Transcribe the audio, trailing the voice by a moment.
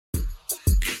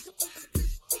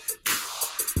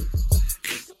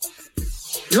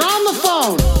You're on the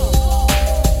phone.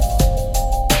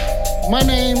 My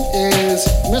name is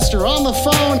Mr. On the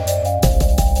Phone.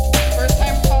 First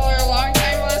time caller, long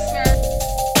time listener.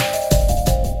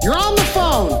 You're on the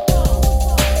phone.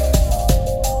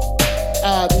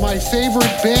 My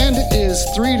favorite band is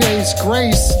 3 Days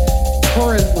Grace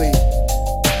currently.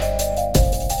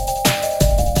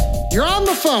 You're on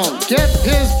the phone. Get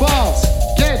his balls.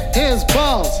 Get his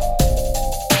balls.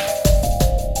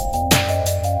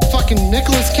 Fucking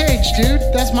Nicolas Cage, dude.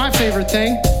 That's my favorite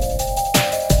thing.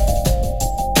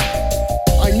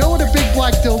 I know what a big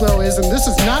black dildo is, and this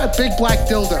is not a big black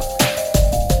dildo.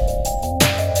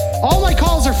 All my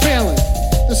calls are failing.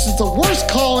 This is the worst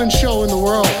call-in show in the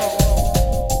world.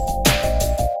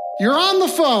 You're on the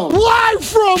phone. Live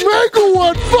from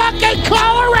Englewood, fucking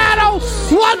Colorado.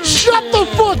 Let's shut the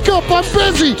fuck up. I'm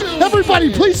busy.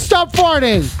 Everybody, please stop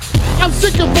farting. I'm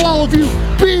sick of all of you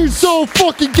being so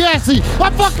fucking gassy.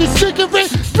 I'm fucking sick of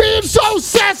it being so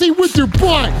sassy with your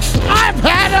butt. I've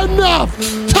had enough.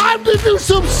 Time to do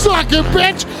some sucking,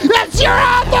 bitch. It's You're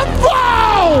on the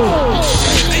phone.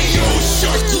 Hey, yo,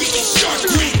 Shark Week.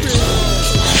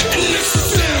 And that's the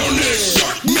sound that a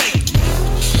shark make.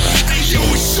 Hey, yo,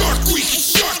 it's Shark Week.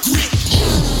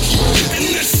 And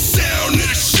that's the sound that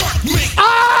a shark make. Oh,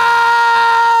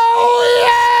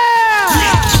 yeah!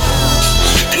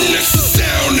 And that's the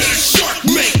sound that a shark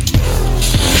make.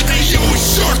 Hey, yo, it's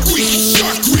Shark Week.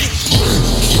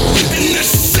 And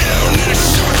that's the sound that a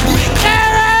shark make.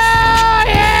 Oh,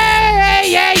 yeah.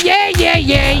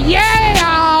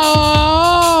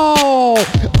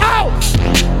 Oh,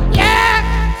 yeah.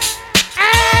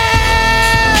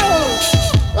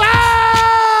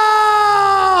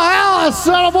 Oh,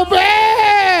 son of a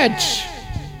bitch!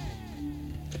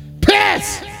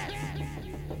 Piss!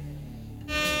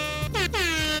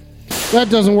 That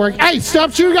doesn't work. Hey,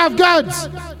 stop shooting off guns!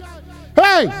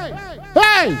 Hey!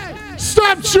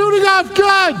 Stop shooting off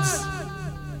guns!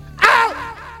 Ow!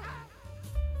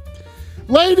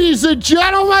 Ladies and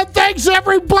gentlemen, thanks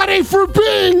everybody for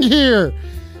being here.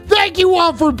 Thank you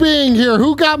all for being here.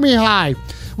 Who got me high?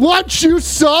 Lunch, you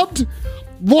subbed?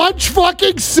 Lunch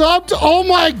fucking subbed? Oh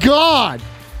my God.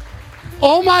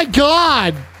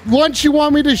 Lunch, you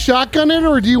want me to shotgun it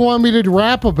or do you want me to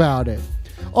rap about it?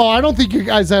 Oh, I don't think you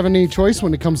guys have any choice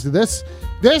when it comes to this.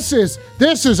 This is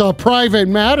a private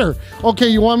matter. Okay,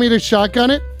 you want me to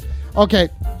shotgun it? Okay,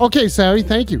 Sally,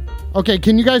 thank you. Okay,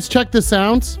 can you guys check the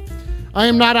sounds? I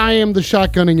am the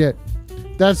shotgunning it.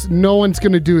 No one's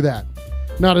gonna do that.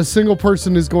 Not a single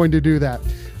person is going to do that.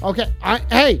 Okay,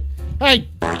 hey.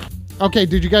 Okay,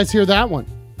 did you guys hear that one?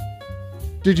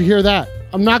 Did you hear that?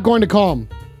 I'm not going to call him.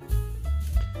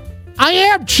 I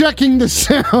am checking the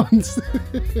sounds.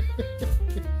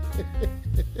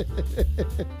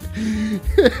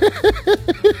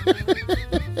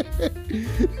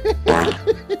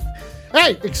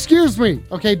 Hey, excuse me.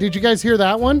 Okay, did you guys hear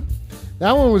that one?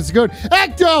 That one was good.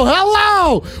 Ecto,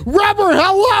 hello! Rubber,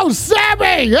 hello!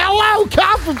 Sammy, hello!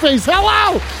 Coffin Face,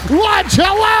 hello! Lunch,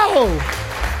 hello!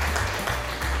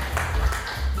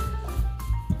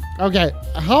 Okay,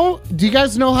 do you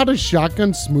guys know how to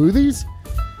shotgun smoothies?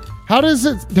 How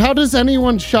does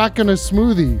anyone shotgun a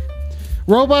smoothie?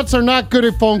 Robots are not good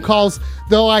at phone calls,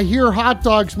 though I hear hot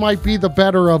dogs might be the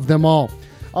better of them all.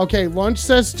 Okay, Lunch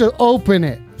says to open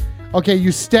it. Okay,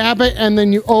 you stab it and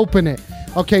then you open it.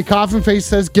 Okay, Coffin Face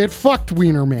says get fucked,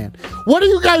 Wiener Man. What do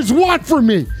you guys want from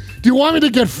me? Do you want me to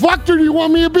get fucked or do you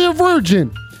want me to be a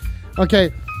virgin?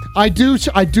 Okay, I do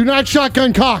not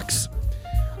shotgun cocks.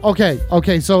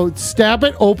 Okay, so stab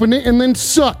it, open it, and then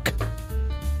suck.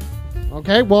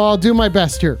 Okay, well, I'll do my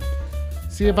best here.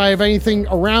 See if I have anything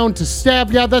around to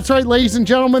stab. Yeah, that's right, ladies and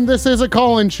gentlemen, this is a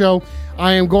call-in show.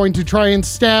 I am going to try and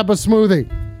stab a smoothie.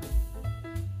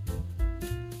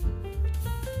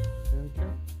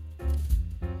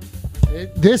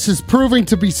 This is proving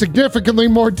to be significantly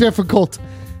more difficult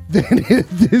than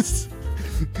this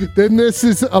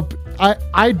is.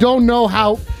 I don't know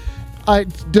how.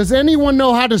 Does anyone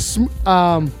know how to?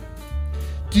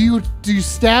 Do you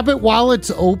stab it while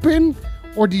it's open,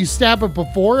 or do you stab it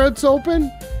before it's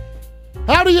open?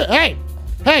 How do you? Hey,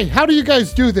 how do you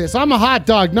guys do this? I'm a hot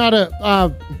dog, not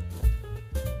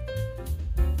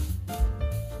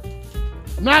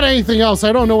not anything else.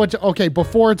 I don't know what to. Okay,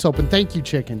 before it's open. Thank you,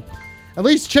 chicken. At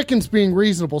least chicken's being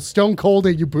reasonable. Stone cold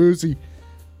at you, boozy.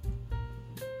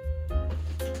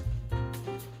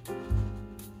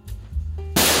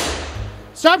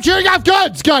 Stop shooting off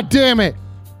guns! God damn it!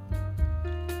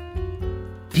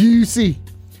 Pussy.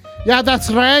 Yeah,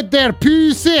 that's right there.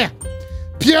 Pussy!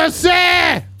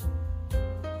 Pussy!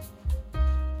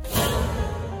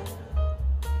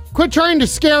 Quit trying to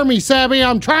scare me, Sabby.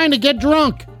 I'm trying to get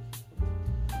drunk.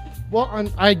 Well,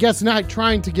 I guess not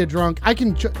trying to get drunk. I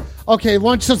can... Okay,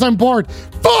 Lunch says I'm bored.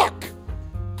 Fuck!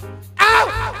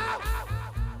 Ow!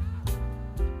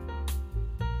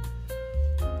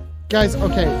 Guys,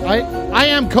 okay. I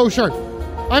am kosher.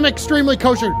 I'm extremely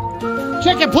kosher.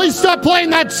 Chicken, please stop playing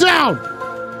that sound!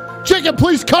 Chicken,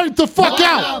 please cut it the fuck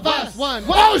out!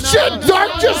 Oh shit,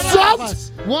 Dark just subbed?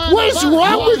 What is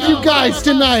wrong with you guys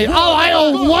tonight? Oh, I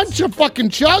owe Lunch a fucking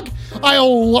chug? I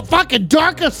owe fucking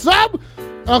Dark a sub?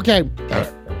 Okay.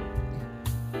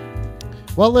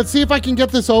 Well, let's see if I can get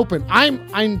this open.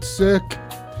 I'm sick.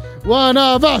 One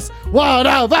of us! One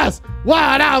of us!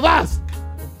 One of us!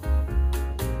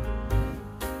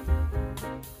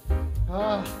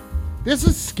 This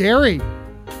is scary.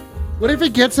 What if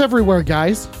it gets everywhere,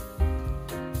 guys?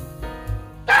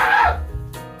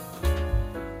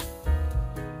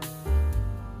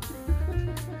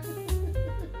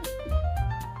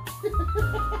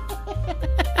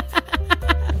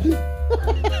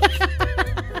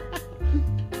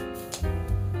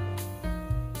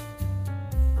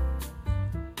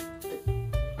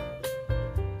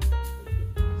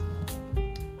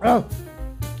 Oh.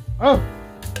 Oh.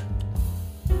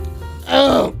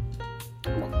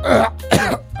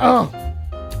 Oh.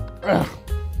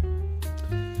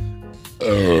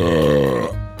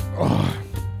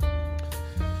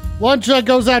 Lunch, that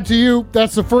goes out to you.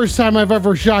 That's the first time I've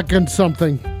ever shotgunned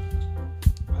something.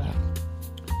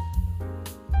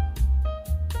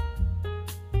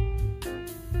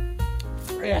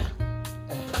 Yeah.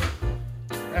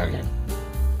 Okay.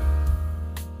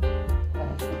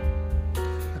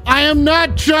 I am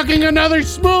not chugging another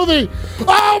smoothie.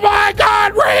 Oh my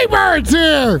God, Rayburn's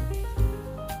here.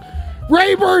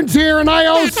 Rayburn's here, and I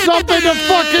owe something to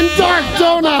fucking Dark,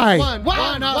 don't I?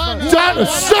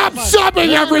 Stop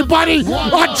subbing, everybody!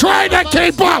 I'm trying to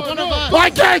keep up! I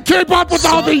can't keep up with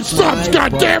all these subs,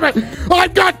 goddammit!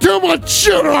 I've got too much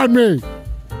shit on me!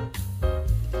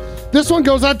 This one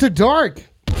goes out to Dark.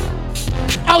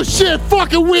 Oh shit,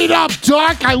 fucking weed up,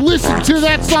 Dark! I listened to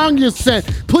that song you sent.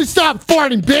 Please stop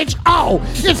farting, bitch! Oh,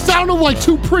 it sounded like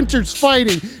two printers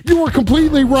fighting. You were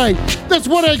completely right. That's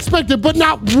what I expected, but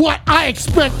not what I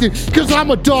expected, because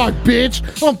I'm a dog, bitch.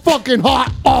 I'm fucking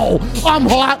hot. Oh, I'm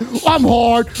hot. I'm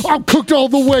hard. I'm cooked all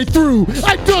the way through.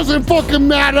 It doesn't fucking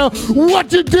matter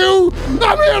what you do.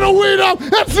 I'm here to weed up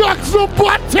and suck some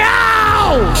butt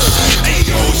down! Hey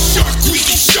yo, Shark Week,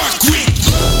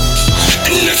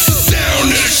 and that's the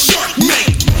sound that a shark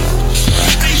make.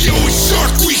 Hey yo, it's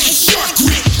Shark Week,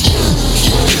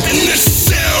 and that's the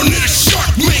sound that a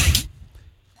shark make.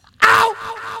 Ow!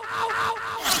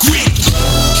 Week,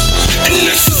 and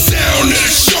that's the sound that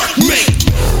a shark make.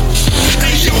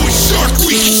 Hey yo, it's Shark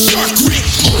Week,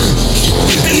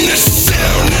 and that's the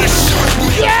sound that a shark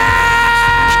make. Yeah!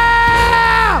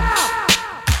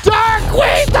 Dark,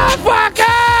 weed the fuck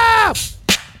up!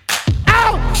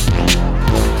 Ow!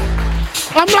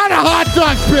 I'm not a hot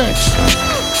dog, bitch!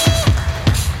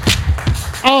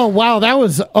 Oh, wow, that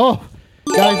was... Oh,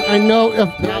 guys, I know...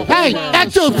 hey,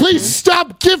 Ecto, please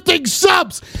stop gifting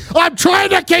subs! I'm trying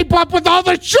to keep up with all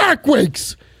the Shark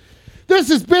Weeks! This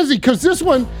is busy, because this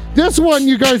one,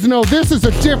 you guys know, this is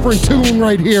a different tune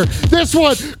right here. This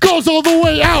one goes all the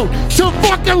way out to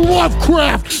fucking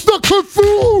Lovecraft, the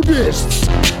Cthulhuists!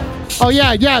 Oh,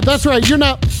 yeah, that's right, you're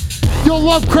not... Yo,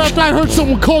 Lovecraft, I heard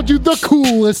someone called you the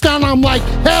coolest, and I'm like,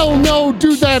 hell no,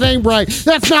 dude, that ain't right.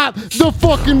 That's not the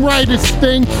fucking rightest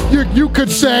thing you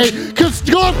could say, because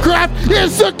Lovecraft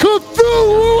is the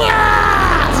Cthulhu!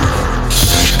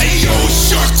 Hey yo,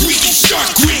 Shark Week,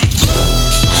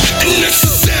 and that's the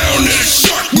sound that a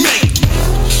shark make.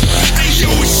 Hey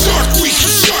yo, it's Shark Week.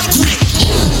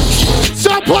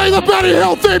 Stop playing the Benny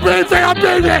Hill theme, baby, I'm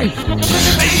baby!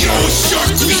 Hey yo, it's Shark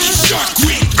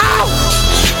Week. Ow!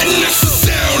 And that's the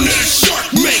sound that a shark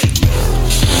make.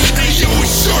 Hey yo,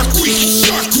 it's Shark Week,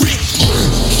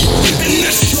 and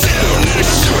that's the sound that a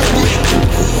shark make.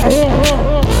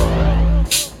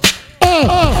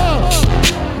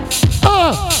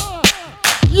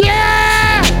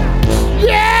 Yeah!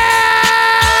 Yeah!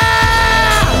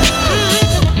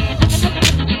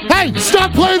 Hey,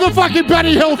 stop playing the fucking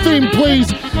Benny Hill theme,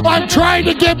 please. I'm trying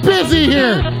to get busy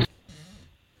here.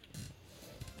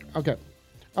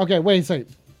 Okay, wait a second.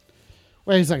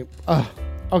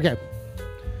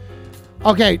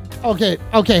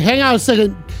 Okay, hang on a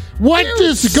second. What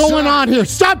is going on here?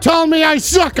 Stop telling me I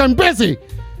suck. I'm busy.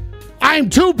 I'm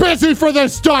too busy for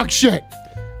this dog shit.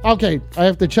 Okay, I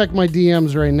have to check my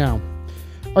DMs right now.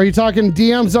 Are you talking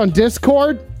DMs on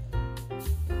Discord?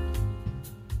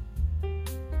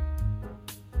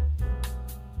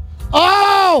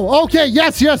 Oh! Oh, okay.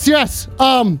 Yes.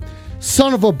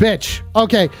 Son of a bitch.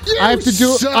 Okay, I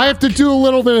have to do a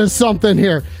little bit of something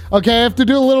here. Okay, I have to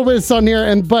do a little bit of something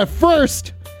here. But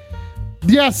first,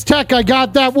 yes, Tech, I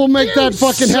got that. We'll make that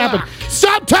fucking happen.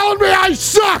 Stop telling me I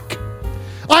suck.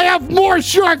 I have more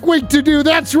Shark Week to do.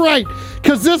 That's right,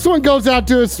 because this one goes out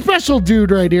to a special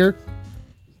dude right here.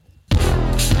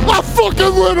 A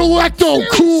fucking little Ecto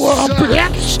Cooler,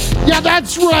 bitch! Yeah,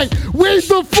 that's right. Wave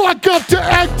the fuck up to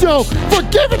Ecto for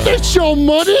giving this show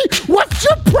money. What's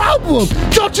your problem?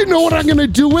 Don't you know what I'm gonna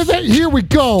do with it? Here we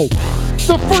go.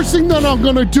 The first thing that I'm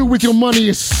gonna do with your money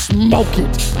is smoke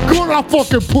it. Gonna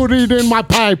fucking put it in my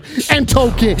pipe and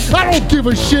toke it. I don't give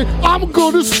a shit. I'm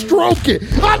gonna stroke it.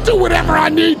 I'll do whatever I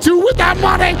need to with that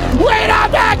money. Wait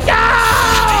up,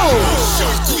 Ecto!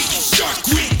 Shark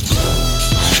Week.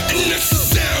 And that's the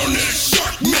sound that a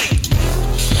shark make.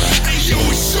 Hey yo,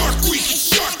 it's Shark Week.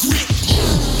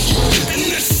 And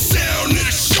that's the sound that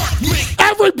a shark make.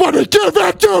 Everybody give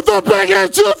it to the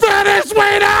biggest, the fattest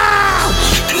winner!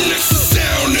 And that's the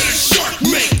sound that a shark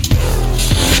make.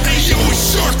 Hey yo, it's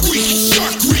Shark Week.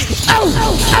 Oh!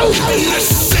 And that's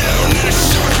the sound that a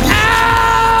shark make.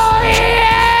 Oh, yeah!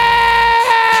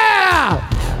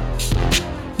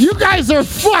 You guys are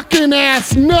fucking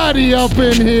ass nutty up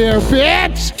in here,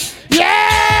 bitch!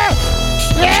 Yeah!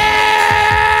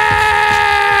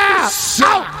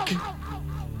 Suck!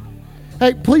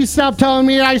 Hey, please stop telling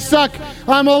me I suck.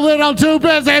 I'm a little too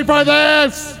busy for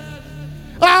this.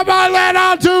 I'm a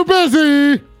little too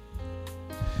busy.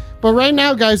 But right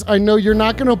now, guys, I know you're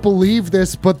not going to believe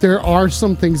this, but there are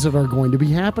some things that are going to be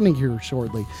happening here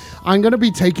shortly. I'm going to be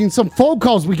taking some phone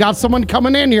calls. We got someone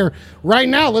coming in here right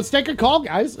now. Let's take a call,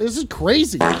 guys. This is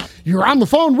crazy. You're on the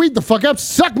phone. Read the fuck up.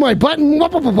 Suck my button.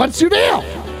 What's your deal?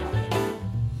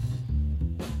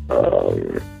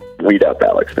 Weed up,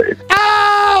 Alex Faith.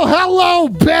 Oh, hello,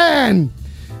 Ben.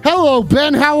 Hello,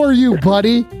 Ben. How are you,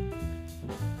 buddy?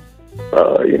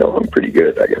 I'm pretty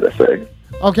good, I gotta say.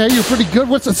 Okay, you're pretty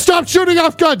good. Stop shooting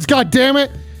off guns, God damn it!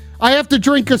 I have to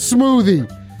drink a smoothie.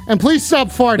 And please stop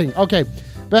farting. Okay,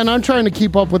 Ben, I'm trying to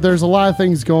keep up with. There's a lot of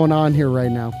things going on here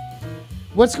right now.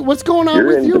 What's going on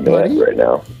with you, buddy? Right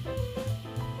now.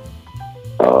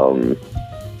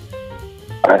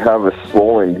 I have a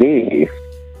swollen knee.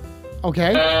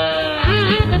 Okay.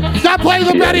 Stop playing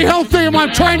the Benny Hill theme.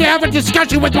 I'm trying to have a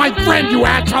discussion with my friend, you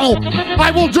asshole.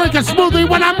 I will drink a smoothie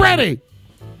when I'm ready.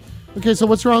 Okay, so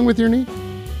what's wrong with your knee?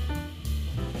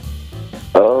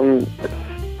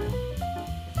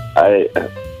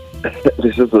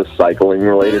 This is a cycling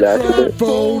related accident.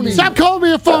 Stop calling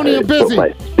me a phony. I'm busy. I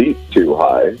put my seat too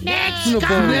high. Next.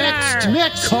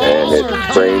 And it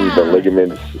sprained the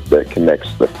ligaments that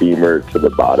connects the femur to the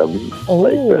bottom.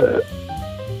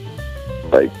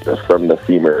 From the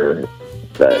femur,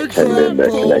 that tendon that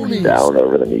connects down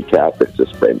over the kneecap. It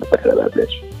just sprained the head of that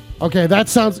bitch. Okay, that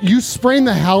sounds... You sprained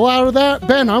the hell out of that?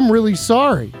 Ben, I'm really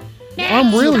sorry.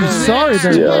 I'm really sorry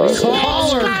there. Yeah.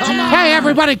 Hey,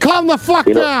 everybody, calm the fuck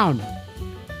down.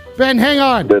 Ben, hang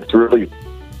on. That's really...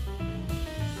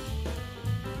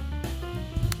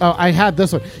 Oh, I had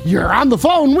this one. You're on the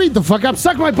phone. Read the fuck up.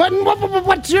 Suck my button.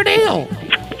 What's your deal?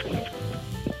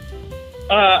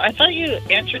 I thought you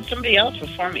answered somebody else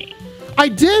before me. I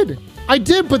did,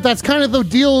 but that's kind of the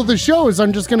deal of the show is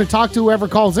I'm just going to talk to whoever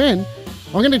calls in.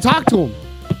 I'm going to talk to him.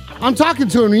 I'm talking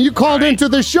to him, and you called into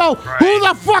the show. Right. Who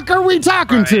the fuck are we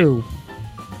talking to?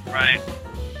 Right.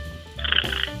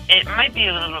 It might be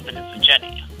a little bit of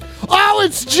Jenny. Oh,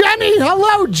 it's Jenny.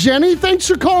 Hello, Jenny. Thanks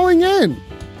for calling in.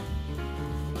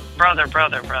 Brother.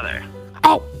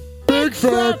 Oh. Big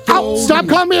fat phony. Oh, stop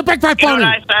calling me a big fat phony. You know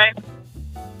what I say?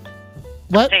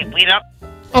 What? Hey, weed up.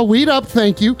 Oh, weed up.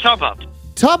 Thank you. Tub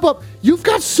up. You've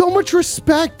got so much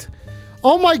respect.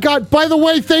 Oh, my God. By the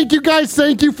way, thank you, guys.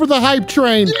 Thank you for the hype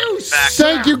train.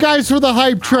 Thank you, guys, for the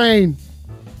hype train.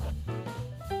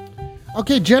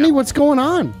 Okay, Jenny, what's going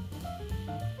on?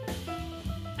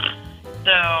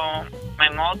 So, my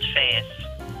mold face,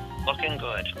 looking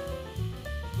good.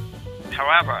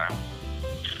 However,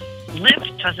 lip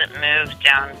doesn't move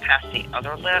down past the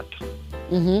other lip.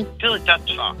 Mm-hmm. I feel like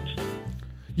that's fucked.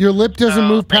 Your lip doesn't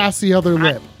move past the other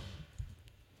lip.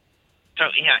 So,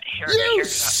 yeah,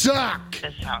 here's suck.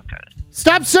 This is how it goes.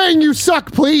 Stop saying you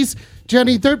suck, please.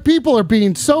 Jenny, people are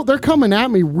being they're coming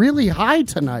at me really high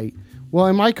tonight. Well,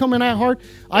 am I coming at hard?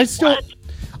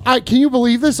 Can you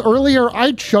believe this? Earlier,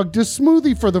 I chugged a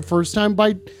smoothie for the first time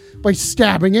by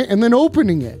stabbing it and then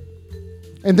opening it.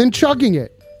 And then chugging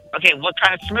it. Okay, what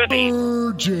kind of smoothie?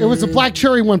 Virgin. It was a black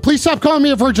cherry one. Please stop calling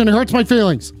me a virgin. It hurts my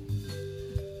feelings.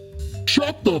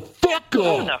 Shut the fuck Who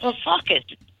up. the fuck is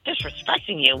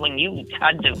disrespecting you when you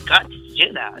had the guts to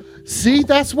do that. See,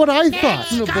 that's what I thought.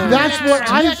 That's what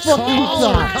I fucking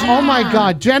thought. Oh my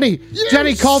God, Jenny,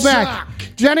 call back.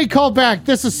 Jenny, call back.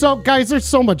 This is so, guys. There's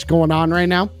so much going on right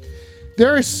now.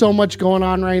 There is so much going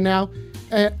on right now,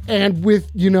 and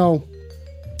with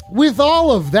with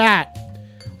all of that,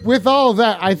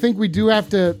 I think we do have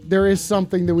to. There is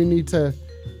something that we need to.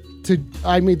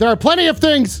 I mean, there are plenty of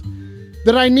things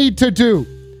that I need to do.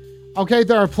 Okay,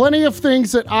 there are plenty of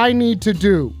things that I need to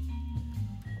do.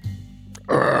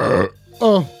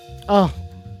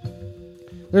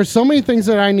 There's so many things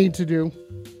that I need to do.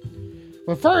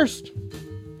 But first,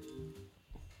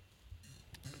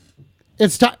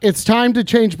 it's time to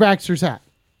change Baxter's hat.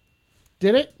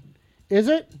 Did it? Is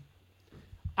it?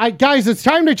 Guys, it's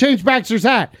time to change Baxter's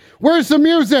hat. Where's the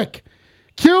music?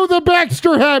 Cue the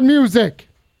Baxter hat music.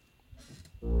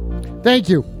 Thank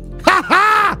you. Ha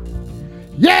ha!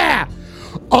 Yeah!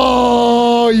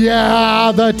 Oh,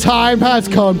 yeah, the time has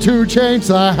come to change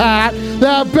the hat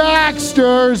that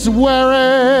Baxter's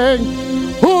wearing.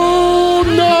 Who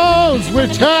knows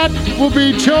which hat will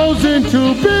be chosen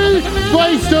to be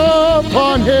placed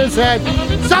upon his head?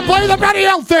 Stop playing the Benny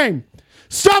Hill thing!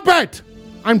 Stop it!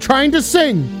 I'm trying to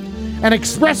sing and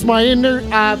express my inner...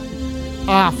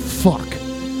 fuck.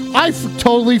 I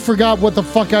totally forgot what the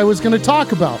fuck I was going to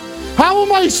talk about. How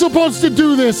am I supposed to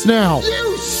do this now?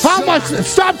 How much?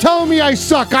 Stop telling me I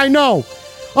suck. I know.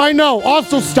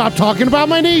 Also, stop talking about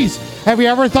my knees. Have you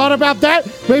ever thought about that?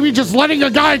 Maybe just letting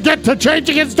a guy get to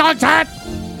changing his dog's hat?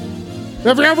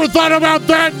 Have you ever thought about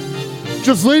that?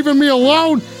 Just leaving me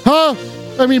alone? Huh?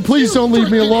 I mean, please don't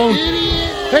leave me alone.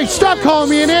 Hey, stop calling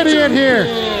me an idiot here.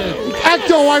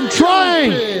 Ecto, I'm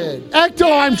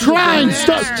trying.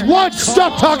 Stop. What?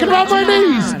 Stop talking about my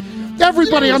knees.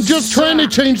 Everybody, I'm just trying to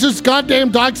change this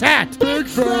goddamn dog's hat.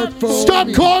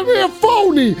 Stop calling me a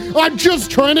phony. I'm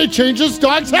just trying to change this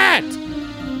dog's hat.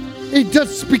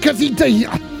 Because he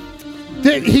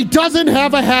doesn't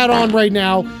have a hat on right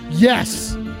now.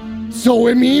 Yes. So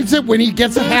it means that when he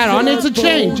gets a hat on, it's a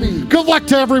change. Good luck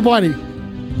to everybody.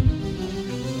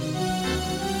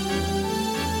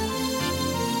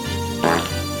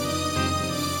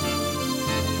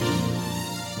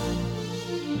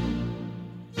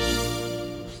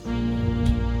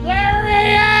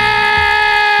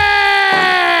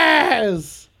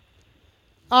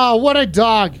 Oh, what a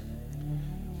dog.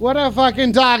 What a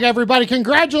fucking dog, everybody.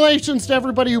 Congratulations to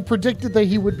everybody who predicted that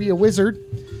he would be a wizard.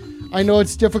 I know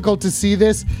it's difficult to see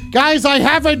this. Guys, I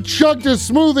haven't chugged a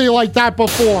smoothie like that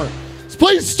before.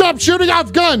 Please stop shooting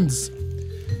off guns.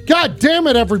 God damn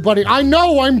it, everybody. I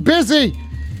know, I'm busy.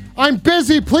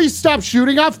 Please stop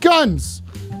shooting off guns.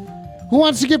 Who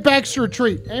wants to give Baxter a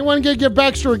treat? Anyone gonna give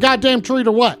Baxter a goddamn treat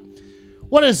or what?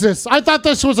 What is this? I thought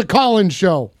this was a call-in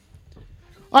show.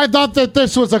 What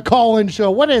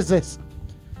is this?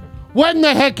 What in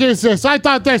the heck is this? I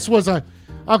thought this was a...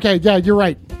 Okay, yeah, you're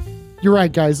right. You're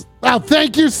right, guys. Oh,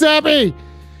 thank you, Sabby.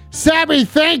 Sabby,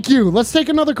 thank you. Let's take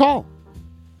another call.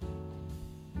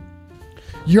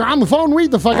 You're on the phone.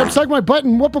 Read the fuck up. Suck my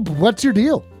button. What's your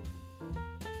deal?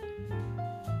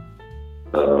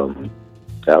 I don't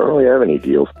really have any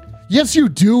deals. Yes, you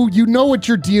do. You know what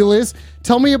your deal is.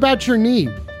 Tell me about your knee.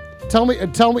 Tell me.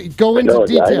 Go into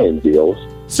detail. Deals.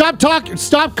 Stop talking.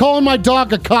 Stop calling my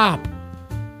dog a cop.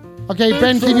 Okay,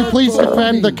 Ben, can you please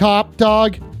defend the cop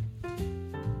dog?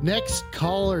 Next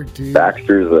caller, dude.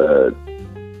 Baxter's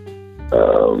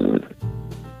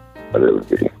what it would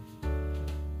be.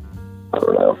 I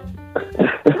don't know.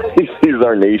 He's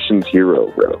our nation's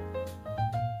hero, bro.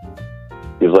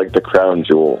 He's like the crown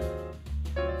jewel.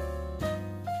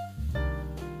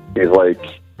 He's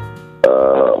like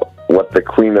what the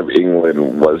Queen of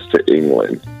England was to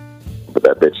England. But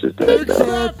that bitch is dead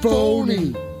now.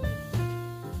 Phony.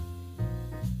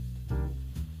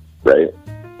 Right?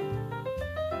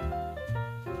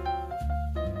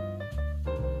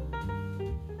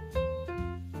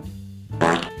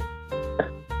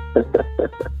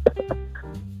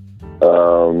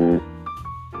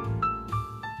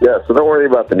 Yeah, so don't worry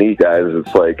about the knee, guys.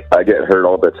 It's like I get hurt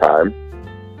all the time.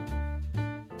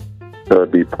 So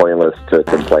it'd be pointless to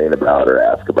complain about or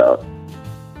ask about.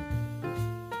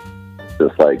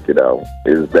 Just like,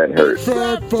 is Ben hurt?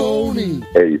 Phony.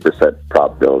 80%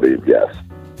 probability of yes.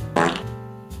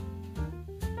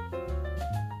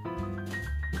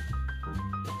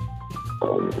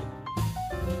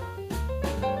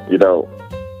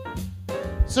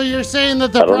 So you're saying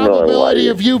that the probability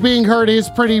of you being hurt is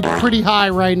pretty high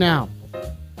right now?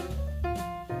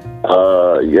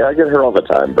 Yeah, I get hurt all the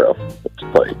time, bro. It's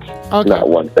like not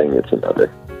one thing, it's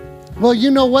another. Well, you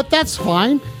know what? That's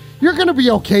fine. You're going to be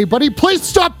okay, buddy. Please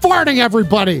stop farting,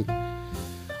 everybody.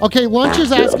 Okay, Lunch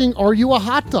is asking, are you a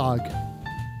hot dog?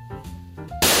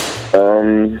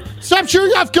 Stop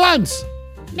shooting off guns.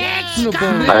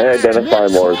 I identify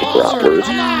more as a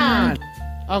bratwurst.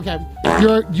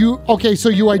 Okay. So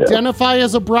you identify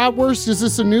as a bratwurst? Is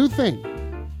this a new thing?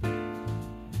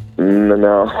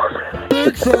 No.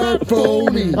 Big fat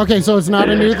phony. Okay, so it's not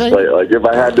a new thing. Like if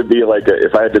I had to be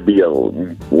a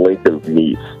link of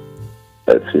meat,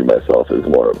 I'd see myself as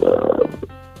more of a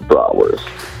bratwurst.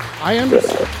 I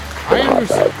understand.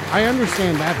 I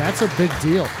understand that. That's a big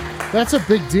deal. That's a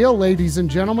big deal, ladies and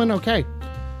gentlemen. Okay,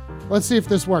 let's see if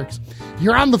this works.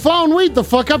 You're on the phone. Wait the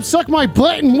fuck up. Suck my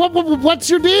butt. And what's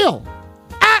your deal?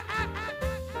 Ah!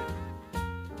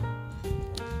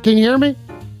 Can you hear me?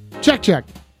 Check.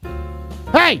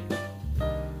 Hey!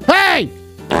 Hey!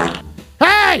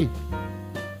 Hey!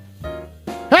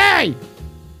 Hey!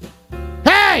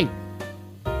 Hey!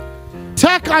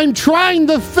 Tech, I'm trying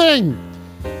the thing.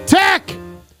 Tech!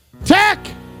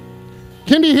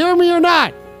 Can you hear me or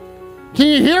not?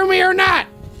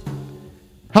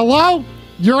 Hello?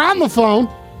 You're on the phone.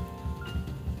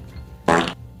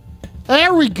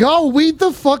 There we go. Weed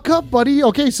the fuck up, buddy.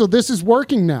 Okay, so this is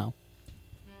working now.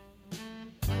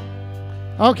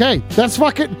 Okay, that's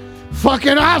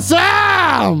fucking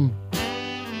awesome!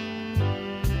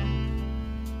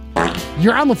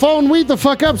 You're on the phone, weed the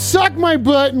fuck up, suck my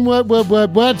butt, and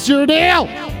what's your deal?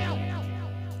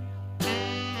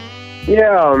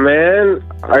 Yeah, man.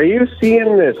 Are you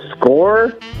seeing this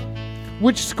score?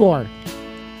 Which score?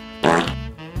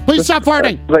 Please stop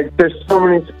farting! Like, there's so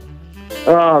many...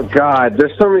 Oh, God.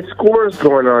 There's so many scores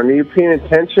going on. Are you paying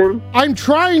attention? I'm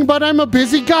trying, but I'm a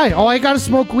busy guy. Oh, I gotta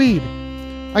smoke weed.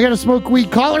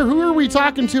 Caller, who are we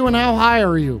talking to and how high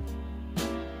are you?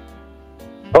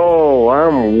 Oh,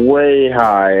 I'm way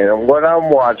high. And what I'm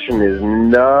watching is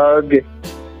Nug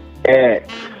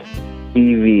X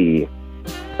TV.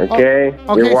 Okay?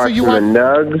 You're watching the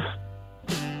Nugs.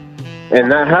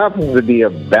 And that happens to be a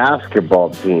basketball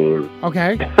team.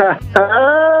 Okay.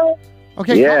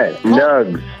 Okay. Yeah,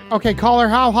 Nugs. Okay, caller,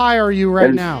 how high are you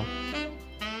right now?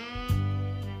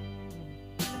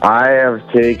 I have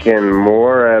taken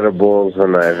more edibles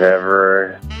than I've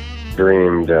ever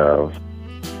dreamed of.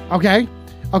 Okay.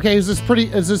 Is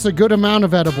this a good amount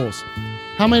of edibles?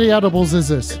 How many edibles is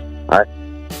this?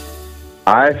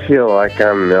 I feel like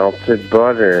I'm melted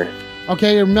butter.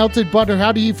 Okay, you're melted butter.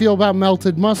 How do you feel about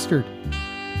melted mustard?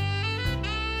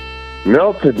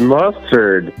 Melted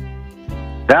mustard?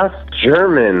 That's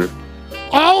German.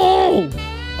 Oh!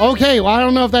 Okay, well, I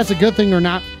don't know if that's a good thing or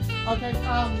not. Okay,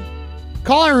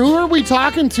 caller, who are we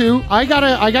talking to? I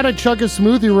gotta chug a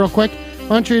smoothie real quick.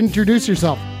 Why don't you introduce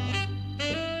yourself?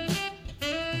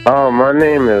 Oh, my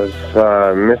name is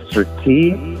Mr.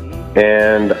 T,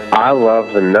 and I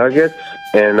love the nuggets,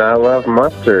 and I love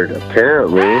mustard,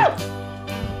 apparently.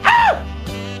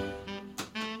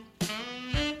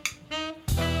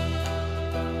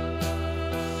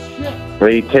 Are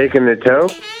you taking the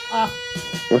toke?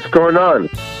 What's going on?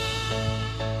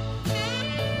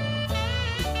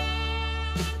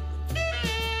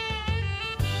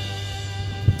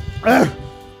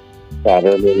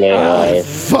 Saturday Night Live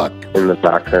fuck in the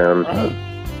background.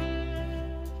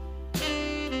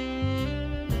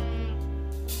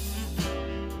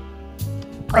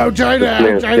 I'm trying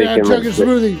to chug a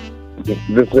smoothie.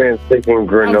 This man's taking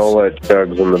granola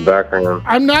chugs in the background.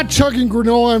 I'm not chugging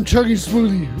granola, I'm chugging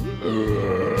smoothie.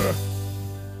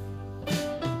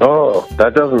 Oh,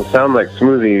 that doesn't sound like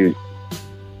smoothie.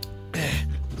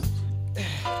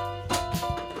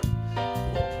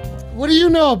 What do you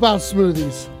know about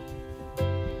smoothies?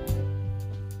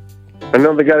 I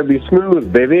know they gotta be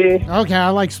smooth, baby. Okay, I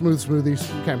like smooth smoothies.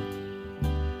 Okay.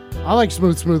 I like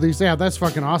smooth smoothies. Yeah, that's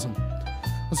fucking awesome.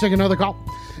 Let's take another call.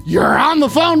 You're on the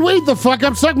phone. Wait the fuck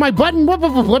up. Suck my button.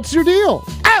 What's your deal?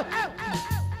 Ow!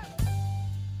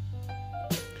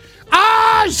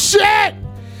 Ah, shit!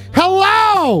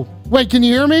 Hello! Wait, can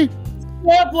you hear me?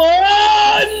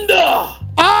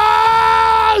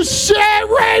 Oh, shit,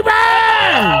 Rayburn!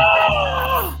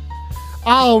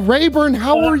 Oh, Rayburn,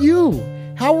 how are you?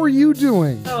 How are you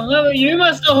doing? Oh, how are you,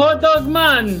 Mr. Hot Dog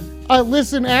Man?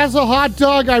 Listen, as a hot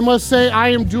dog, I must say I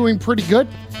am doing pretty good.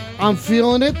 I'm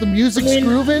feeling it. The music's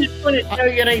grooving. I just want to tell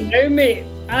you right now, mate.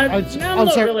 I'm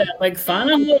not really a big fan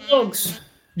of hot dogs.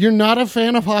 You're not a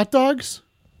fan of hot dogs?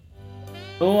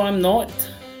 No, I'm not.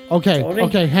 Okay, Sorry.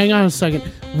 okay, hang on a second.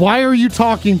 Why are you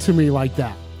talking to me like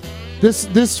that?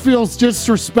 This feels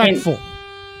disrespectful.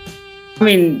 I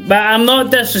mean, but I'm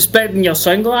not disrespecting your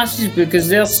sunglasses because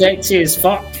they're sexy as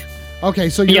fuck. Okay,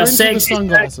 so you're into the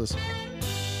sunglasses.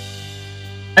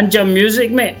 And your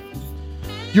music, mate.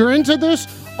 You're into this?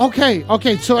 Okay,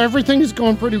 so everything is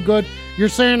going pretty good. You're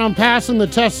saying I'm passing the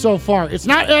test so far. It's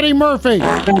not Eddie Murphy.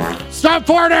 Stop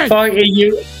farting! Fuck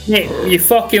you, mate, you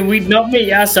fucking weed nut,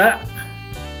 mate, that's it.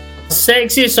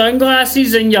 Sexy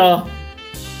sunglasses and your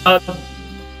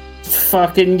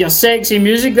fucking your sexy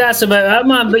music, that's about it,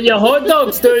 man. But your hot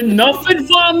dog's doing nothing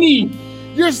for me.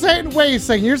 You're saying, wait a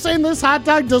second, you're saying this hot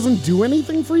dog doesn't do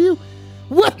anything for you?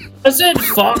 What? I said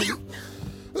fuck.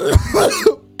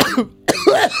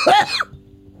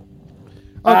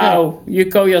 Wow,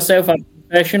 you call yourself a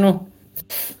professional?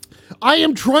 I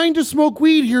am trying to smoke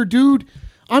weed here, dude.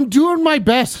 I'm doing my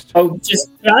best. Oh, just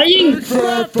trying? Keep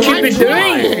it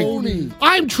doing?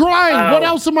 I'm trying. Wow. What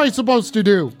else am I supposed to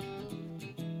do?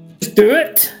 Just do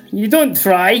it. You don't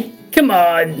try. Come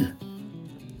on.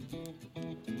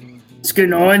 What's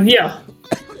going on here?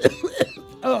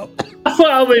 I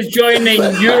thought I was joining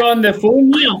you on the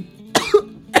phone here.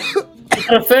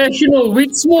 Professional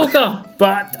weed smoker,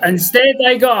 but instead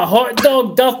I got a hot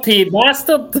dog dirty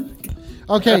bastard.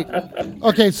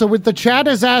 Okay, so with the chat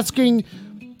is asking,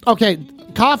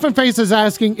 Coffin Face is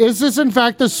asking, is this in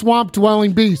fact a swamp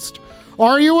dwelling beast?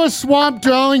 Are you a swamp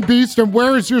dwelling beast, and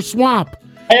where is your swamp?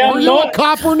 Are you a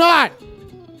cop or not?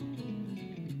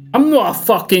 I'm not a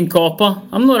fucking copper.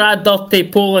 I'm not a dirty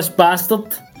Polish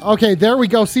bastard. Okay, there we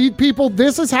go. See, people,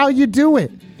 this is how you do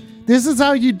it. This is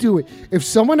how you do it. If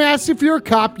someone asks if you're a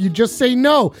cop, you just say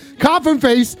no. Coffin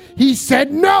Face, he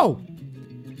said no.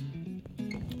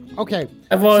 Okay.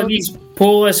 I've all these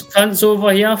Polish cunts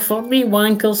over here. Fuck me,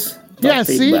 wankers. Yeah,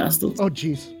 see? Bastards. Oh,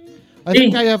 jeez. I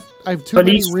think I have too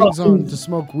many rings on to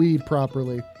smoke weed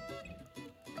properly.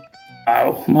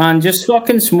 Wow, man, just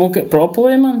fucking smoke it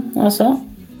properly, man. That's it.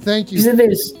 Thank you. It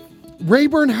is.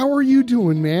 Rayburn, how are you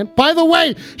doing, man? By the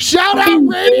way, shout out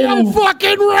Radio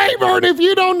fucking Rayburn if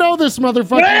you don't know this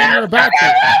motherfucker you're about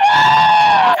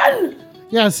to.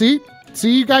 Yeah, see?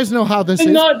 See, you guys know how this is.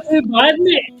 Not too bad,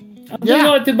 mate. I'm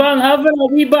not too bad. I'm having a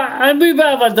wee bit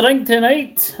of a drink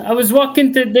tonight. I was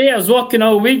working today. I was working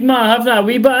all week, man. Having a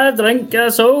wee bit of a drink,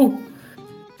 that's all.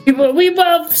 A wee bit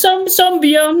of some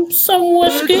beer, some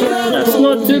whiskey. That's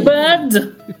not too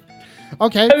bad.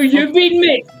 Okay. How you been,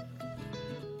 mate?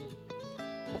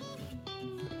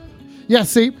 Yeah,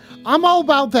 see, I'm all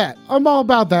about that. I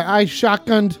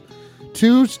shotgunned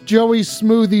 2 Joey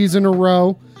smoothies in a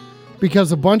row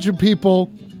because a bunch of people...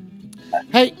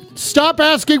 Hey, stop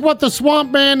asking what the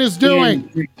Swamp Man is doing.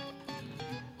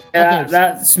 Yeah,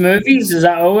 that smoothies, is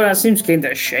that all? That seems kind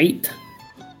of shite.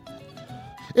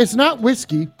 It's not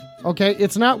whiskey, okay?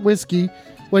 It's not whiskey.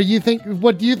 What do you think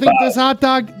this hot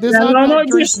dog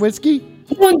drinks whiskey?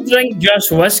 I don't drink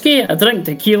just whiskey. I drink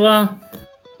tequila,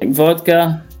 drink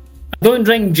vodka. I don't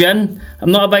drink gin.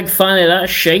 I'm not a big fan of that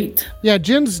shit. Yeah,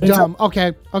 gin's dumb.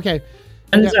 Okay.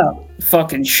 Gin's a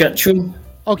fucking shit show.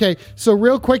 Okay, so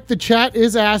real quick, the chat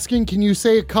is asking, can you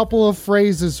say a couple of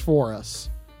phrases for us?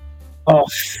 Oh,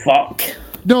 fuck.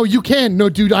 No, you can. No,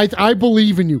 dude, I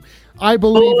believe in you. I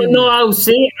believe in you. No, I'll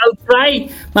say it. I'll try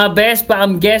my best, but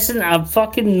I'm guessing I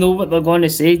fucking know what they're going to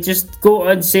say. Just go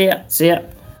and say it. Say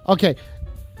it. Okay.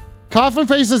 Coffin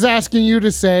Face is asking you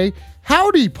to say,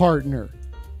 howdy, partner.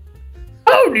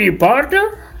 Howdy,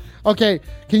 partner. Okay,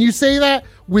 can you say that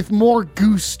with more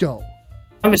gusto?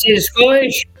 I'm going to say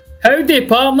Scottish. Howdy,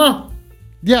 partner.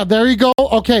 Yeah, there you go.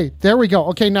 Okay, there we go.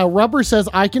 Okay, now Rubber says,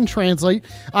 I can translate.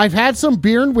 I've had some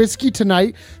beer and whiskey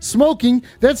tonight. Smoking,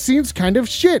 that seems kind of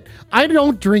shit. I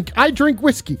drink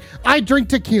whiskey. I drink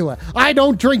tequila. I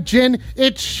don't drink gin.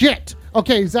 It's shit.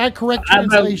 Okay, is that correct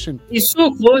translation? He's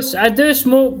so close. I do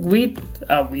smoke weed.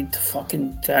 Weed,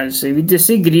 fucking, can't say. We just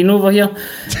say green over here.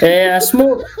 I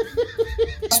smoke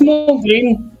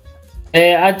green.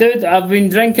 I've been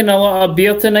drinking a lot of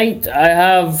beer tonight. I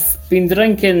have been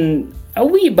drinking a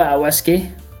wee bit of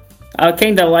whiskey. I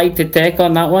kind of like to take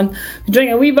on that one.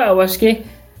 Drink a wee bit of whiskey.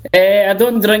 I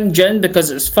don't drink gin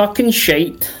because it's fucking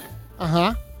shite.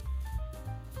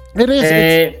 It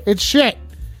is. It's shit.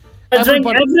 I drink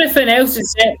everything else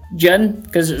except gin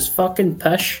because it's fucking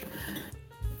pish.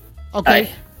 Okay. Aye.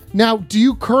 Now, do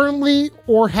you currently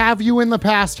or have you in the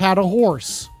past had a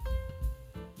horse?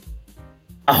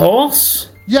 A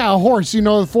horse? Yeah, a horse. You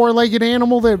know, the 4-legged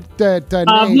animal that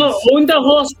I've not owned a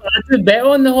horse, but I do bet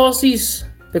on the horses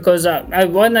because I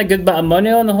won a good bit of money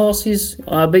on the horses.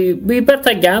 We bit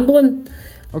of gambling.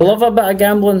 Okay. I love a bit of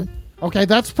gambling. Okay,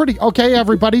 that's pretty... Okay,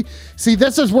 everybody. See,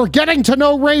 we're getting to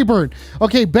know Rayburn.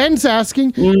 Okay, Ben's asking,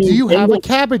 do you have a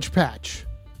cabbage patch?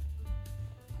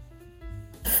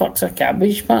 Fuck's a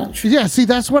cabbage patch? Yeah, see,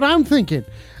 that's what I'm thinking.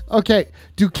 Okay,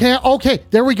 okay,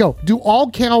 there we go. Do all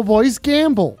cowboys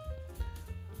gamble?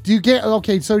 Do you get...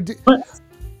 Okay, so...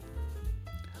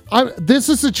 This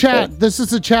is the chat. This is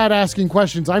the chat asking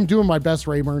questions. I'm doing my best,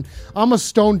 Rayburn. I'm a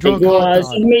stone drunk hot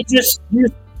dog.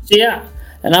 Yeah,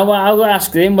 and I'll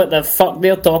ask them what the fuck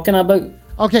they're talking about.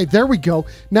 Okay, there we go.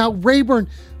 Now, Rayburn,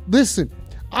 listen.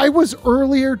 I was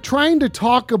earlier trying to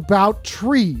talk about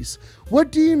trees.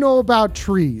 What do you know about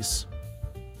trees?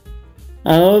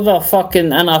 I know they're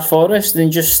fucking in a forest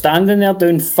and just standing there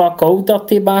doing fuck all,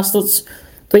 dirty bastards.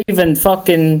 Don't even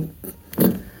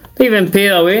pay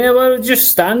their way anywhere. Just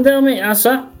stand there, mate. That's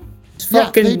it. It's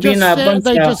fucking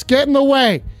they just get in the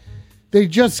way. They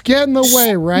just get in the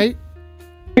way, right?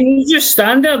 You just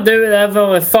stand there, do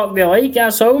whatever the fuck they like.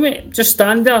 That's all, mate. Just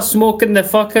stand there, smoking the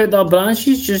fuck out their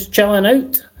branches, just chilling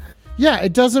out. Yeah,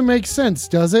 it doesn't make sense,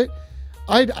 does it?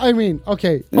 I mean,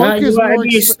 okay.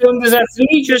 You stoned as a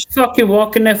tree, just fucking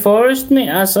walk in the forest, mate.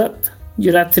 That's it.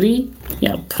 You're a tree.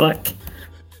 Yeah, prick.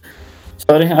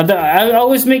 Sorry, I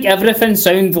always make everything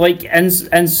sound like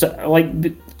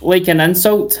like an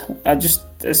insult. I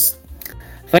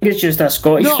think it's just a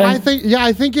Scottish thing.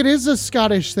 I think it is a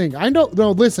Scottish thing. I know.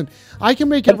 No, listen, I can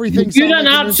make everything. You're an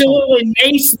absolutely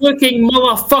nice-looking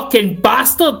motherfucking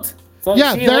bastard.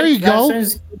 Yeah, there you go.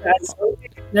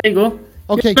 There you go.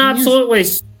 Okay, you're an absolutely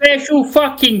special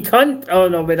fucking cunt. Oh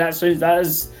no, but that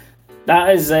is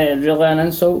really an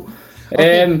insult.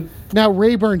 Okay. Now,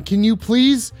 Rayburn, can you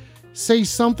please say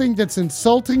something that's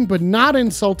insulting but not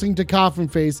insulting to Coffin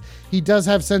Face? He does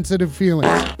have sensitive feelings.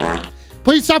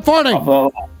 Please stop farting.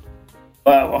 Well,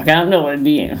 I can't really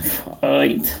be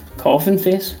alright. Coffin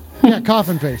Face. Yeah,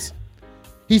 Coffin Face.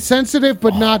 He's sensitive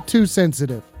but not too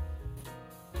sensitive.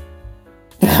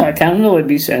 I can't really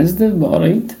be sensitive, but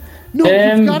alright. No,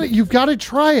 you've got to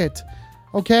try it.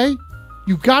 Okay?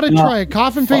 You've got to try it.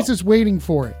 Coffin Face is waiting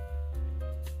for it.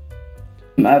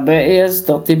 I bet he is,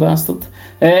 dirty bastard.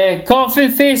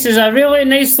 Coffin Face is a really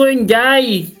nice looking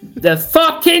guy. The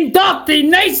fucking dirty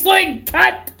nice looking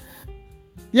cunt.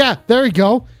 Yeah, there you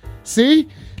go. See?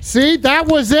 That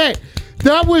was it.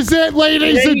 That was it,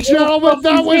 ladies and gentlemen.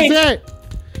 That was it.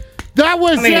 That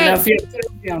was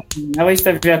it. At least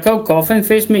if you're called Coffin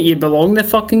Face, mate, you belong the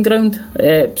fucking ground.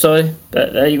 Sorry,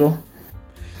 but there you go.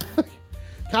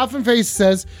 Coffin Face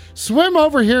says, swim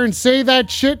over here and say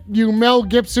that shit, you Mel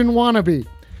Gibson wannabe.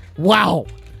 Wow.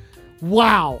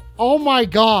 Oh my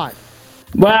God.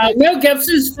 Wow, Mel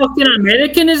Gibson's fucking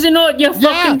American, is he not? You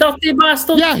fucking dirty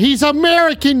bastard. Yeah, he's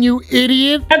American, you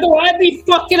idiot. I don't want to be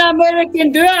fucking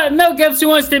American, do I? Mel Gibson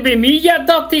wants to be me, you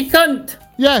dirty cunt.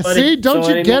 Yeah, see? Don't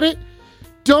you get it?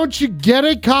 Don't you get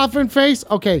it, Coffin Face?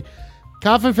 Okay,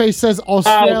 Coffin Face says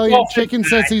Australian. Chicken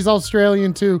says he's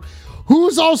Australian too.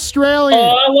 Who's Australian?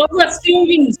 Oh, I love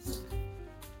Australians.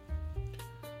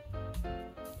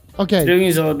 Okay.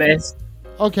 Australians are the best.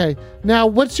 Okay, now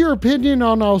what's your opinion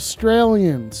on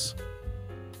Australians?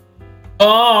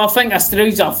 Oh, I think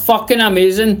Australians are fucking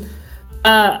amazing.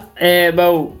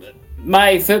 Well,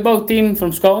 my football team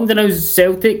from Scotland, and I was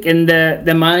Celtic, and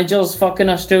the manager's fucking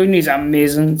Australian. He's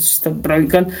amazing, just a brown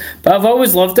cunt. But I've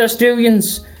always loved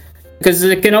Australians because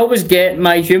they can always get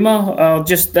my humour, or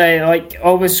just like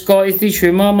always Scottish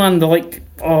humour, man. They're like,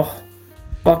 oh,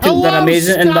 fucking, they're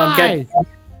amazing, and they're good.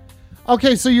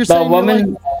 Okay, so you're saying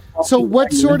women. So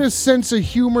what sort of sense of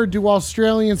humor do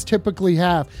Australians typically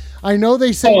have? I know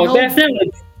they say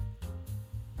definitely.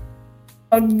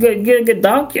 Good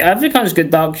dark. Everyone's got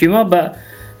dark humour, but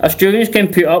Australians can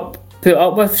put up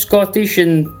with Scottish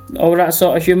and all that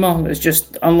sort of humour. It's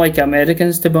just unlike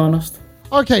Americans, to be honest.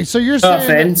 Okay, so you're saying. No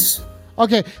offense.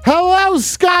 Okay, hello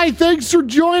Sky. Thanks for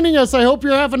joining us. I hope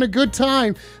you're having a good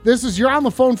time. This is You're on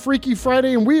the Phone Freaky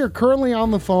Friday, and we are currently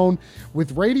on the phone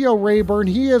with Radio Rayburn.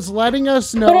 He is letting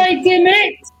us know.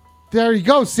 There you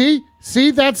go. See,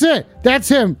 that's it. That's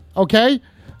him. Okay.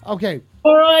 All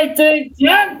right,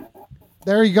 yeah.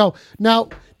 There you go. Now,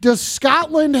 does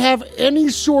Scotland have any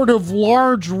sort of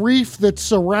large reef that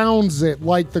surrounds it,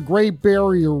 like the Great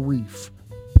Barrier Reef?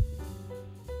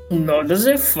 No, does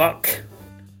it? Fuck.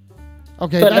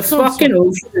 Okay, but that's fucking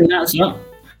ocean. That's not.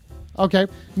 Okay.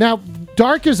 Now,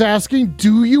 Dark is asking,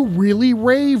 do you really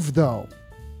rave though?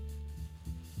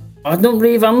 I don't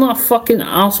rave. I'm not a fucking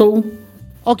asshole.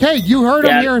 Okay, you heard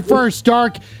him here first,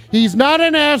 Dark. He's not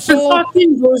an asshole. Who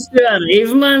fucking goes to a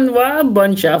rave, man? What a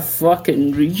bunch of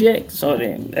fucking rejects.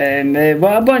 Sorry.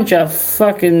 What a bunch of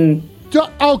fucking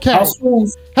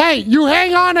assholes. Hey, you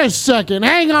hang on a second.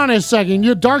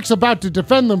 Your Dark's about to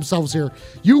defend themselves here.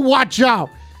 You watch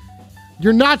out.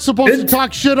 You're not supposed to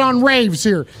talk shit on raves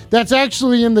here. That's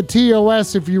actually in the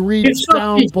TOS if you read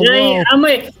down below.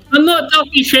 I'm not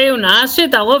talking shit on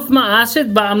acid. I love my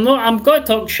acid, but I'm going to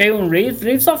talk shit on raves.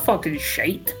 Raves are fucking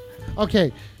shite.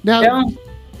 Okay, now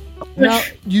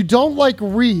you don't like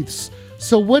wreaths.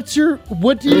 So what do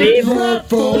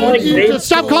you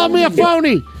stop calling me a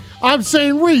phony? I'm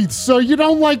saying wreaths, so you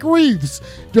don't like wreaths.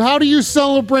 How do you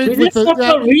celebrate with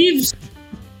the wreaths?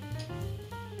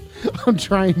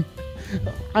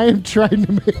 I am trying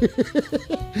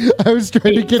to I was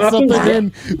trying to get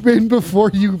something in before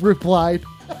you replied.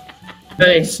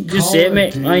 Hey, just say it,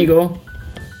 mate. There you go.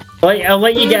 I'll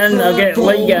let you get in.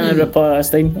 Let you get in a reply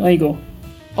this time. There you go.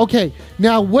 Okay,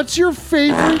 now what's your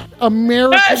favorite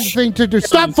American thing to do?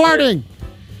 Stop farting!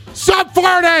 Stop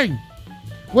farting!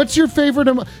 What's your favorite?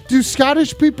 Do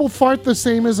Scottish people fart the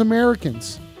same as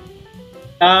Americans?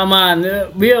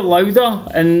 Man, we're louder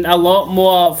and a lot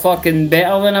more fucking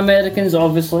better than Americans,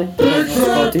 obviously. Big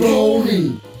fat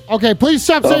phony. Okay, please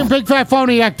stop saying big fat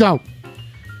phony, Ecto.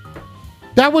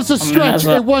 That was a stretch.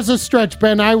 It was a stretch,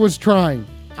 Ben. I was trying.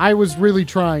 I was really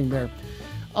trying there.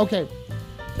 Okay.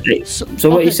 So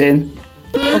what are you saying?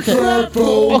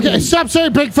 Okay, stop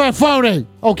saying big fat phony.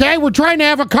 Okay, we're trying to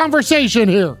have a conversation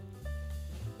here.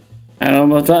 I know,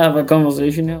 we're trying to have a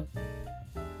conversation here.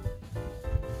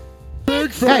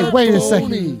 Hey, wait a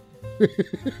second.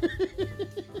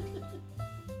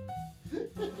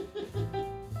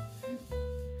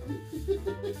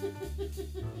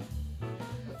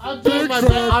 I'm doing my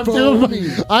best.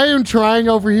 I am trying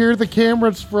over here. The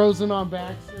camera's frozen on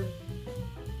Baxter.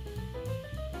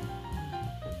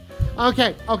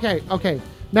 Okay.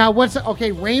 Now what's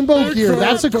rainbow gear?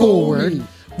 That's a cool word.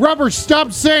 Rubber,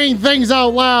 stop saying things out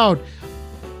loud.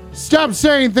 Stop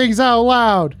saying things out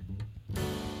loud.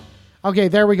 Okay,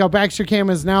 there we go. Baxter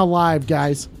Cam is now live,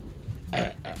 guys.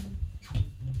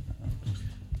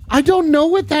 I don't know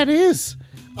what that is.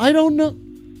 I don't know.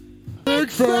 Big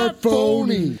fat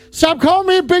phony. Stop calling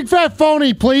me a big fat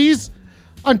phony, please.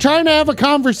 I'm trying to have a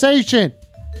conversation.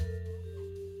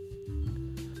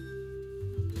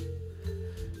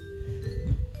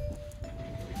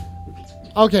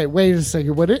 Okay, wait a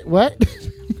second. What?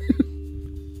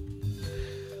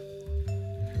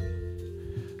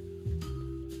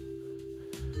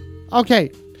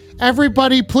 Okay,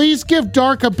 everybody, please give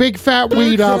Dark a big fat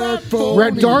weed up.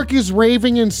 Dark is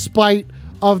raving in spite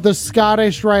of the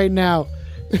Scottish right now.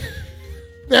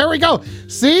 There we go.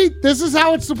 See? This is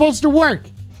how it's supposed to work.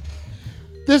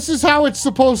 This is how it's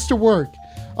supposed to work.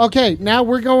 Okay, now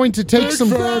we're going to take some...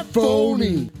 fat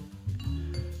phony.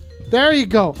 There you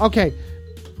go. Okay.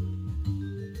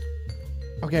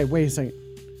 Okay, wait a second.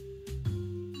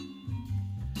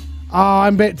 Oh,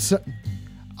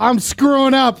 I'm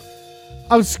screwing up.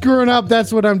 I'm screwing up.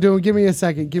 That's what I'm doing. Give me a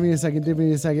second.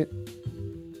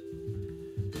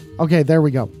 Okay, there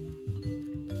we go.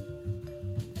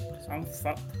 I'm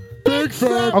fucked. Big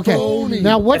fat phony.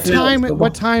 Now what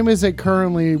time is it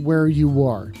currently where you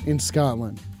are in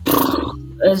Scotland?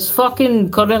 It's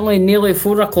fucking currently nearly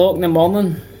 4 o'clock in the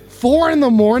morning. 4 in the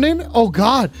morning? Oh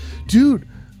God, dude.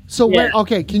 So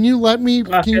can you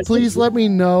please let me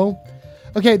know?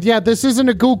 Okay, yeah, this isn't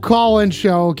a good call-in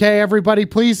show, okay? Everybody,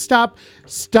 please stop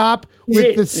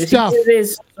with the stuff. It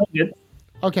is.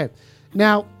 Okay,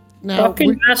 now...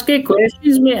 Fucking ask me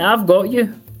questions, mate. I've got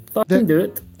you. Fucking do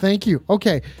it. Thank you.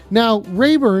 Okay, now,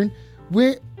 Rayburn,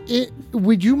 would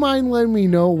you mind letting me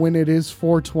know when it is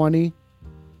 4:20?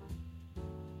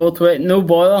 4:20, no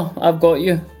bother. I've got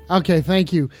you. Okay,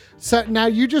 thank you. So, now,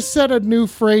 you just said a new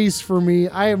phrase for me.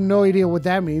 I have no idea what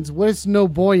that means. What does no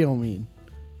boyo mean?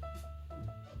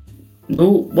 No,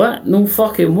 what? No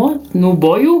fucking what? No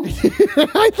boil?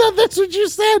 I thought that's what you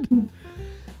said. Said.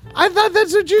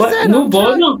 No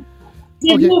bother.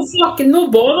 Okay. No fucking no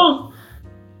bother.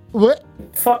 What?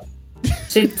 Fuck.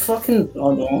 Say fucking.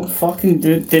 Oh no. Fucking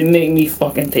didn't make me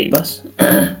fucking take this.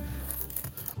 There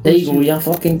you go. You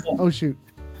fucking. Oh shoot.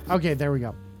 Okay, there we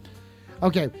go.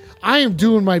 Okay, I am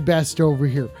doing my best over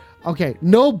here. Okay,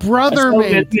 no brother,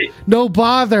 mate. No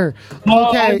bother.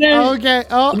 Okay.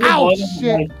 Oh, ow,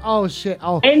 shit.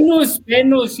 Oh. Ben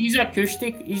knows. He's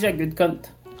acoustic. He's a good cunt.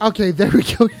 Okay, there we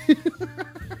go.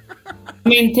 I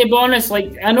mean, to be honest,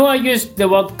 like, I know I use the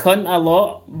word cunt a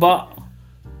lot, but...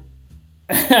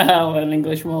 an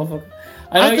English motherfucker.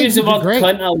 I know I use the word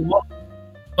cunt a lot,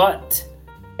 but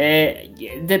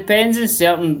it depends in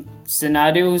certain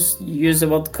scenarios. You use the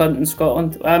word cunt in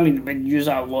Scotland. I mean, we use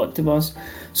it a lot, to be honest.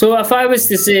 So if I was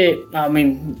to say, I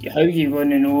mean, how are you going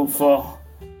to know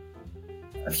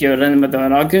if you're in the middle of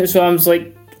an argument? So I was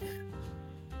like,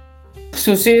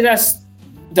 so say this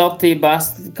dirty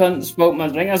bastard cunt spoiled my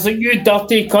drink. I was like, you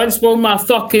dirty cunt spoiled my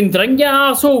fucking drink, you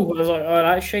arsehole. I was like, oh,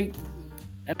 that's shite.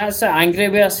 And that's an angry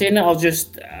way of saying it. I'll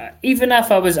just, even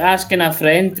if I was asking a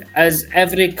friend, is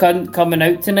every cunt coming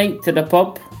out tonight to the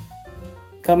pub?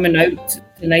 Coming out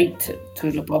tonight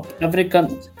to the pub. Every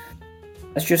cunt.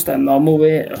 It's just a normal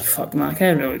way. Oh, fuck man, I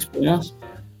can't really explain this.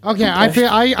 Okay, I feel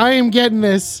I am getting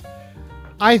this.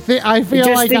 I feel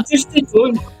just the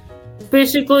tone.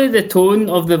 Basically, the tone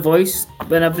of the voice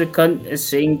whenever the cunt is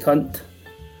saying cunt.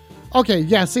 Okay,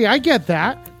 yeah. See, I get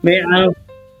that. Mate,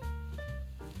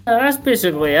 that's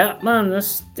basically it, man.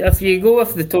 If you go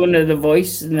with the tone of the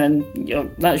voice, and then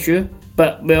that's you.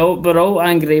 But we're all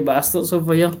angry bastards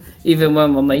over here, even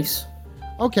when we're nice.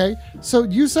 Okay, so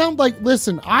you sound like,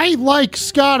 listen, I like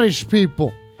Scottish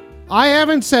people. I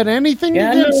haven't said anything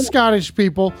against Scottish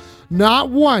people, not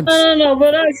once. No,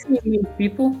 but I should mean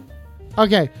people.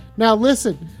 Okay, now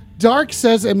listen. Dark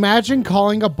says, imagine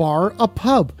calling a bar a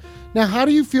pub. Now, how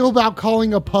do you feel about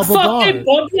calling a pub a bar? Fucking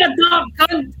pub, you dark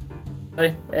cunt!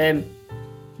 Sorry.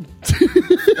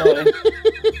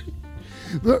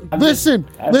 Listen.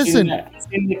 I've seen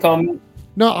the comment.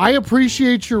 No, I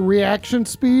appreciate your reaction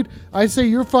speed. I say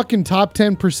you're fucking top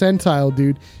 10 percentile,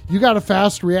 dude. You got a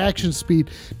fast reaction speed.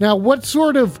 Now, what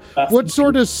sort of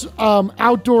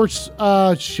outdoor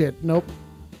shit? Nope,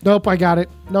 I got it.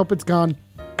 Nope, it's gone.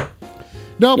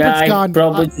 Nope, it's gone.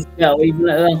 Probably just leaving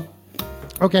it there.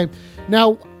 Okay,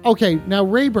 now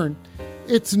Rayburn,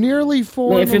 it's nearly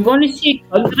 4. Mate, if you're going to say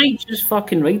cunt, right, just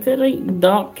fucking write it right,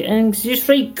 Dark. And just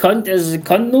write cunt as a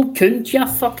cunt, no cunt, you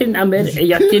fucking you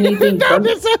Canadian cunt.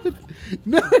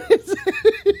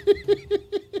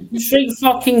 Just write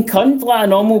fucking cunt like a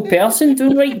normal person.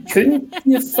 Don't write cunt,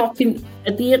 you fucking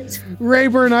idiot.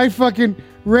 Rayburn,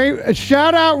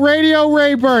 shout out Radio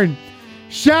Rayburn.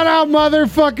 Shout out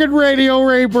motherfucking Radio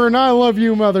Rayburn. I love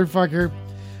you, motherfucker.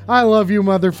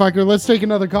 Let's take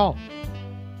another call.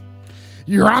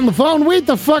 You're on the phone. Wait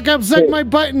the fuck up. Suck my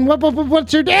button.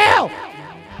 What's your deal?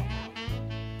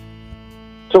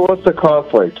 So what's the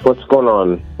conflict? What's going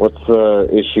on? What's the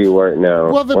issue right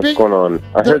now? Well, what's going on?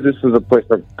 I heard this is a place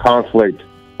for conflict.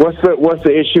 What's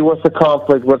the issue? What's the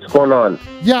conflict? What's going on?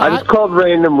 Yeah, I just called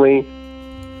randomly.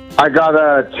 I got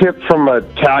a tip from a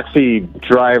taxi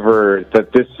driver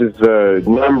that this is the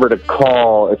number to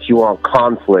call if you want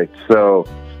conflict. So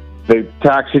the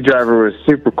taxi driver was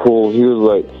super cool. He was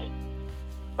like,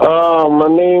 "Oh, my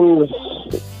name's..."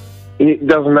 It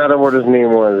doesn't matter what his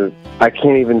name was. I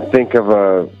can't even think of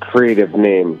a creative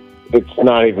name. It's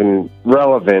not even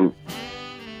relevant.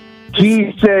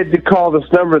 He said to call this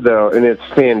number, though, and it's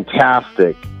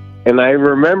fantastic. And I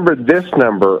remembered this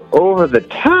number over the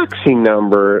taxi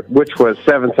number, which was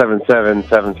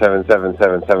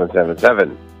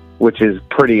 777-777-7777, which is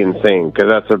pretty insane, because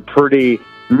that's a pretty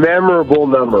memorable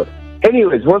number.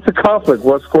 Anyways, what's the conflict?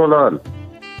 What's going on?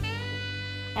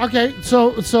 Okay,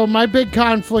 so my big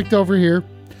conflict over here.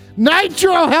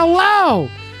 Nitro, hello!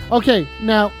 Okay,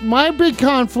 now, my big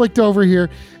conflict over here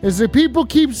is that people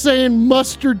keep saying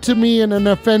mustard to me in an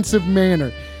offensive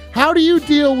manner. How do you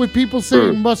deal with people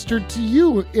saying mustard to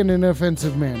you in an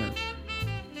offensive manner?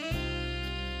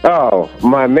 Oh,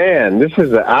 my man, this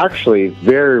is actually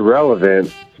very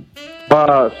relevant.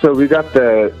 So we got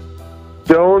the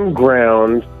Stone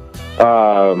Ground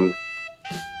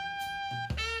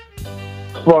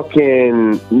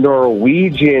fucking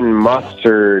Norwegian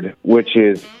mustard, which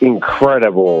is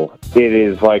incredible. It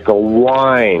is like a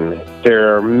wine.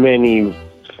 There are many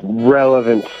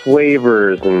relevant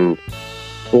flavors and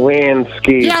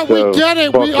landscapes. Yeah, we get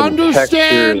it. We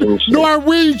understand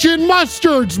Norwegian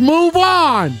mustards. Move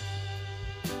on.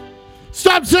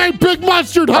 Stop saying big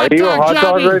mustard, hot dog. Are you a hot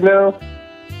dog right now?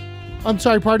 I'm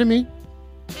sorry, pardon me?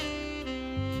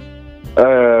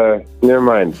 Never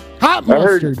mind. Hot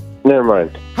mustard. Never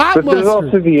mind. Hot mustard. There's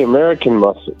also the American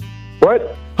mustard.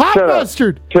 What? Hot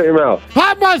mustard. Shut your mouth.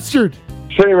 Hot mustard.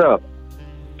 Shut your mouth.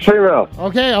 Shut your mouth.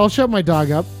 Okay, I'll shut my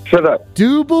dog up. Shut up.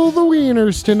 Double the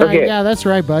wieners tonight. Okay. Yeah, that's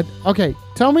right, bud. Okay,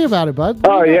 tell me about it, bud.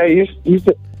 Oh, yeah, you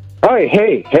said... Oh,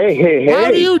 hey.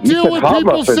 How do you deal with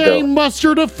people saying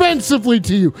mustard offensively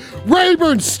to you?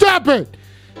 Rayburn, stop it!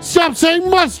 Stop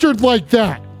saying mustard like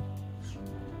that!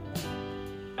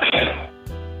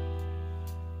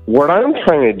 What I'm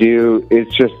trying to do is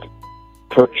just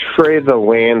portray the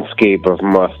landscape of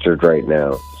mustard right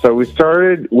now. So we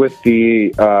started with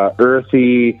the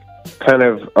earthy kind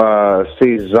of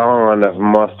saison of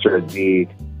mustard, the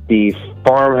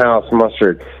farmhouse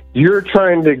mustard. You're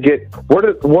trying to get what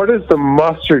is the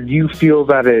mustard you feel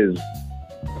that is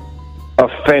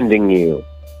offending you?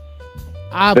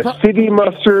 The city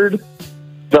mustard,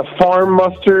 the farm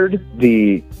mustard,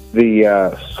 the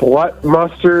slut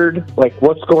mustard. Like,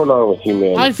 what's going on with you,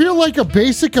 man? I feel like a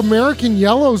basic American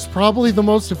yellow is probably the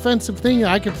most offensive thing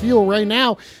I can feel right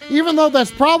now, even though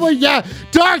that's probably,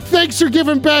 Dark, thanks for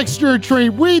giving Baxter a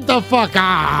treat. Weed the fuck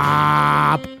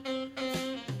up.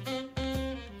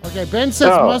 Okay, Ben says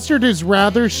mustard is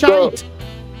rather shite.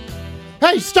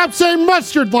 Hey, stop saying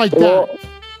mustard like Well, that.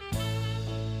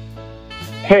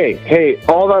 Hey,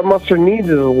 all that mustard needs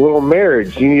is a little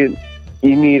marriage. You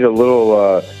need a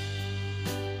little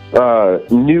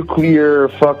nuclear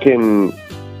fucking,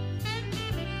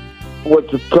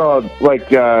 what's it called? Like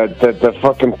the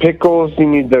fucking pickles. You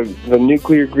need the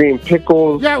nuclear green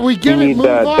pickles. Yeah, we get you it. need Move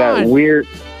that on. weird.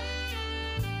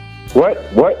 What?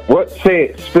 Say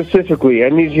it specifically. I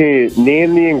need you to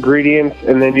name the ingredients,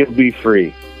 and then you'll be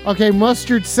free. Okay,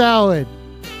 mustard salad.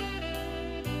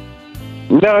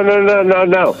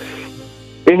 No.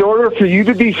 In order for you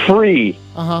to be free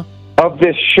of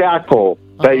this shackle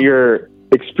that you're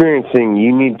experiencing,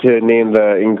 you need to name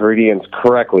the ingredients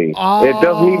correctly. Oh. It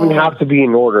doesn't even have to be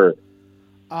in order.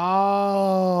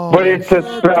 Oh. But it's a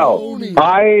spell.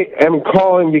 I am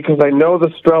calling because I know the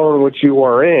spell in which you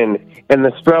are in, and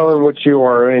the spell in which you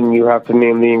are in, you have to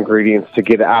name the ingredients to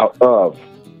get out of.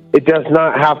 It does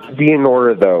not have to be in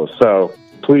order, though, so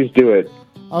please do it.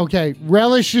 Okay,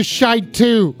 relish is shite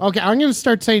too. Okay, I'm going to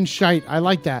start saying shite. I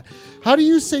like that. How do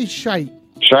you say shite?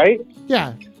 Shite?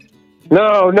 Yeah.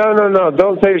 No.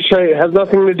 Don't say shite. It has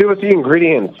nothing to do with the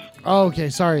ingredients. Oh, okay,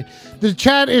 sorry. The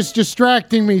chat is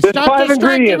distracting me. There's Stop 5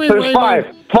 distracting ingredients. me. There's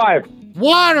five.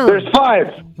 Water. There's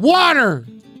 5. Water.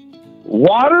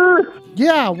 Water?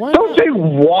 Yeah, why Don't say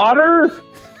water.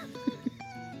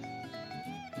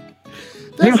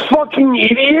 You fucking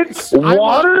idiots!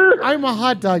 Water? I'm a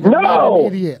hot dog. I'm not an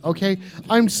idiot, okay?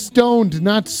 I'm stoned,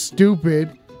 not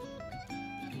stupid.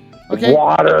 Okay?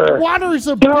 Water. Water is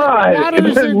a... God, water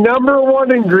is the number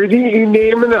one ingredient you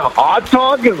name in a hot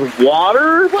dog is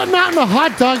water? Well, not in a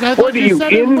hot dog. I thought you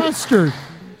said mustard.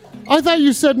 I thought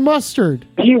you said mustard.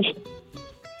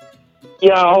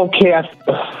 Yeah, okay.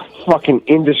 Fucking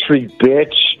industry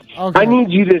bitch. Okay. I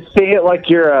need you to say it like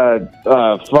you're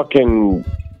a fucking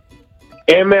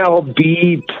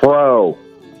MLB pro.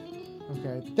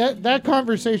 Okay. That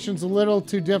conversation's a little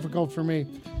too difficult for me.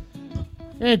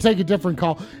 I'm gonna take a different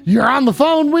call. You're on the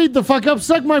phone. Weed the fuck up.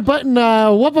 Suck my button.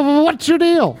 What's your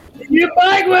deal? You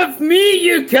back with me,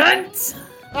 you cunt.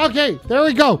 Okay, there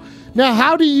we go. Now,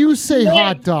 how do you say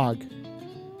hot dog?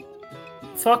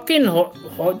 Fucking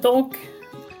hot dog.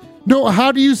 No,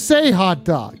 how do you say hot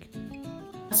dog?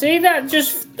 Say that,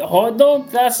 just hot dog.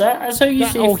 That's it. That's how you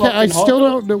say Okay, fucking I hot still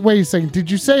dog. don't. Wait a second.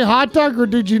 Did you say hot dog or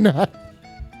did you not?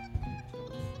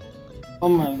 Oh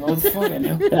my god, fucking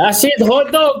hell. I said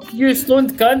hot dog, you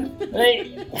stoned cunt.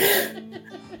 Right.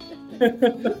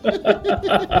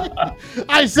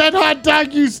 I said hot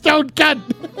dog, you stoned cunt.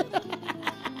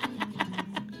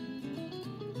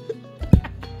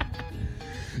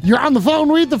 You're on the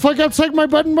phone. Weed the fuck up. Suck my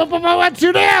button. What's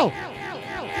your deal?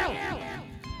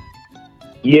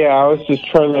 Yeah, I was just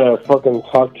trying to fucking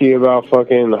talk to you about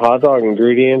fucking hot dog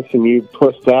ingredients, and you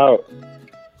pussed out.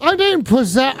 I didn't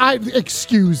possess.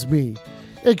 Excuse me.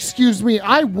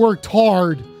 I worked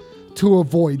hard to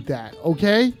avoid that.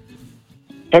 Okay.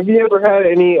 Have you ever had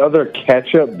any other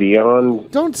ketchup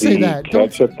beyond Don't say the that.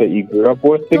 ketchup that you grew up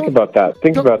with? Think about that.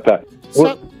 Think about that.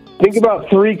 Well, think about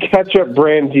 3 ketchup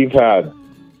brands you've had.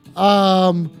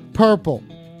 Purple.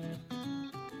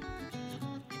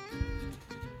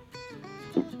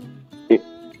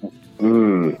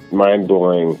 Mind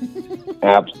blowing.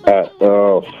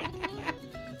 Oh.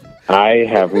 I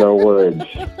have no words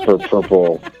for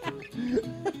purple.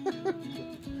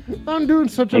 I'm doing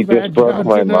such a You bad just broke job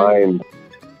my today. mind.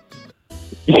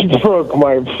 You broke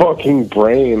my fucking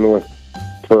brain with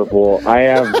purple. I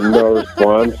have no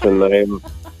response, and I'm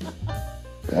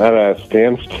at a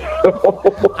standstill.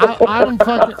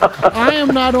 I am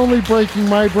not only breaking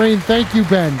my brain. Thank you,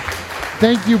 Ben.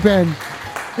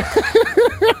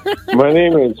 My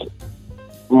name is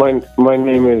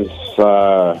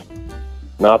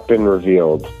not been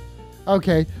revealed.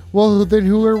 Okay. Well, then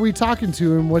who are we talking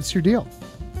to, and what's your deal?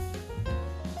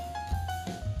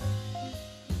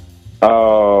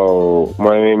 Oh,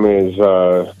 my name is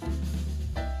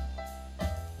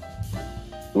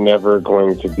never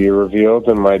going to be revealed,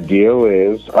 and my deal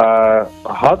is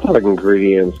hot dog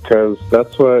ingredients, because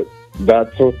that's what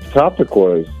the topic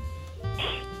was.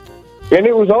 And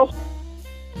it was also...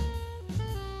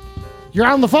 You're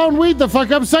on the phone. Weed the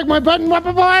fuck up. Suck my button.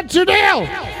 What's your deal?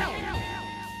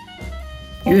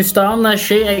 You starting that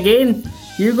shit again?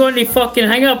 You going to fucking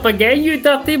hang up again, you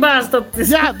dirty bastard?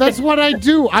 Yeah, that's what I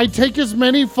do. I take as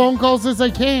many phone calls as I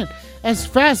can, as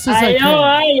fast as I can.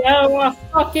 I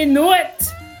fucking know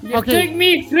it. You took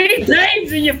me 3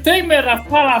 times and you've taken me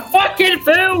for a fucking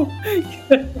fool.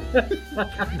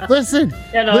 Listen,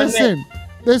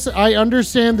 I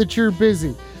understand that you're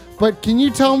busy, but can you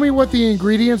tell me what the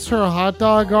ingredients for a hot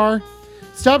dog are?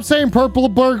 Stop saying purple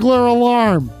burglar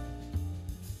alarm.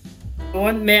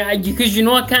 on, mate, because you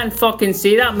know I can't fucking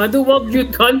say that middle word, you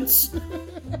cunts.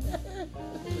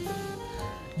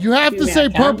 You have to say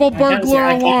purple burglar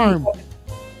alarm.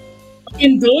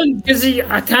 Fucking don't, because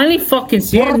I can't fucking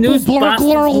say Purple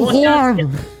burglar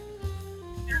alarm.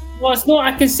 Well, it's not,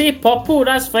 I can say purple,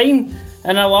 that's fine,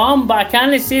 an alarm, but I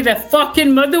can't say the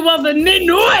fucking middle word, and they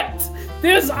know it!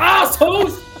 There's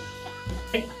assholes!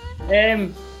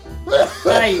 Right,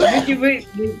 wait,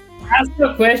 ask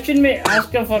a question, mate,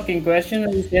 ask a fucking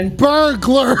question.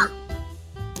 Burglar!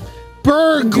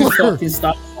 Burglar! Fucking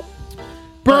stop.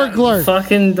 Burglar!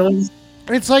 Fucking don't.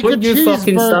 It's like a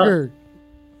cheeseburger.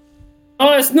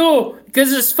 Oh, it's no,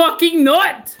 because it's fucking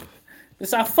not.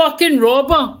 It's a fucking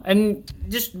robber, and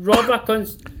just robber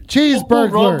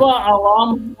cheeseburger. Robber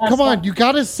alarm. Come on, you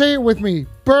gotta say it with me.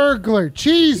 Burglar,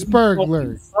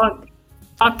 cheeseburger.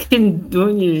 Fucking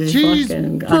don't you?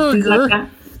 Cheeseburger.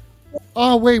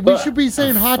 Oh wait, we should be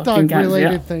saying hot dog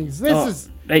related things. This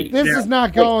is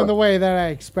not going the way that I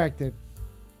expected.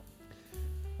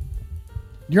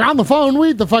 You're on the phone.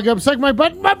 Weed the fuck up. Suck my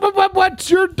butt. What's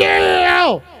your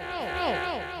deal?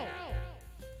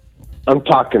 I'm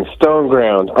talking Stone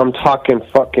Ground. I'm talking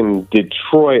fucking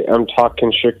Detroit. I'm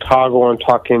talking Chicago. I'm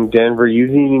talking Denver. You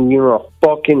didn't even give a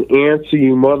fucking answer,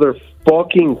 you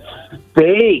motherfucking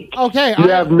fake. Okay. You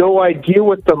have no idea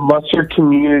what the mustard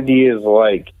community is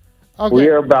like. Okay. We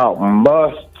are about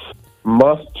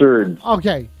mustard.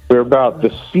 Okay. We're about the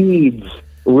seeds.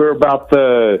 We're about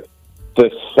the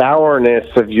sourness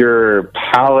of your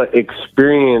palate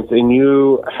experience, and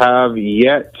you have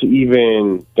yet to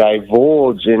even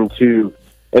divulge into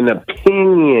an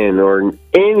opinion or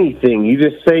anything. You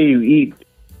just say you eat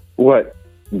what?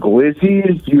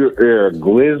 Glizzies? You're a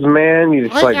glizz man? You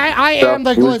just I am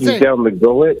the glizzy down the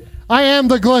gullet? I am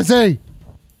the glizzy.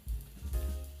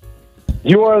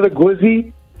 You are the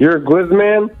glizzy? You're a glizz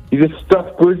man? You just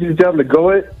stuff glizzies down the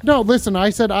gullet? No, listen,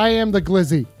 I said I am the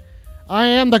glizzy. I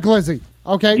am the glizzy.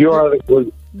 Okay. You are the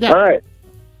glizzy. Yeah. All right.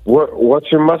 What's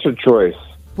your mustard choice?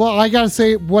 Well, I gotta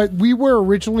say, what we were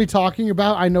originally talking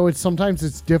about, I know sometimes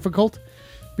it's difficult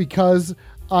because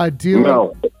dealing.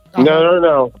 No.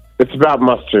 It's about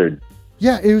mustard.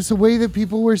 Yeah, it was the way that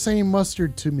people were saying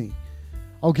mustard to me.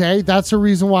 Okay, that's the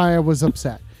reason why I was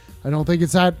upset. I don't think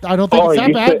it's that. I don't think it's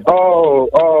that bad.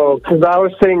 Because I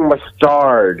was saying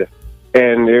mustard,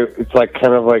 and it's like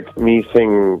kind of like me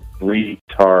saying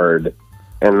retard,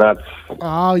 and that's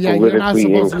you're not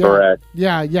supposed incorrect.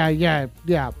 Yeah.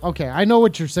 Okay, I know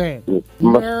what you're saying.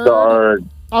 Mustard.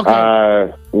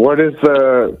 Okay. What is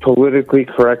the politically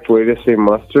correct way to say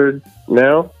mustard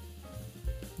now?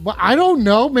 Well, I don't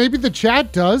know. Maybe the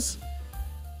chat does.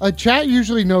 Chat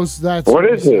usually knows that. What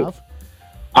is stuff. It?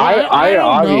 I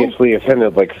obviously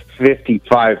offended like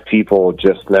 55 people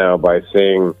just now by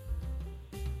saying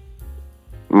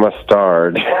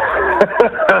mustard.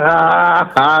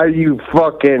 You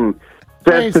fucking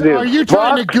sensitive. Hey, so are you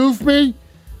trying to goof me?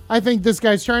 I think this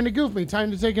guy's trying to goof me. Time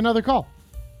to take another call.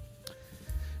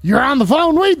 You're on the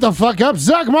phone. Wait the fuck up.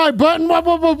 Suck my button.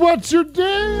 What's your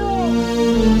deal?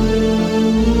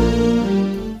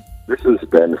 This is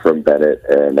Ben from Bennett,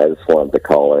 and I just wanted to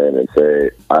call in and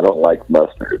say I don't like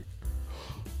mustard.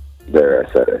 There,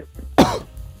 I said it.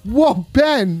 Whoa,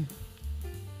 Ben.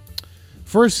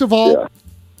 First of all,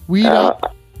 we don't.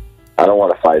 I don't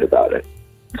want to fight about it.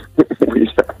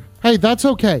 Hey, that's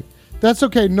okay. That's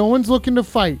okay. No one's looking to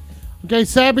fight. Okay,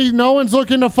 Sabby, no one's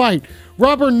looking to fight.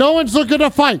 Rubber, no one's looking to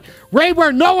fight.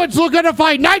 Rayburn, no one's looking to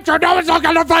fight. Nitro, no one's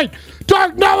looking to fight.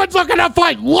 Dark, no one's looking to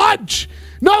fight. Lunch,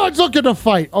 no one's looking to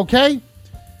fight, okay?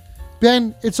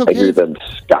 Ben, it's okay. I hear them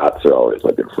Scots are always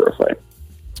looking for a fight.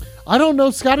 I don't know.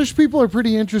 Scottish people are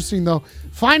pretty interesting, though.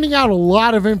 Finding out a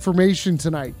lot of information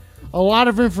tonight. A lot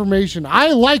of information.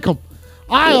 I like them.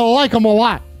 I like them a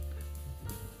lot.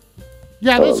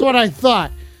 Yeah, that's what I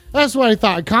thought. That's what I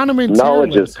thought.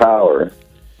 Knowledge is power.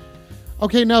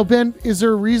 Okay, now, Ben, is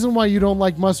there a reason why you don't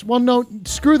like mustard? Well, no,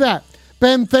 screw that.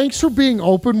 Ben, thanks for being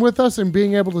open with us and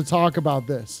being able to talk about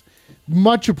this.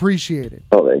 Much appreciated.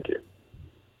 Oh, thank you.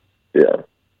 Yeah.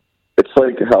 It's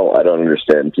like how I don't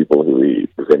understand people who eat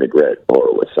vinaigrette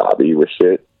or wasabi with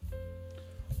shit.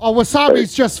 Oh,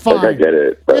 wasabi's just fine. I get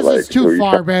it. This is too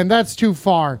far, man. That's too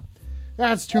far.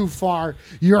 That's too far.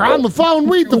 You're on the phone.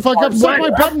 Weed the fuck up. Suck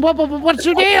my button. What's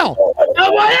your deal?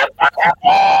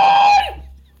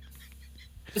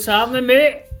 What's happening,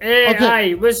 mate? Hey, Okay.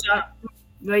 Hi, what's up?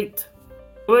 Right.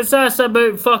 What's this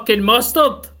about fucking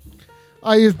mustard?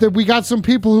 We got some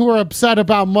people who are upset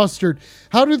about mustard.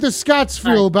 How do the Scots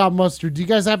feel about mustard? Do you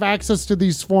guys have access to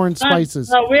these foreign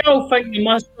spices? We all think the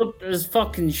mustard is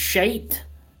fucking shite.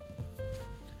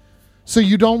 So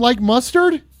you don't like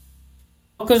mustard?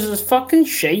 Because it's fucking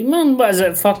shite, man. What is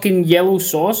it? Fucking yellow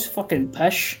sauce? Fucking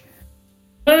pish.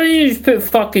 Why don't you just put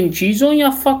fucking cheese on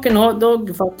your fucking hot dog?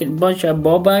 You fucking bunch of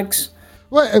ball bags.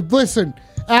 Well, listen,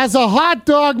 as a hot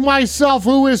dog myself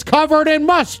who is covered in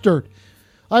mustard,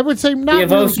 I would say not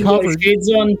You've really also got covered.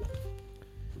 shades on.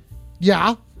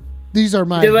 Yeah, these are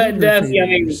my Do it, favorite I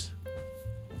mean, flavors.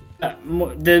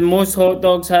 Do most hot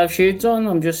dogs have shades on?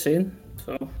 I'm just saying.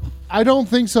 So I don't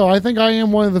think so. I think I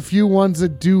am one of the few ones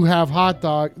that do have hot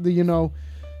dog. That you want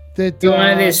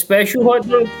any special hot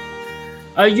dog?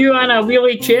 Are you on a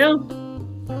wheelie chair?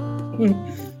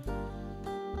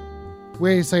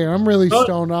 Wait a second, I'm really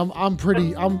stoned.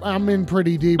 I'm in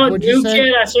pretty deep. Not What'd you say?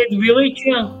 wheelchair, I said wheelie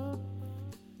chair.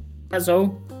 That's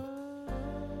all.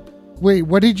 Wait,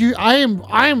 what did you? I am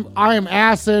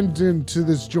ass end into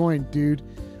this joint, dude.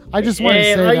 I just want to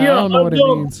say that. I don't know what it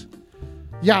means.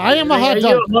 Yeah, I am a hot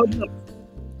dog.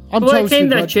 I'm what toasty,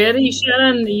 kind of but- chair are you sitting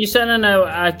in? Are you sitting in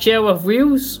a chair with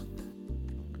wheels?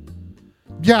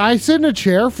 Yeah, I sit in a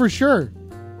chair for sure.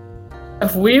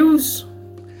 With wheels?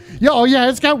 Yeah, oh yeah,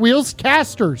 it's got wheels,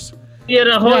 casters. You're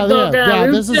a hot dog in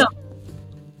a this is. wheelchair.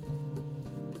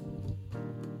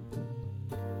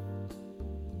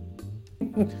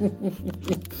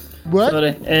 What?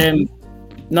 Sorry.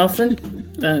 Nothing.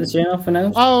 Didn't say nothing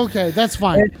else. Oh, okay, that's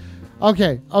fine.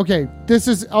 Okay. This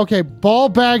is okay. Ball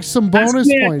bag, some bonus Ask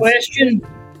me a points. question.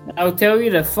 I'll tell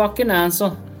you the fucking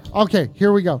answer. Okay,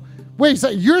 here we go. Wait,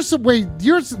 so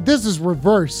this is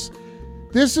reverse.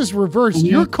 This is reverse.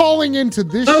 You're calling into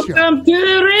this show. Welcome to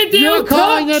the radio You're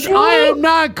calling talk it. show. I am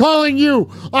not calling you.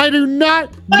 I do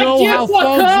not know how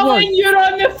phones work. You're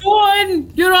on the phone.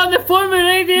 You're on the phone with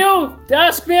radio.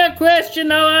 Ask me a question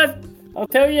now. I'll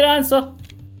tell you the answer.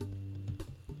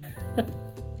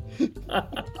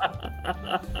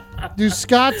 Do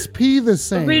Scots pee the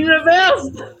same? Been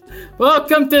reversed.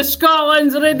 Welcome to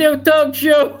Scotland's radio talk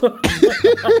show.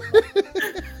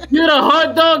 You're a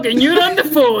hot dog and you're on the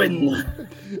phone.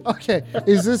 Okay,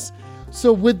 is this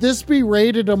so? Would this be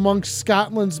rated amongst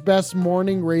Scotland's best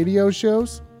morning radio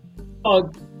shows?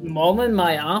 Oh, morning,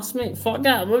 my ass, mate. Fuck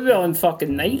that. We'll be on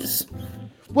fucking nights.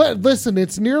 Well, listen,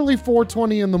 it's nearly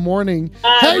 4:20 in the morning.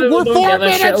 I Hey, really we're don't 4 give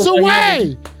a shit minutes about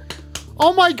away.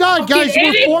 Oh my God, guys,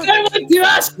 we're 4. Anytime you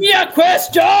ask me a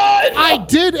question. I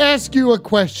did ask you a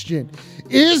question.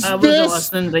 Is I wasn't this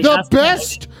listening. They the asked me a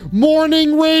best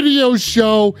morning radio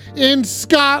show in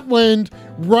Scotland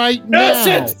right now?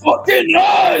 Yes, it fucking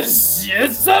is.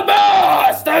 It's the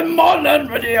best morning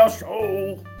radio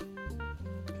show.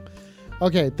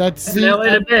 Okay, that's Definitely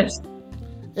the best.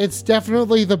 It's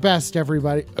definitely the best,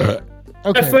 everybody.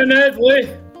 Okay. Definitely.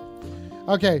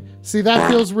 Okay, see, that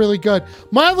feels really good.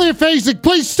 Miley Phasic,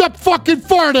 please stop fucking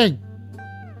farting!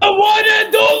 The one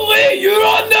and only, you're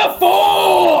on the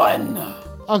phone!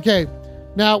 Okay,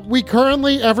 now, we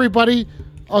currently, everybody...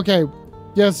 Okay,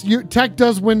 yes, Tech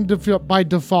does win by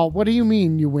default. What do you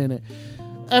mean you win it?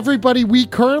 Everybody, we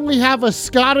currently have a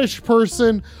Scottish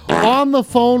person on the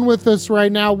phone with us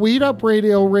right now. Weed Up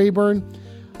Radio, Rayburn.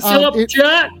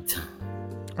 Chat.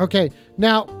 Okay,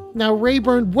 now,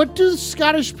 Rayburn, what do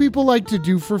Scottish people like to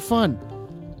do for fun?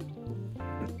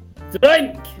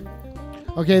 Drink.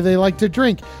 Okay, they like to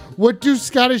drink. What do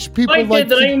Scottish people like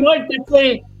to drink, like to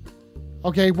play.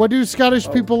 Okay, what do Scottish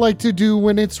people like to do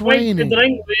when it's raining? Like to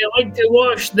drink, we like to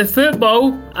watch the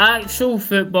football. Actual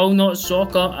football, not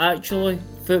soccer. Actually,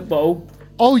 football.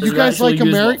 Oh, you guys like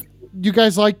American? You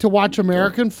guys like to watch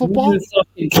American football?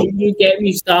 You get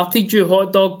me started, you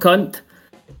hot dog cunt.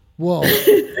 Whoa.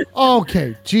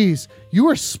 Okay, jeez. You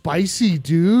are spicy,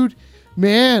 dude.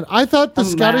 Man, I thought the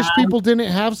Scottish people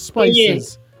didn't have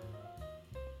spices.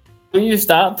 When you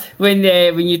start, when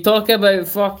you talk about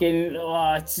fucking,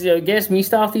 gets me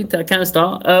started, I can't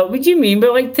start. What do you mean by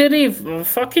like today?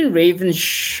 Fucking Raven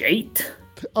shite.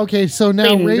 Okay, so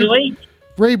now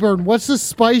Rayburn, what's the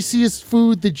spiciest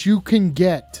food that you can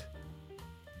get?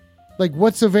 Like,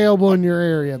 what's available in your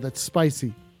area that's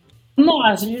spicy?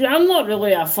 I'm not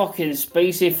really a fucking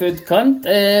spicy food cunt.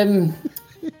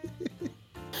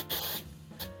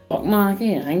 Fuck man, I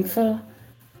can't think for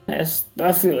I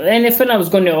feel anything I was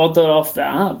going to order off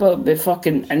that, but it'd be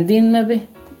fucking Indian maybe.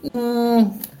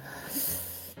 Oh,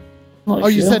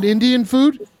 you said Indian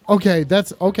food? Okay,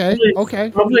 that's okay. Okay.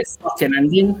 Probably fucking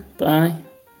Indian, but aye.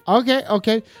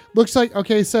 Okay. Looks like,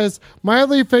 it says,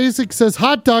 Miley Phasic says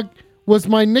hot dog was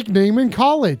my nickname in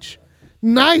college.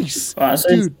 Nice.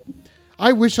 Dude,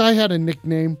 I wish I had a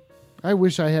nickname. But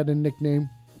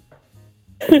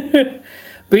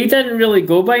you didn't really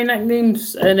go by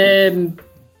nicknames in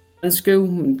school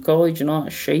and college and all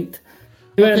that shit.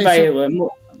 You went by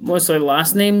mostly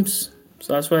last names.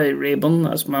 So that's why Rayburn,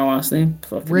 that's my last name.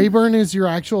 Rayburn is your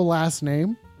actual last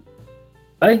name?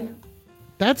 Aye.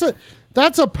 That's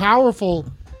a powerful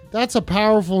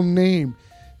name.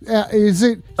 Is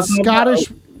it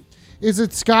Scottish? Is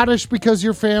it Scottish because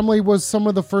your family was some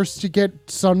of the first to get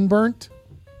sunburnt?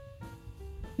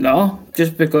 No,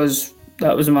 just because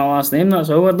that was my last name,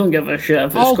 that's all. I don't give a shit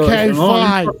if it's Scottish or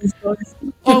not.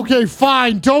 Okay,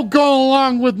 fine. Don't go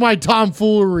along with my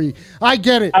tomfoolery. I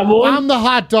get it. I'm the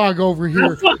hot dog over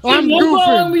here. I'm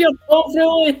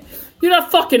goofing. You're a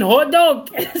fucking hot dog.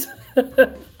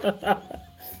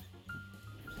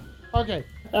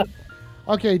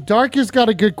 Okay, Dark has got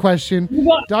a good question.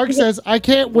 Dark says, I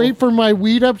can't wait for my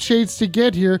weed up shades to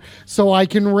get here so I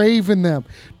can rave in them.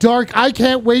 Dark, I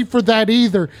can't wait for that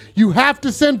either. You have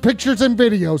to send pictures and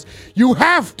videos. You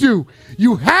have to.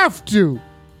 You have to.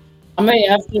 I might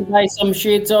have to buy some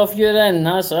shades off you then,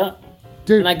 that's it.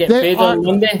 Dude, when I get paid on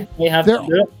Monday, I have to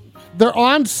do it. They're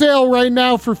on sale right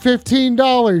now for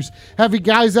 $15. Have you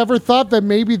guys ever thought that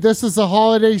maybe this is a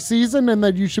holiday season and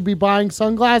that you should be buying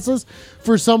sunglasses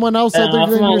for someone else other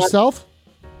than yourself?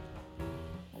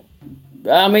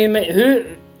 I mean,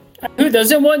 who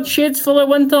doesn't want shades for the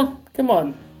winter? Come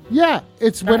on. Yeah,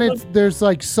 it's when there's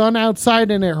like sun outside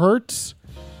and it hurts.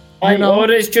 Or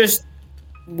it's just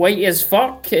white as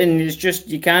fuck and it's just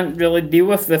you can't really deal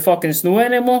with the fucking snow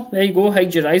anymore. There you go,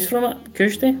 hide your eyes from it.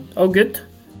 Cushy. All good.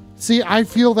 See, I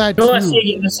feel that too.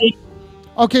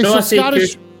 Okay,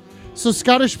 so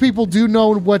Scottish people do know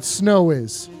what snow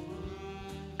is.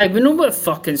 We know what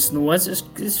fucking snow is. It's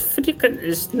freaking.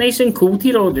 It's nice and cold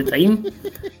here all the time.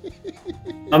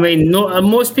 I mean,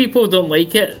 most people don't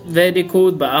like it very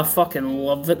cold, but I fucking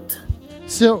love it.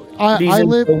 So I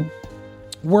live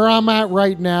where I'm at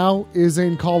right now is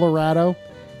in Colorado,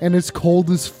 and it's cold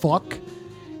as fuck.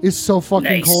 It's so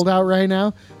fucking cold out right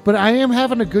now, but I am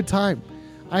having a good time.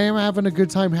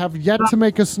 Have yet to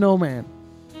make a snowman.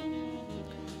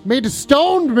 Made a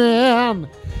stoned man.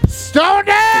 Stoned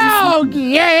dog!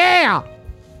 Yeah!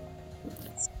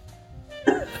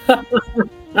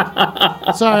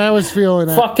 Sorry, I was feeling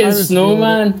that. Fucking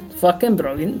snowman. Fucking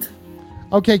brilliant.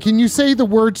 Okay, can you say the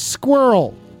word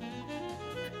squirrel?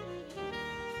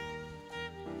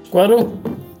 Squirrel?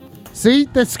 See?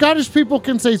 The Scottish people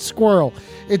can say squirrel.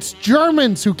 It's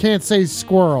Germans who can't say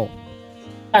squirrel.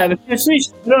 I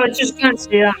just can't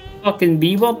say that fucking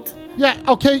B word. Yeah,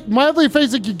 okay, mildly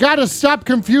phasic, you gotta stop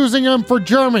confusing them for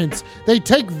Germans. They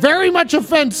take very much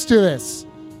offense to this.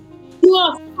 You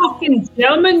are fucking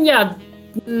German, yeah.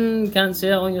 Can't say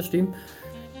it on your stream.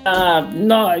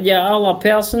 All a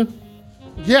person.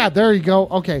 Yeah, there you go.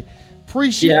 Okay.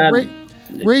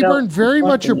 Rayburn, very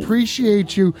much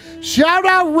appreciate you. Shout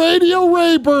out Radio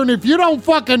Rayburn if you don't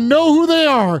fucking know who they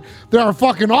are. They're a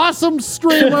fucking awesome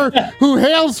streamer who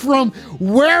hails from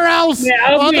where else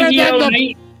I'll be here all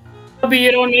night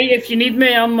if you need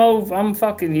me. I'm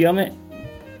fucking here, mate.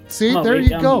 See, there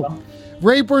you go.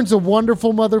 Rayburn's a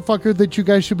wonderful motherfucker that you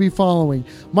guys should be following.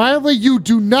 Mildly, you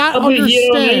do not understand. I'll be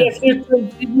here all night if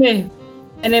you need me.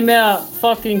 Any more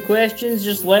fucking questions,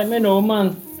 just let me know,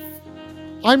 man.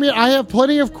 I mean, I have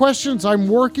plenty of questions. I'm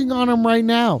working on them right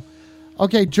now.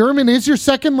 Okay, German is your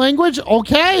second language?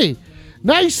 Okay.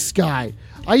 Nice guy.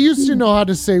 I used to know how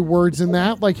to say words in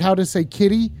that, like how to say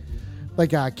kitty,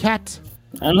 like a cat.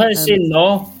 I know how to say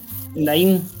no.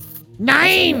 Nine.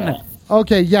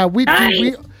 Okay, yeah,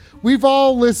 we've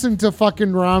all listened to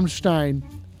fucking Rammstein.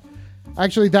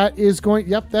 Actually, that is going,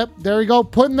 there we go.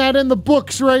 Putting that in the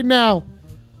books right now.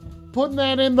 Putting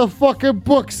that in the fucking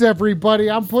books,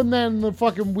 everybody. I'm putting that in the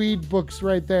fucking weed books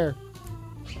right there.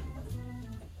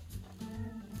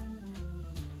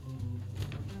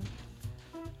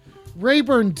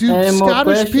 Rayburn, do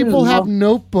Scottish people have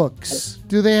notebooks?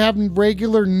 Do they have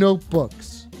regular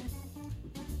notebooks?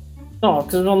 No,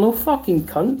 because we're no fucking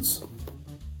cunts.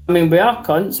 I mean, we are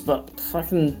cunts, but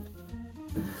fucking...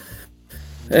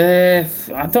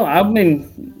 I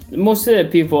mean, most of the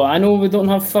people I know, we don't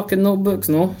have fucking notebooks,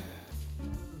 no.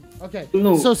 Okay.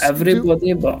 No, so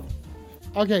everybody, but...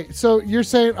 Okay, so you're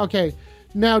saying, okay,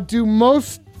 now do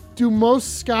most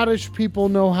Scottish people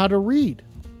know how to read?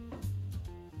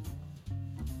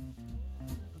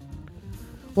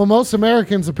 Well, most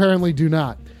Americans apparently do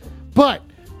not. But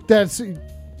that's...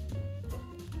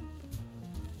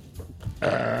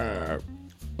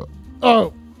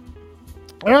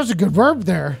 There's a good verb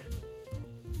there.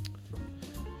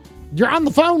 You're on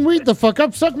the phone, read the fuck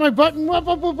up, suck my button,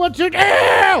 what's your deal?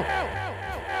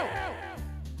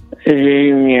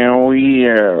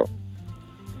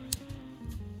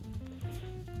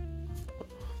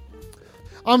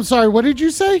 I'm sorry, what did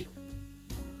you say?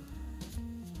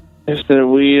 I said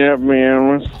weed up,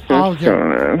 man. What's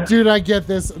going on? Dude, I get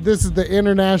this. This is the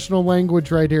international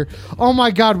language right here. Oh my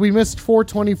God, we missed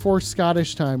 4:24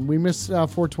 Scottish time. We missed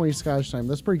 4:20 Scottish time.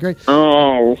 That's pretty great.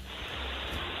 Oh,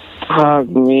 fuck,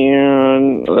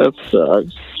 man, that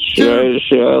sucks. Should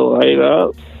I light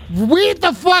up? Weed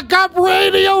the fuck up,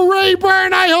 Radio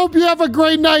Rayburn. I hope you have a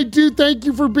great night, dude. Thank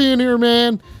you for being here,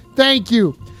 man. Thank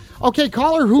you. Okay,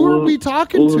 caller, who are we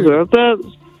talking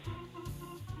to?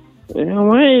 Yeah,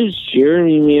 my name's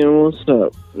Jeremy, man. What's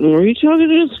up? Are you talking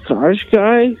to a Scottish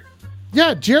guy?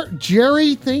 Yeah,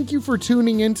 Jerry, thank you for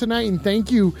tuning in tonight, and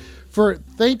thank you for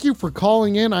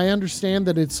calling in. I understand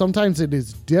that sometimes it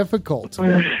is difficult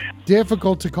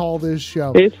to call this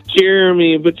show. It's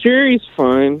Jeremy, but Jerry's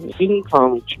fine. You can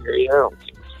call me Jerry. I don't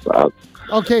give a fuck.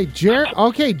 Okay,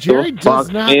 Jerry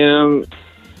does not.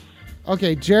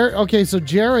 Okay, Jerry. Okay, so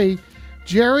Jerry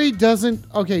doesn't.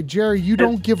 Okay, Jerry, you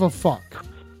don't give a fuck.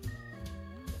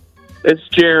 It's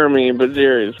Jeremy, but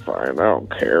Jerry's fine. I don't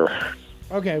care.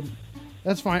 Okay,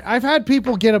 that's fine. I've had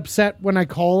people get upset when I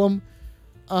call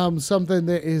them something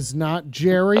that is not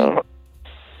Jerry.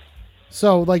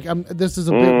 So, like, this is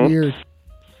a bit weird.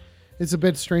 It's a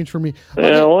bit strange for me.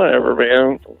 Yeah, whatever,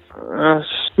 man.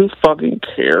 Who fucking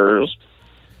cares?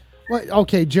 What?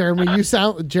 Okay, Jeremy,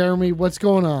 what's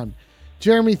going on?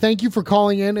 Jeremy, thank you for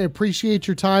calling in. I appreciate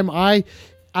your time.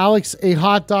 Alex, a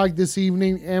hot dog this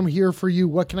evening, am here for you.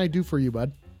 What can I do for you,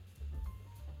 bud?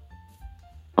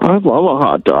 I love a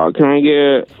hot dog. Can I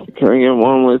get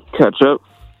one with ketchup?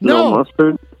 No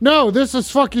mustard? No, this is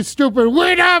fucking stupid.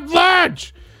 We have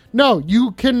lunch! No,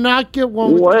 you cannot get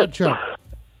one with ketchup.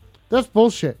 That's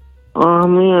bullshit. Oh,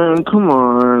 man, come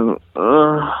on.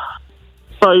 I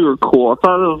thought you were cool. I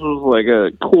thought this was like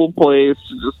a cool place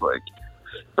to just like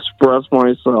express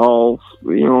myself.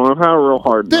 You know, I've had a real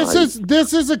hard night.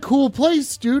 This is a cool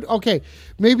place, dude. So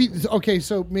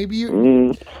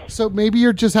maybe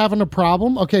you're just having a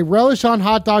problem. Okay, relish on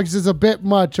hot dogs is a bit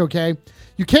much, okay?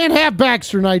 You can't have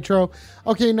Baxter Nitro.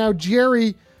 Okay, now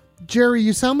Jerry,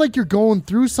 you sound like you're going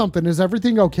through something. Is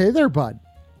everything okay there, bud?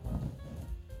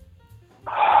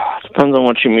 Depends on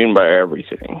what you mean by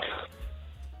everything.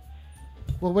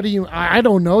 Well, what do you... I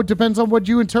don't know. It depends on what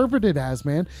you interpret it as,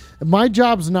 man. My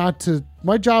job's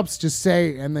to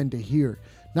say and then to hear.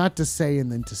 Not to say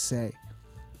and then to say.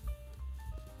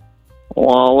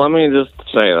 Well, let me just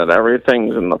say that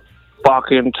everything's in the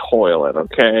fucking toilet,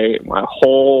 okay? My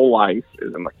whole life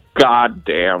is in the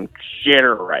goddamn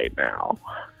shitter right now.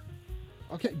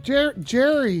 Okay,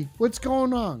 Jerry, what's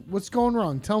going on? What's going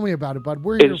wrong? Tell me about it, bud.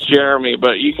 It's Jeremy,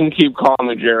 but you can keep calling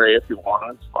me Jerry if you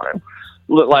want. It's fine.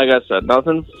 Like I said,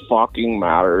 nothing fucking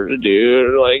matters,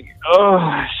 dude. Like,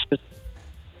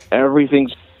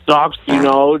 everything sucks, you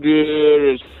know,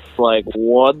 dude. It's like,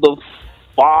 what the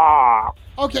fuck?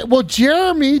 Okay, well,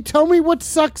 Jeremy, tell me what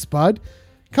sucks, bud.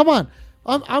 Come on,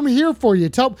 I'm here for you.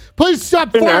 Please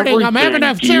stop farting. I'm having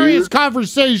a serious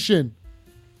conversation.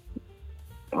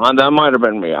 That might have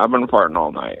been me. I've been farting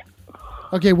all night.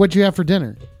 Okay, what'd you have for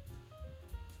dinner?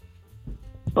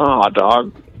 A hot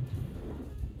dog.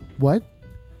 What?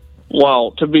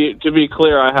 Well, to be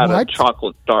clear, I had a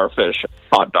chocolate starfish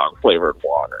hot dog flavored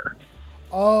water.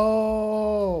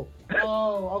 Oh,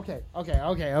 okay.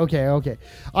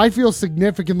 I feel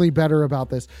significantly better about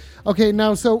this. Okay,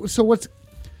 now,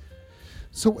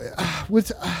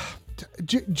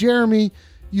 Jeremy,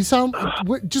 you sound,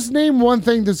 just name one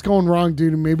thing that's going wrong,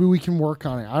 dude, and maybe we can work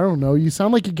on it. I don't know. You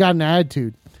sound like you got an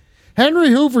attitude. Henry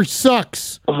Hoover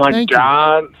sucks. Oh my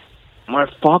God. My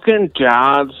fucking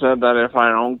dad said that if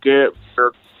I don't get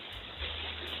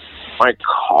my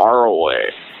car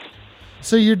away.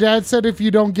 So your dad said if you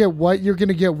don't get what, you're going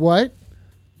to get what?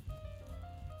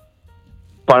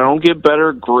 If I don't get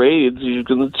better grades, he's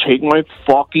going to take my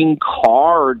fucking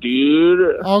car,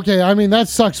 dude. Okay, I mean, that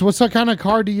sucks. What kind of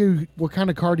car do you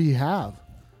have?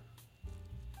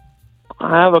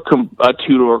 I have a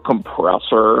two-door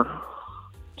compressor.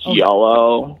 It's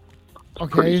yellow.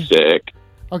 It's pretty sick.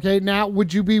 Okay, now,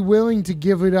 would you be willing to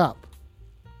give it up?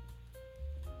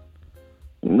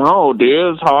 No,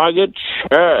 dude. That's how I get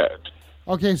checked.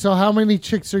 Okay, so how many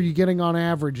chicks are you getting on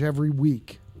average every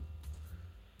week?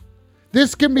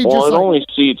 This can be it only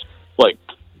seats, like,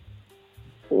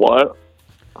 what?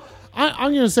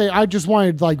 I'm going to say I just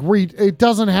wanted, like, it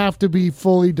doesn't have to be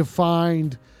fully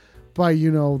defined by,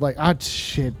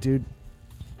 shit, dude.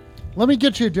 Let me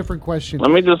get you a different question.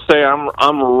 Let me just say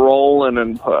I'm rolling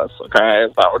in puss, okay?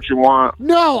 Is that what you want?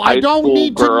 No, I don't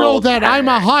need to know that. I'm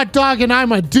a hot dog and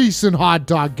I'm a decent hot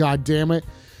dog, goddammit.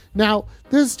 Now,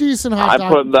 this decent hot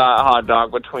dog... I put that hot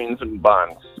dog between some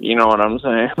buns. You know what I'm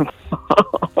saying?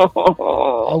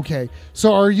 Okay.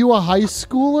 So are you a high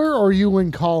schooler or are you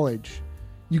in college?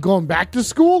 You going back to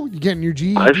school? You getting your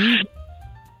GED?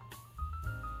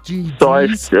 GEDs? So I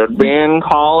should be in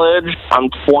college. I'm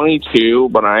 22,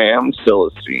 but I am still a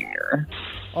senior.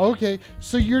 Okay.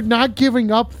 So you're not giving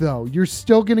up, though. You're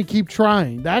still going to keep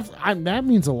trying. That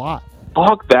means a lot.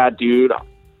 Fuck that, dude.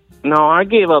 No, I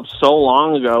gave up so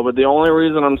long ago, but the only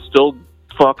reason I'm still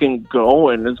fucking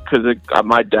going is because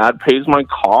my dad pays my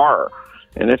car.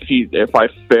 And if I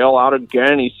fail out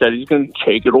again, he said he's going to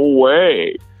take it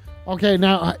away. Okay,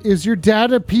 now, is your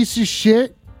dad a piece of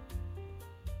shit?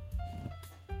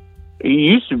 He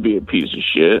used to be a piece of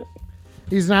shit.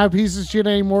 He's not a piece of shit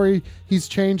anymore? He's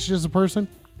changed as a person?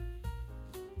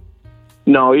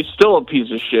 No, he's still a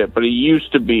piece of shit, but he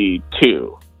used to be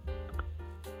too.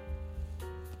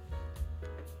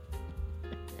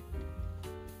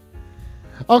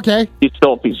 Okay. He's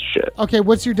still a piece of shit. Okay,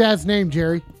 what's your dad's name,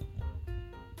 Jerry?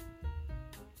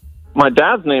 My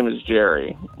dad's name is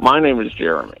Jerry. My name is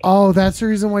Jeremy. Oh, that's the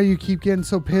reason why you keep getting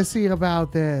so pissy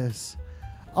about this.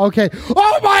 Okay.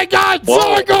 Oh my God!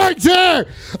 Zargorg's here!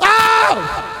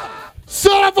 Oh!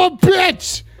 Son of a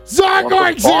bitch!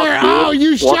 Zargorg's here! Oh,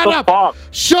 you shut up!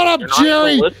 Shut up,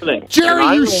 Jerry!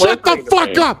 Jerry, you shut the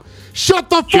fuck up! Shut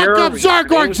the fuck up!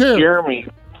 Zargorg's here! Jeremy,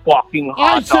 fucking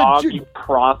hot dog, you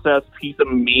processed piece of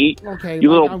meat. Okay,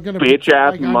 you little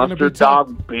bitch-ass mustard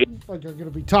dog bitch. Like I'm gonna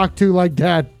be talked to like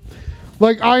that.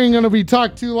 Like I ain't gonna be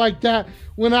talked to like that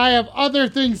when I have other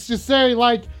things to say,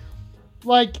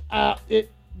 yeah!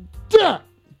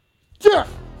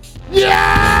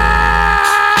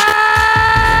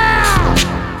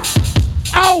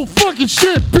 Oh, fucking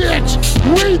shit, bitch!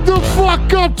 Lead the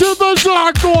fuck up to the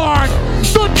Zargorg!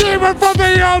 The demon from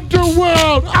the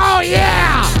underworld! Oh,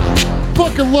 yeah!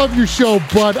 Fucking love your show,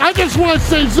 bud. I just want to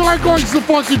say Zargorg's the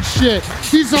fucking shit.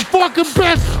 He's the fucking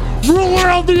best ruler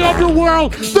of the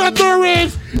underworld that there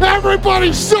is.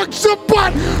 Everybody suck some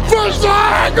butt for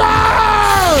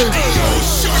Zargorg!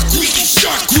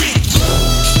 Shark Week,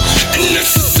 and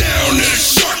that's the sound that a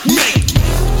shark make.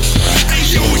 Hey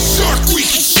yo, it's Shark Week,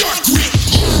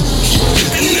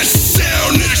 and that's the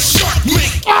sound that a shark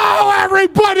make. Oh,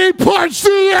 everybody punch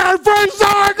the air for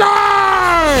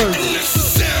Zargorg! And that's the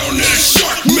sound that a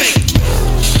shark make.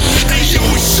 Hey yo,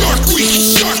 it's Shark Week,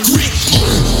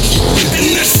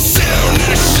 and that's the sound that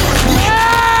a shark make.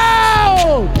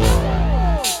 Oh!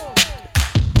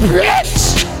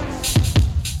 Bitch!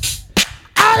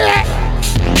 Oh,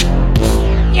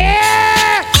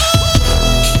 yeah!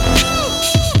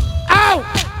 Oh!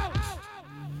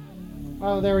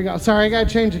 Oh, there we go. Sorry, I gotta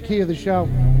change the key of the show.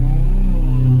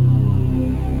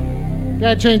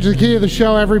 Gotta change the key of the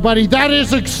show, everybody. That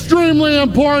is extremely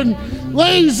important.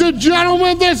 Ladies and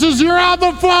gentlemen, this is your on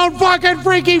the phone fucking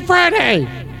Freaky Friday.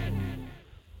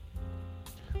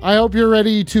 I hope you're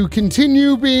ready to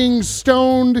continue being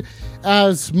stoned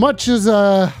as much as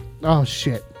oh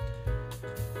shit.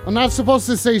 I'm not supposed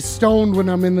to say stoned when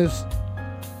I'm in this.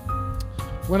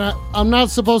 I'm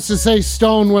not supposed to say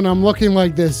stoned when I'm looking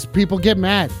like this. People get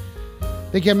mad.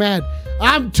 They get mad.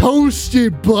 I'm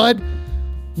toasted, bud.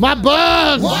 My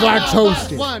buns are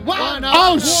toasted.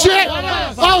 Oh shit!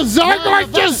 Oh,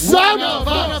 Zargorg just subbed.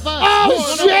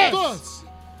 Oh shit!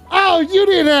 Oh, you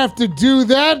didn't have to do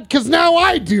that, because now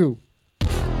I do.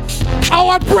 Oh,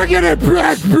 I'm bringing it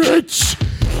back, bitch.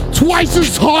 Twice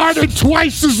as hard and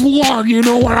twice as long, you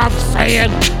know what I'm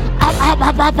saying? Ow, ow,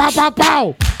 ow, ow, ow, ow,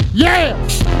 ow. Yeah!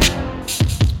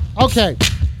 Okay.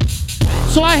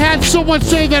 So I had someone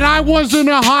say that I wasn't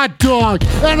a hot dog.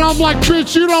 And I'm like,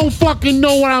 bitch, you don't fucking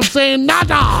know what I'm saying.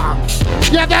 Nada!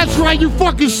 Yeah, that's right, you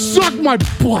fucking suck my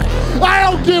butt. I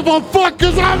don't give a fuck,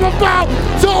 because I'm about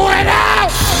to win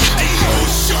out! Hey yo,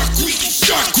 Shark Week,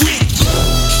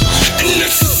 and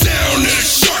that's the sound that a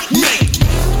shark make.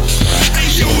 Hey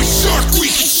yo, it's Shark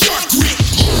Week,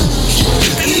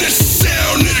 and that's the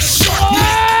sound that a shark make.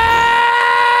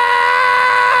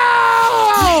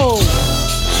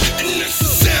 And that's the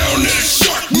sound that a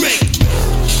shark make.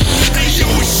 Hey yo,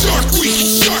 it's Shark Week,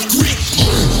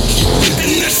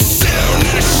 and that's the sound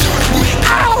that a shark make.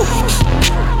 Ow!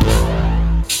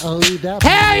 I'll leave that.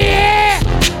 Hell yeah!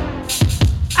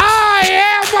 Oh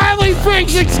yeah, Miley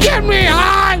Physics, get me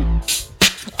high!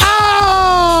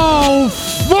 Oh,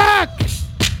 fuck!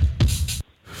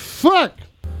 Fuck!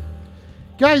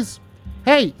 Guys,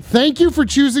 hey, thank you for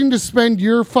choosing to spend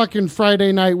your fucking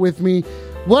Friday night with me.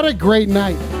 What a great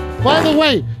night. By the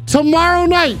way, tomorrow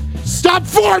night, stop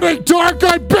farting, Dark,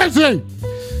 I'm busy!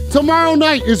 Tomorrow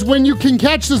night is when you can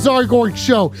catch the Zargorg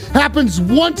show. Happens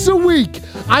once a week.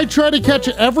 I try to catch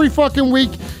it every fucking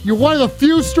week. You're one of the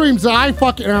few streams that I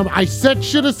set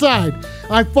shit aside.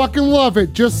 I fucking love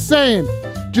it. Just saying.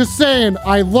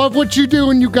 I love what you do,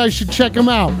 and you guys should check them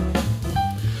out.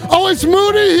 Oh, it's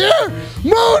Moody here!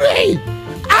 Moody!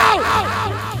 Ow!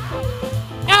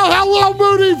 Hello,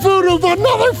 Moody Voodoo,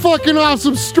 another fucking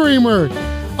awesome streamer.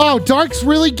 Oh, Dark's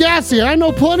really gassy. I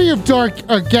know plenty of Dark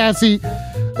gassy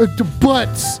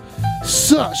butts.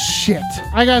 So, shit.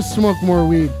 I gotta smoke more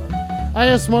weed.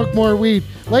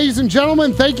 Ladies and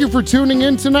gentlemen, thank you for tuning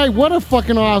in tonight. What a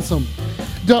fucking awesome.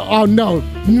 Oh, no,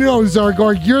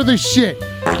 Zargorg, you're the shit.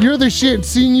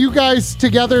 Seeing you guys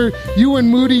together, you and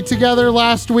Moody together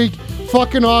last week,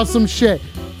 fucking awesome shit.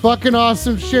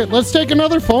 Let's take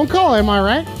another phone call, am I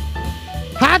right?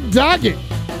 Hot dog it.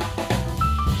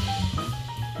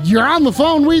 You're on the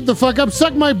phone, weed the fuck up,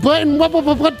 suck my butt, and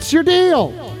what's your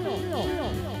deal?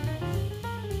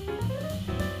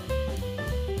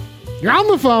 You're on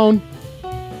the phone.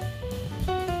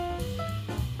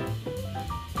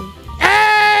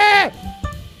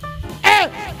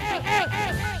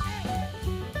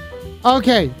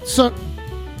 Okay, so...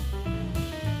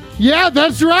 Yeah,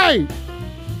 that's right.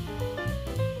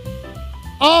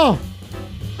 Oh.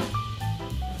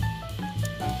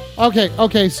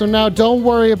 Okay, so now don't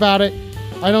worry about it.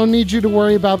 I don't need you to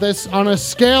worry about this. On a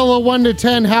scale of 1 to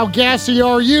 10, how gassy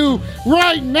are you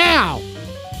right now?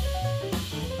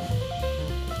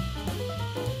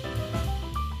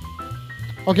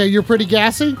 Okay, you're pretty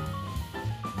gassy?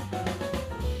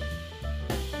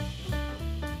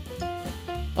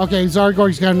 Okay,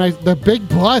 Zargorg's got the big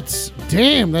butts.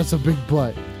 Damn, that's a big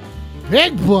butt.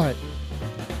 Big butt.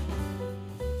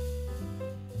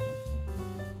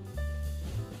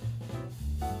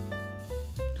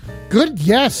 Good,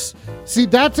 yes. See,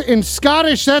 that's in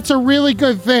Scottish, that's a really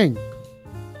good thing.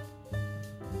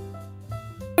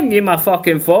 Give my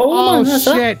fucking phone. Oh,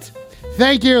 shit.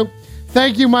 Thank you,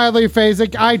 Miley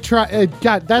Phasic. I try.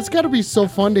 God, that's got to be so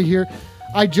fun to hear.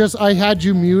 I had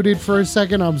you muted for a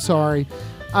second. I'm sorry.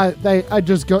 I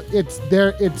just go. It's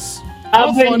there. It's.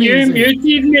 How funny you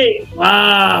muted me?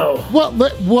 Wow.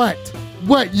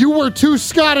 What? You were too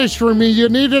Scottish for me. You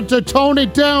needed to tone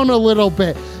it down a little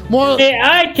bit more. Hey,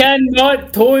 I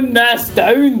cannot tone this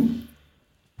down.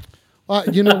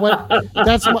 You know what?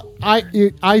 That's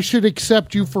I should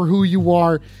accept you for who you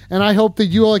are, and I hope that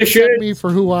you'll accept me for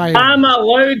who I am. I'm a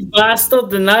loud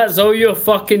bastard, and that's all you're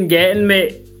fucking getting,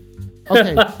 mate.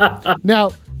 Okay.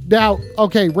 Now,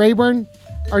 okay, Rayburn,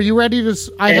 are you ready to?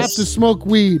 I have to smoke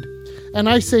weed, and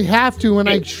I say have to, and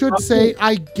I should say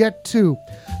I get to.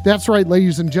 That's right,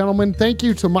 ladies and gentlemen. Thank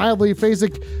you to Mildly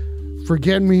Phasic for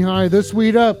getting me high. This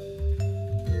weed up.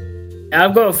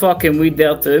 I've got a fucking weed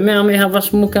there too. May I have a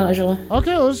smoke, actually?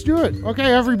 Okay, let's do it.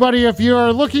 Okay, everybody, if you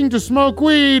are looking to smoke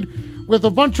weed with a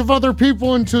bunch of other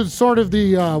people into sort of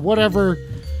the, whatever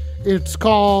it's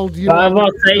called, the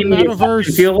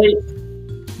metaverse.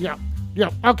 Yeah.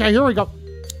 Okay, here we go.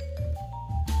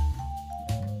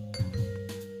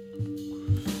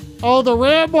 Oh, the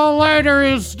Rambo lighter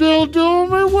is still doing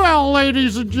me well,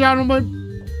 ladies and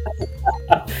gentlemen.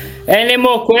 Any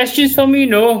more questions for me?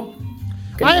 No.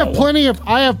 I have plenty of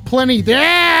questions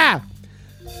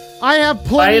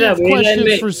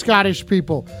for Scottish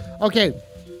people. Okay.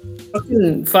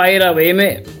 Fucking fire away,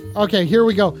 mate. Okay, here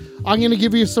we go. I'm going to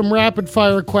give you some rapid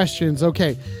fire questions.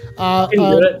 Okay.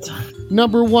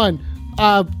 Number 1.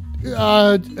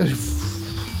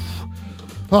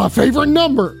 Favorite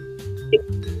number?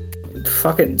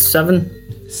 Fucking 7.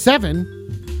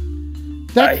 7?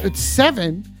 It's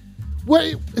 7?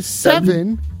 Wait,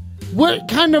 7? What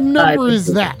kind of number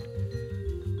is that?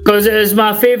 Because it was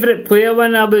my favourite player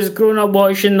when I was growing up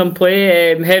watching them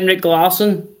play, Henrik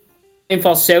Larsson, playing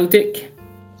for Celtic.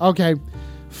 Okay,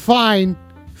 fine.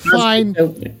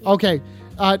 Okay,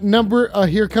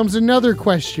 here comes another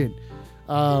question.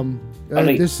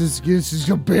 This is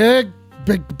a big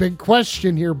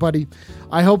question here, buddy.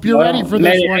 I hope you're ready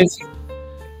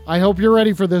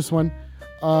for this one.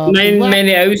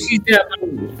 Many houses.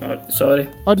 Sorry.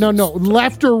 Oh, no.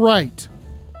 Left or right?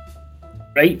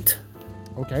 Right.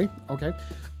 Okay.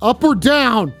 Up or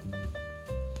down?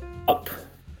 Up.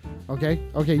 Okay.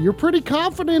 You're pretty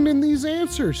confident in these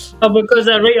answers. Because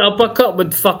a right uppercut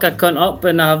would fuck a cunt up,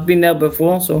 and I've been there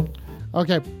before, so.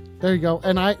 Okay, there you go.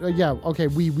 And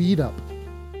we weed up.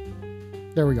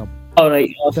 There we go. All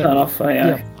right, fair enough.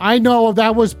 Yeah. I know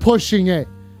that was pushing it.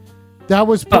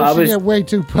 It way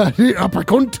too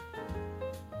uppercut.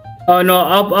 Oh no,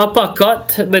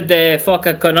 uppercut with the fuck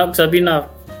a cunt up. I've been a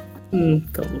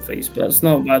couple of fights, but it's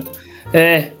not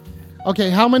bad. Okay,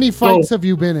 how many fights have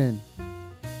you been in?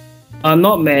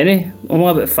 Not many. Only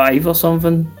about 5 or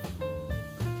something.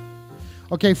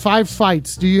 Okay, 5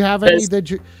 fights. Do you have any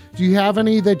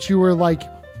that you were like,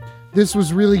 this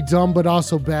was really dumb but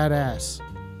also badass?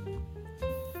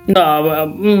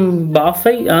 No, bar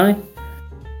fight, aye.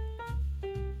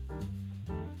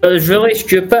 It was really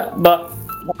stupid, but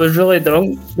I was really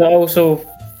drunk. But also,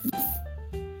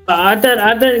 I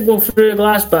didn't go through the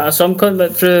glass, but some cunt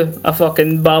went through a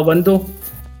fucking bar window.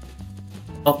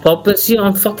 A pub, but see,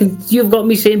 you've got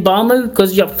me saying bar now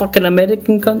because you're fucking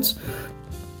American cunts.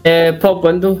 Pub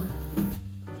window.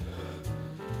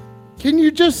 Can you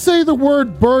just say the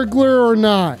word burglar or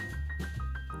not?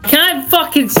 I can't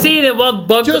fucking say the word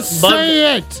burglar. Just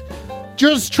say it.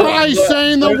 Just try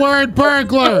saying the word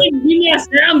burglar.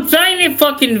 I'm trying to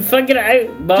fucking figure it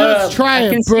out. But just try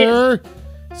it, burr.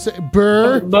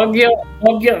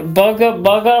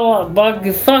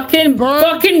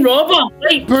 Fucking robber.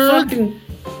 Right,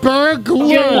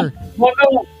 burglar.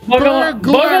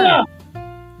 Burglar.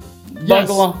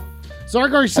 Yes.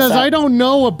 Zargar says, I don't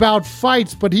know about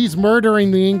fights, but he's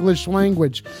murdering the English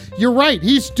language. You're right.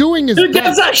 He's doing his best. Who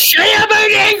gives a shit about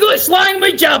the English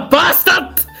language, you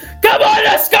bastard? Come on,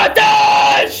 the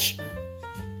Scottish!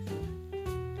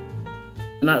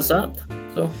 And that's that.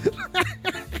 So.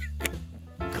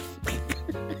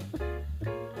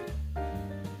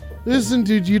 Listen,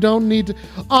 dude, you don't need to...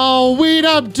 Oh, Weed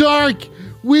Up Dark!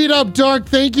 Weed Up Dark,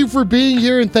 thank you for being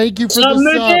here and thank you for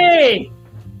the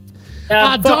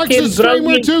sub. Dark's a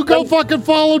streamer too. Go fucking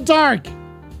follow Dark.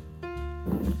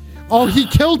 Oh, he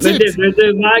killed it.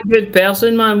 What a good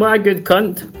person, man. What a good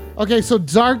cunt. Okay, so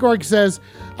Zargorg says,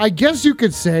 I guess you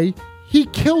could say he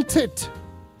killed it.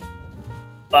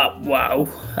 Wow,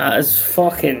 that is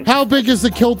fucking... How big is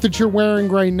the kilt that you're wearing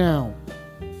right now?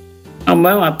 I'm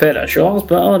wearing a pair of shorts,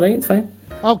 but alright, fine.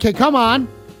 Okay, come on.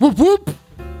 Whoop whoop.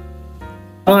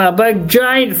 A big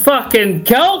giant fucking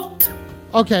kilt.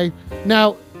 Okay,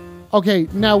 now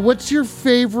what's your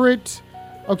favorite...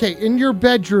 Okay, in your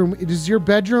bedroom, is your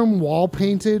bedroom wall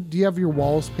painted? Do you have your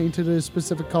walls painted a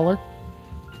specific color?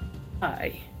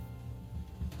 Aye.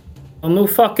 I'm no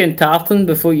fucking tartan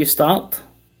before you start.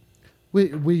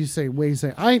 Wait, what do you say?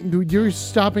 You're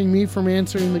stopping me from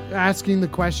asking the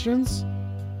questions?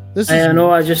 I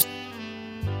know, I just...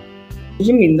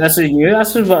 You mean this is new?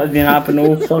 This is what has been happening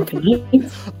all fucking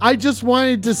years. I just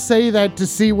wanted to say that to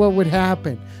see what would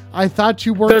happen. I thought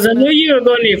you were... Because I knew you were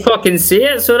going to fucking say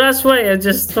it, so that's why I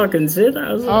just fucking said that.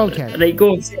 Okay. Right,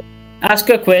 go. Ask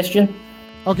a question.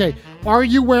 Okay. Are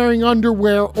you wearing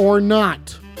underwear or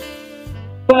not?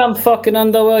 Well, I'm fucking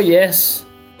underwear, yes.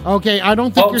 Okay, I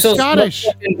don't think you're Scottish.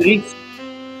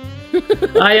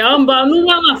 I am, but I'm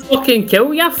not gonna fucking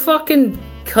kill you, fucking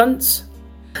cunts.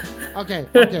 Okay.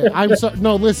 I'm sorry.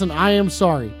 No, listen, I am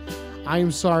sorry.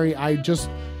 I just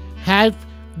have...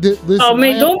 Listen,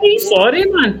 man, don't be sorry,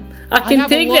 man. I can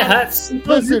take the hats.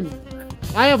 Listen,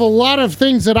 I have a lot of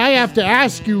things that I have to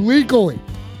ask you legally.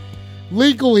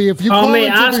 Legally, if you call into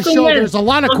the show, there's a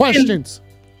lot of questions.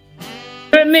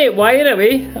 But mate, wire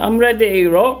away. I'm ready to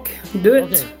rock. Do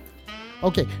it.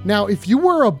 Okay. Now, if you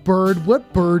were a bird,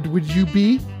 what bird would you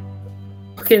be?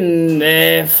 Fucking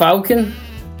falcon.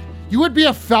 You would be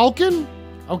a falcon?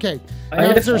 Okay.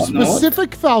 Now, is there a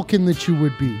specific falcon that you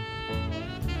would be?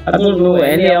 I don't know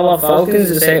any other falcons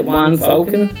except one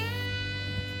falcon.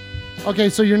 Okay,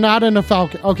 so you're not in a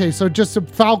falcon. Okay, so just a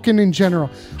falcon in general.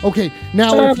 Okay,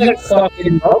 now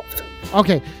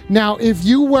if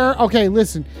you were... Okay,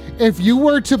 listen. If you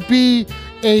were to be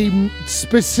a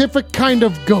specific kind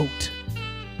of goat...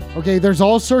 Okay, there's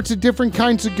all sorts of different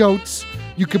kinds of goats.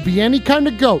 You could be any kind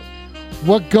of goat.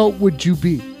 What goat would you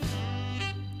be?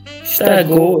 Just a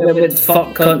goat that would fuck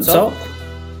cunts up.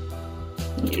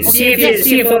 See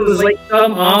if it was like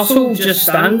some arsehole just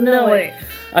standing there like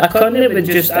a cunt that would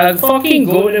just... A fucking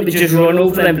goat that would just run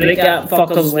over and break that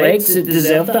fucker's legs. It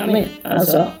deserved that, mate.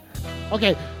 That's it.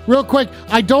 Okay, real quick.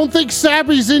 I don't think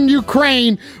Sabby's in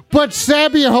Ukraine, but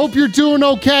Sabby, I hope you're doing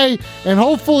okay, and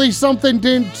hopefully something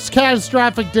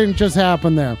catastrophic didn't just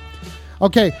happen there.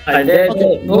 Okay.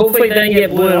 Hopefully it didn't get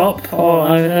blown up, or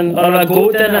a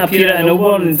goat didn't appear out of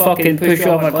nowhere and fucking push you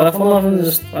off a cliff or nothing.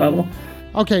 Just, I don't know.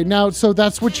 Okay, now, so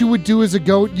that's what you would do as a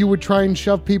goat. You would try and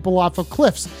shove people off of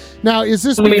cliffs. Now, is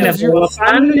this because you're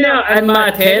standing there in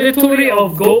my territory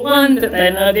of Goatland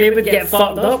and they would get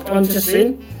fucked up? I'm just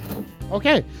saying.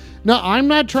 Okay. No, I'm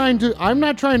not trying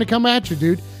to come at you,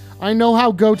 dude. I know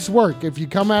how goats work. If you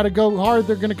come at a goat hard,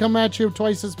 they're gonna come at you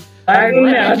twice as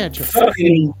hard.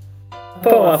 Fucking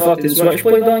put a fucking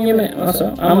switchblade on you, mate.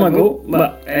 I'm a goat,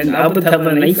 and I would have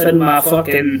a knife in my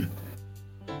fucking...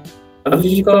 What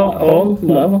did you call it?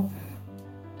 Whatever.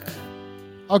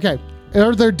 Okay.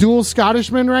 Are there dual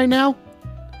Scottishmen right now?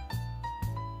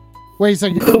 Wait a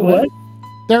second. What?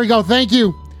 There we go. Thank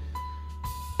you.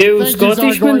 Dual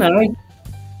Scottishman, aye.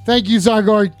 Thank you,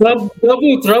 Zargor.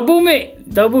 Double trouble,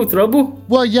 mate. Double trouble.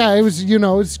 Well, yeah, it was,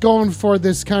 it's going for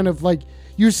this kind of like,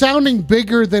 you're sounding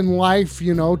bigger than life,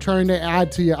 trying to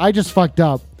add to you. I just fucked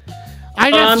up. I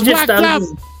just fucked up.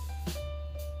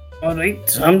 All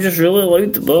right. I'm just really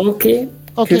loud, but okay.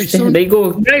 Okay, so there you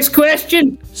go. Next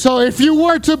question. So if you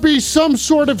were to be some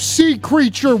sort of sea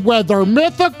creature, whether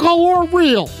mythical or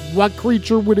real, what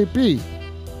creature would it be?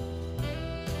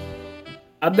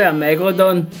 I'd be a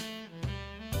megalodon.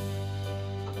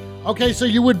 Okay, so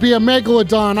you would be a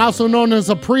megalodon, also known as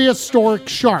a prehistoric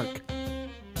shark.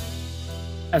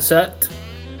 That's it.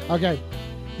 Okay.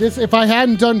 If I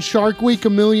hadn't done Shark Week a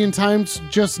million times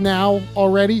just now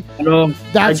already,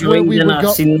 that's where we would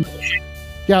go.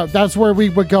 Yeah, that's where we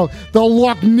would go. The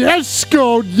Loch Ness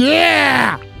Code,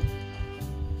 yeah!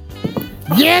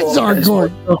 Yes,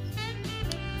 Zargor!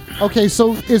 Okay,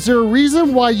 so is there a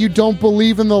reason why you don't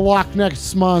believe in the Loch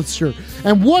Ness Monster?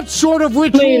 And what sort of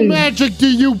ritual magic do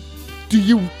you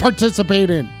participate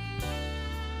in?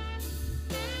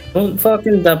 Don't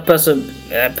fucking answer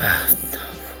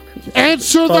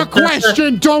the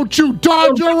question, don't you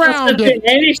dodge around it!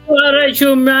 Any sort of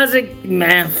ritual magic,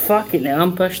 man, fucking hell,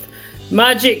 I'm pushed.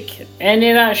 Magic, any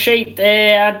of that shit,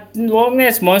 Loch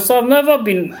Ness Monster, I've never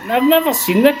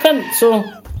seen the cunt, so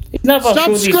he's never stop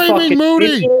showed screaming,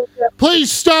 Moody!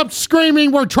 Please stop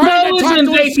screaming, we're trying to talk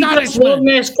to a Scottishman! Loch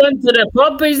Ness cunt to the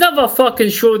pub, but he's never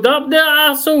fucking showed up there,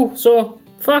 arsehole, so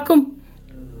fuck him.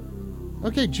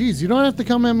 Okay, geez, you don't have to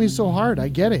come at me so hard, I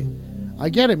get it.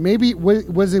 Maybe,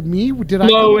 was it me? Did I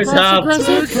no, it's not.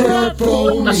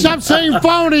 Stop saying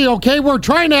phony, okay? We're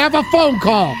trying to have a phone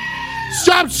call.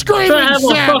 Stop screaming,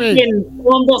 Sammy! Have a fucking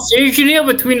conversation here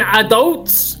between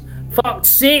adults. Fuck's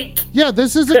sake. Yeah,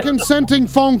 this is a consenting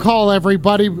phone call,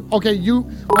 everybody. Okay,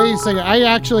 wait a second. I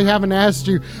actually haven't asked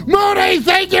you. Moody,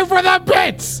 thank you for the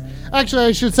bits! Actually,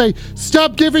 I should say,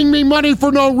 stop giving me money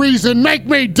for no reason. Make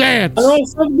me dance. I don't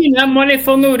stop giving him money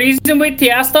for no reason. Wait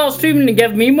till I start streaming and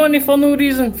give me money for no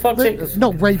reason. Fuck's sake.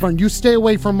 No, Rayburn, you stay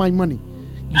away from my money.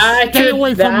 Stay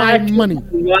away from my money.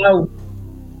 Wow.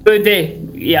 Good day.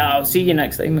 Yeah, I'll see you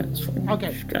next time.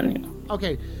 Okay.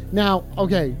 Okay. Now,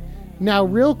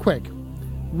 real quick.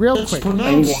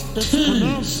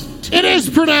 It is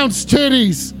pronounced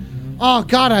titties. Oh,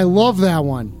 God, I love that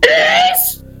one.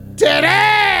 Titties!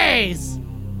 Titties!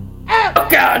 Oh,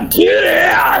 God,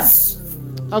 titties!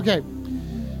 Okay.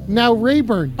 Now,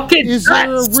 Rayburn, is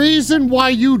there a reason why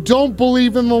you don't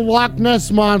believe in the Loch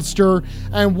Ness Monster,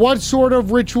 and what sort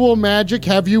of ritual magic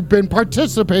have you been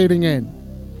participating in?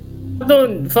 I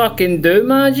don't fucking do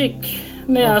magic.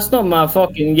 Man, that's not my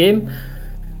fucking game.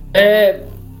 I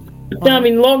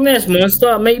mean, Loch Ness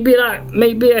Monster, might be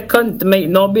a cunt, might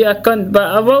not be a cunt, but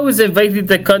I've always invited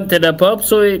the cunt to the pub,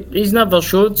 so he's never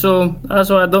showed, so that's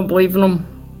why I don't believe in him.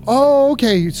 Oh,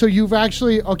 okay, so you've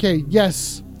actually,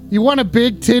 yes. You want a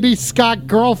big titty Scott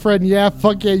girlfriend, yeah,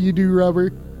 fuck yeah, you do,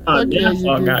 Robert. Fuck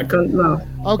that cunt, no.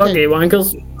 Okay,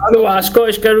 wankers. I know a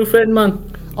Scottish girlfriend, man.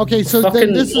 Okay, so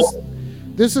then this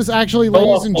is actually,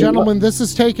 ladies and gentlemen, this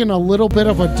is taking a little bit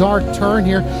of a dark turn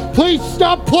here. Please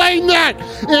stop playing that!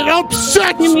 It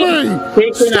upsets me!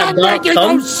 Stop making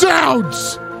those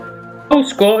sounds! All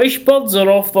Scottish birds are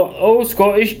off all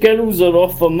Scottish girls are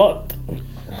off the nut.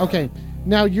 Okay,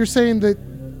 now you're saying that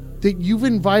you've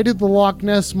invited the Loch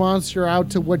Ness Monster out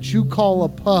to what you call a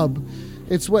pub.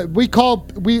 It's what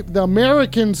the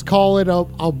Americans call it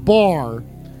a bar,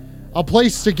 a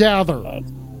place to gather.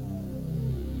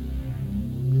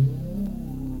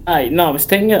 No, I was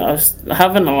having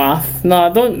a laugh. No,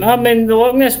 I mean, the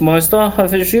Loch Ness Monster,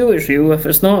 if it's real, it's real. If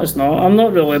it's not, it's not. I'm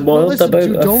not really bothered about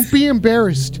it. Don't be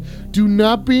embarrassed. Do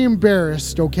not be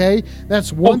embarrassed, okay?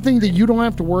 That's one thing that you don't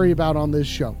have to worry about on this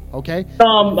show, okay?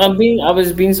 No, I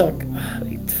was being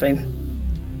sarcastic. Fine.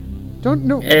 Don't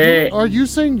know. Are you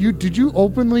saying did you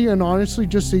openly and honestly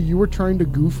just say you were trying to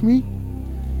goof me?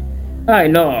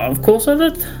 No, of course I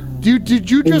did. Did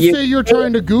you just say you're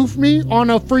trying to goof me on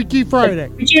a Freaky Friday?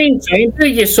 What you ain't trying to?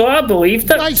 You saw I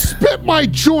believed it. I spit my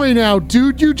joint out,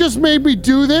 dude. You just made me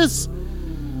do this?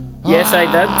 Yes, I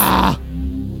did.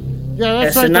 Yeah,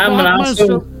 that's right. The Loch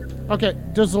Monster. Okay,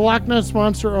 does the Loch Ness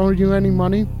Monster owe you any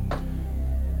money?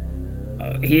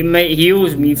 He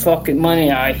owes me fucking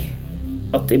money, aye.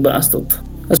 Dirty bastard.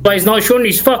 That's why he's not showing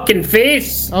his fucking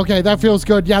face. Okay, that feels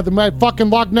good. Yeah, the fucking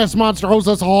Loch Ness Monster owes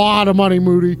us a lot of money,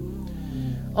 Moody.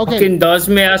 Okay. Fucking does,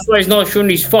 me. That's why he's not showing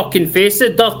his fucking face, the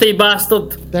dirty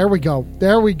bastard. There we go.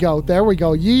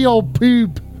 Ye old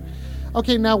poop.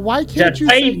 Okay, now why can't you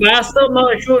say... bastard,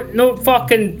 not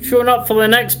fucking showing up for the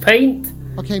next pint.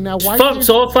 Okay, now why fucks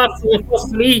off after the first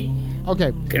 3.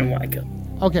 Okay.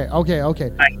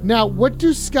 Okay. Now, what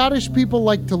do Scottish people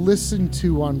like to listen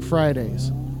to on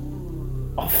Fridays?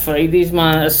 Oh, Fridays,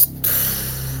 man,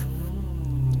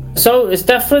 so it's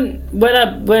different.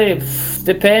 Where it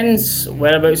depends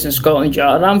whereabouts in Scotland you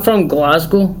are. I'm from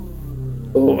Glasgow,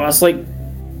 so that's like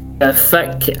a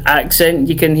thick accent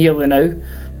you can hear now.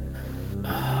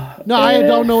 No, I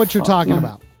don't know what you're talking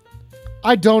about.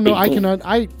 I don't know.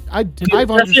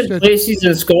 I've understood. Places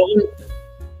in Scotland,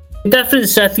 different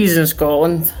cities in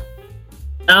Scotland.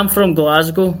 I'm from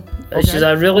Glasgow. It's just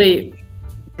a really,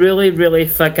 really, really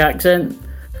thick accent.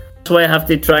 That's why I have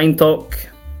to try and talk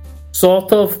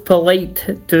sort of polite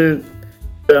to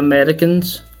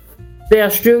Americans. The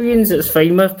Australians, it's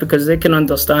fine with because they can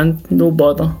understand. No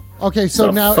bother. Okay,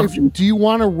 so now, do you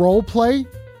want to role play?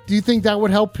 Do you think that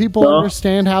would help people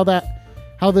understand how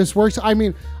this works? I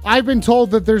mean, I've been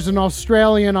told that there's an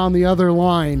Australian on the other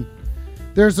line.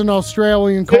 There's an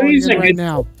Australian calling in right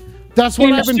now. That's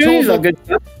what I've been told.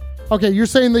 Okay, you're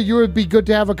saying that you would be good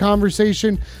to have a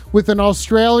conversation with an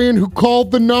Australian who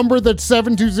called the number that's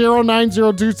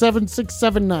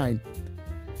 720-902-7679.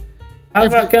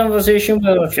 Have a conversation with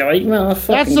her if you like, man.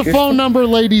 That's the phone number,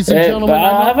 ladies and gentlemen.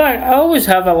 I always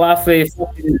have a laugh with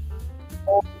fucking...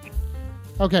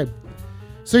 Okay.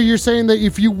 So you're saying that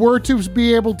if you were to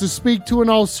be able to speak to an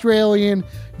Australian,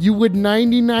 you would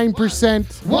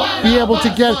 99% be able to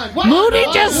get... Moody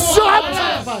just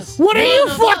sucked! What are you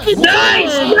fucking doing?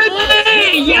 Nice!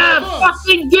 Yeah,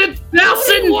 fucking good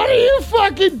person! What are you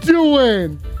fucking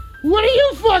doing? What are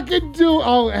you fucking doing?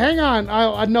 Oh, hang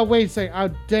on. No, wait a second. Oh,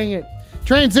 dang it.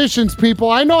 Transitions, people.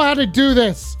 I know how to do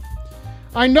this.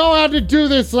 I know how to do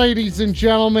this, ladies and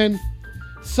gentlemen.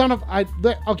 Son of...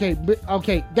 Okay.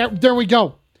 There we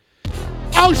go.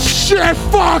 Oh, shit.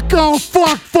 Fuck. Oh,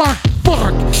 fuck.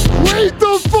 Wait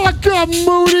the fuck up,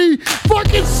 Moody.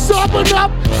 Fucking summing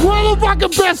up. One of the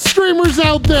fucking best streamers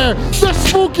out there. The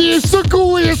spookiest, the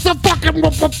coolest, the fucking...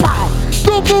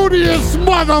 The moodiest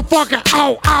motherfucker.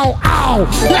 Ow.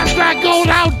 That's that going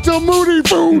out to Moody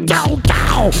Boo. Dow.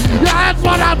 Yeah, that's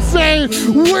what I'm saying.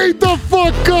 Wait the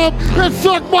fuck up and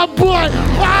suck my butt.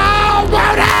 Oh,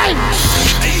 Moody!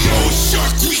 Hey, yo,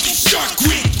 Shark Week.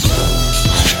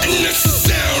 And that's the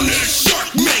sound that a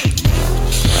shark make.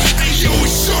 Hey, yo,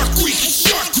 it's Shark Week.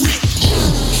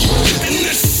 And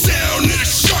that's the sound that a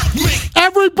shark make.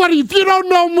 Everybody, if you don't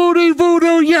know Moody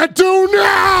Voodoo, you do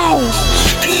now!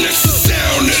 And that's the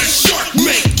sound that a shark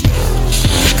make.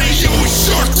 Hey, yo, it's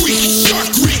Shark Week.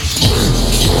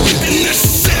 And that's the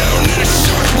sound that a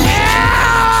shark make.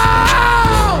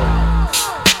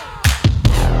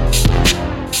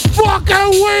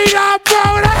 Fucking weed up,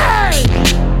 Moody!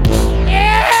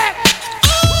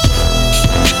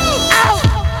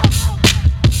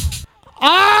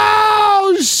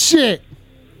 Oh, shit.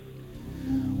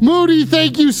 Moody,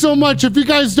 thank you so much. If you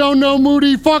guys don't know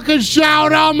Moody, fucking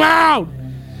shout him out.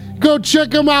 Go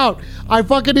check him out. I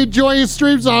fucking enjoy his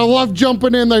streams. I love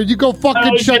jumping in there. You go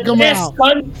fucking check him out.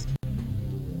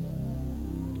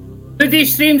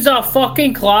 These streams are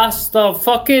fucking class. They're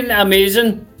fucking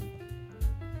amazing.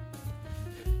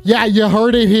 Yeah, you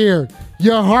heard it here.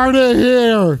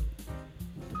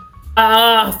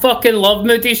 I fucking love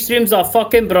Moody streams. They're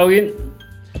fucking brilliant.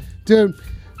 Dude,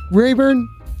 Rayburn,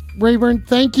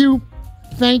 thank you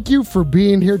for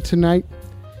being here tonight,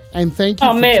 and thank you.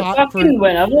 Oh, mate, fucking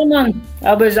whenever, man.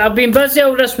 I've been busy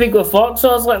all this week with work, so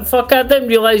I was like, fuck, I didn't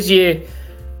realise you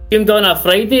streamed on a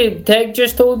Friday. Tech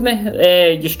just told me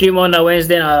you stream on a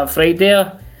Wednesday and a Friday.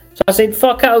 So I said,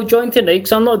 fuck it, I'll join tonight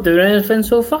because I'm not doing anything.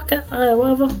 So fuck it,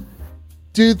 whatever.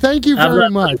 Dude, thank you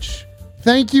very much.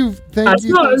 Thank you.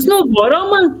 It's no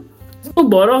bother, man. It's no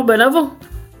bother, whenever.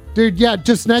 Dude, yeah,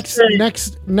 just next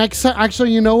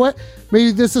actually, you know what?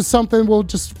 Maybe this is something we'll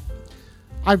just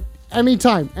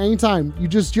anytime. You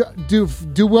just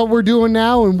do what we're doing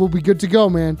now and we'll be good to go,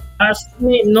 man. That's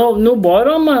no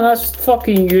bother, man. That's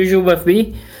fucking usual with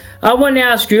me. I want to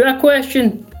ask you a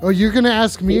question. Oh, you're gonna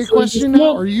ask me a question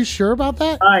now? Are you sure about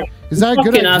that? Is that a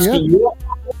good idea? Asking you a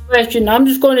question. I'm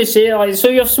just going to say, like, so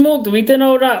you've smoked weed and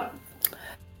all that.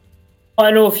 I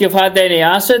don't know if you've had any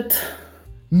acid.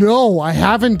 No, I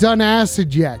haven't done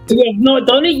acid yet. You have not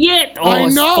done it yet? Oh, I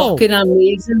know. It's fucking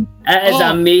amazing. It is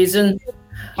amazing.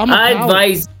 I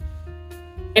advise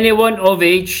anyone of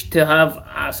age to have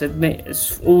acid, mate.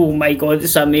 Oh my god,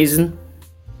 it's amazing.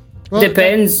 Well,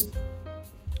 Depends.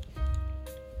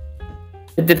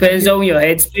 It depends on your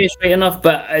headspace, right enough,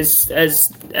 but as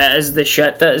the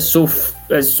shit that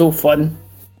is so fun.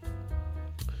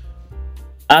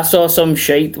 I saw some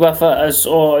shite with it.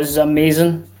 It's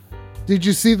amazing. Did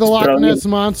you see the Loch Ness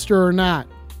Monster or not?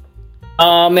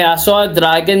 Mate, I saw a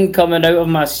dragon coming out of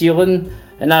my ceiling,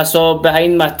 and I saw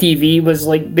behind my TV was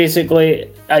like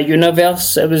basically a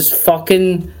universe. It was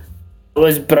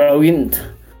brilliant.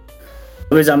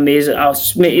 It was amazing.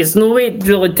 Mate, there's no way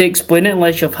really to explain it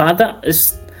unless you've had it.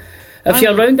 If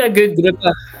you're around a good group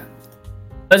of...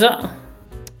 Is it?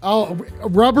 Oh,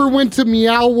 Rubber went to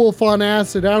Meow Wolf on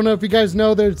acid. I don't know if you guys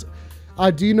know there's...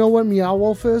 do you know what Meow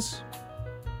Wolf is?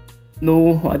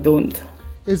 No, I don't.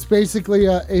 It's basically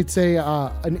an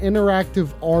interactive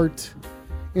art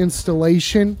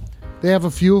installation. They have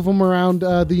a few of them around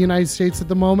the United States at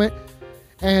the moment,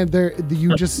 and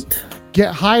you just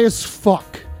get high as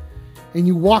fuck, and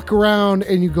you walk around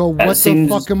and you go, "What the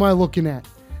fuck am I looking at?"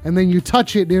 And then you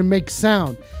touch it and it makes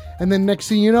sound, and then next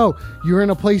thing you know, you're in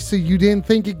a place that you didn't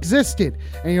think existed,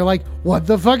 and you're like, "What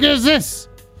the fuck is this?"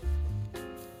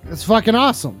 It's fucking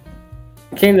awesome.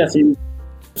 Kind of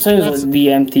sounds like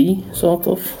DMT, sort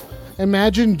of.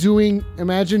 Imagine doing an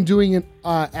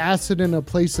acid in a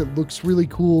place that looks really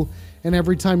cool, and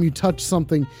every time you touch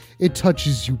something, it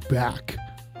touches you back.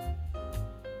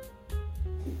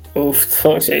 Oh,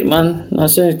 fuck's sake, man. That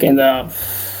sounds kind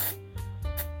of...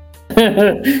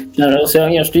 Can't really say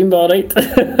on your stream, but alright.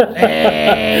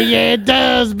 Yeah, it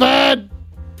does, bud.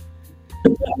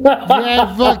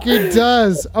 Yeah, it fucking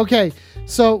does. Okay,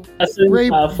 so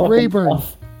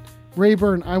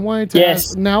Rayburn, I wanted to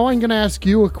ask. Now I'm gonna ask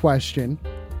you a question.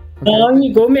 Okay. On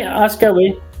you go, mate. Ask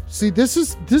away. See, this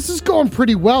is going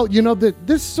pretty well. You know,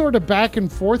 this sort of back and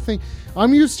forth thing.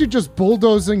 I'm used to just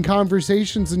bulldozing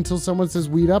conversations until someone says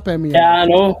 "weed up" at me. Yeah, I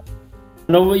know.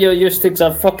 I know what you're used to, because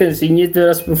I've fucking seen you do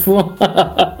this before.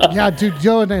 Yeah, dude,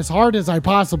 doing as hard as I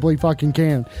possibly fucking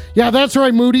can. Yeah, that's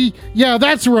right, Moody. Yeah,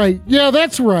 that's right. Yeah,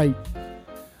 that's right.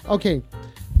 Okay,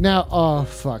 now, oh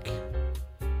fuck.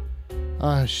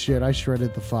 Ah, shit, I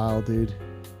shredded the file, dude.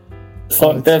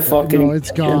 Fuck that fucking... No, it's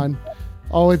gone.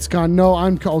 Oh, it's gone. No,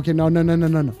 okay,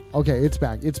 no. Okay, it's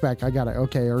back. I got it.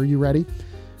 Okay, are you ready?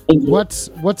 What's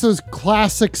a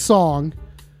classic song,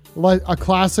 like a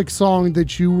classic song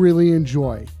that you really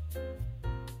enjoy?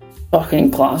 Fucking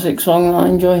classic song I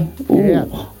enjoy? Ooh.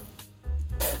 Yeah.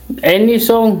 Any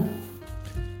song?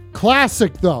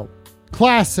 Classic, though.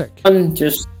 Classic.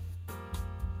 Just...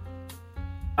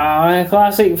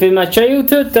 classic from my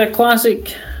childhood, the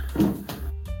classic.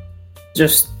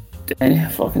 Just any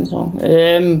fucking song.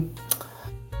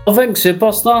 I think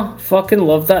Superstar. Fucking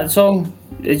love that song.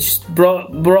 It just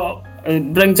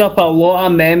it brings up a lot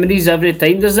of memories every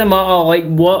time. Doesn't matter like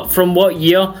from what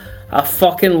year. I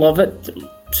fucking love it.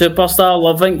 Superstar,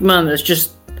 Love Inc, man. It's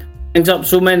just brings up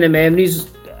so many memories.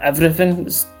 Everything.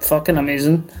 It's fucking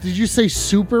amazing. Did you say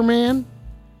Superman?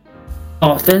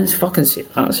 Oh, I didn't fucking say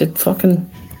that. I said fucking,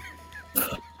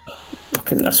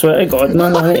 I swear to God,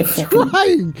 man. I'm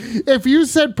trying. If you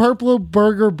said Purple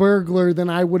Burger Burglar, then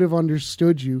I would have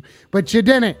understood you. But you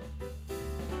didn't.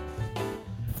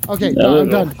 Okay, no,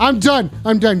 I'm done.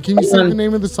 Can you say the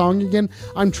name of the song again?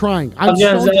 I'm trying. I'm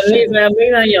just leaving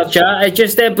your chat. It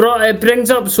just it brings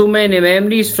up so many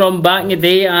memories from back in the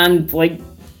day and like,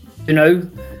 you know.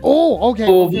 Oh, okay.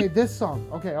 Okay, this song.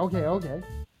 Okay.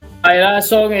 That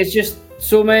song is just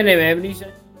so many memories.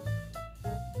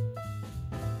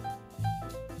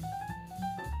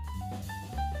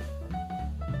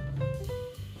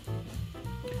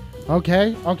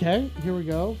 Okay. Here we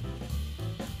go.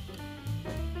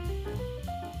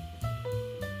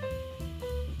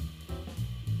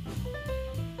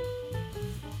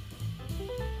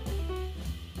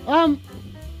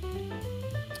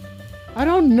 I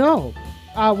don't know.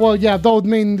 Well, yeah, though, I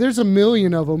mean, there's a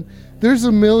million of them.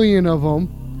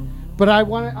 But I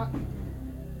want to...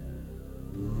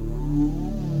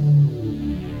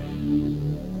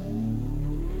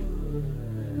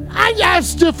 I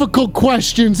ask difficult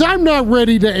questions. I'm not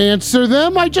ready to answer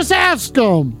them. I just ask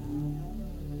them.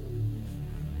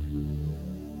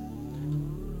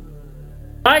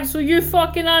 Alright, so you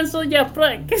fucking answer, you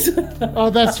prick. Oh,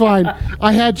 that's fine.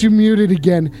 I had you muted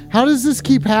again. How does this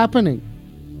keep happening?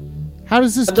 I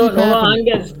don't know. I think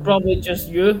it's probably just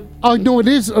you. Oh, no, it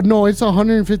is. No, it's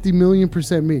 150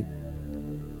 million% me.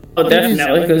 Oh,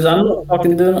 definitely, because I'm not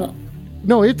fucking doing it.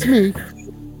 No, it's me.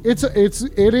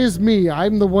 It is me.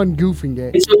 I'm the one goofing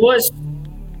it. So what's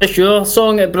your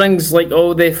song? It brings like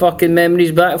all the fucking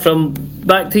memories back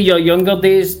to your younger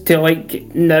days to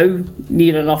like now,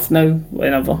 near enough now,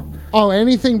 whenever. Oh,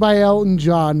 anything by Elton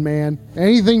John, man.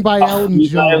 Anything by Elton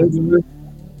John.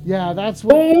 Yeah, that's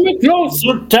what. Hold me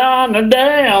closer, down and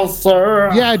dancer.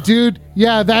 Yeah, dude.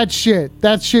 Yeah, that shit.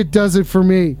 That shit does it for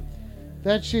me.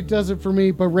 That shit does it for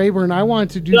me. But Rayburn, I wanted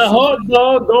to do the hot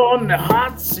dog on the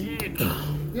hot seat.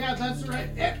 Yeah, that's right.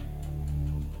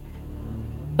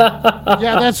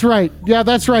 Yeah, that's right. Yeah,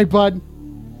 that's right, bud.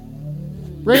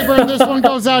 Rayburn, this one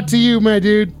goes out to you, my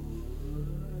dude.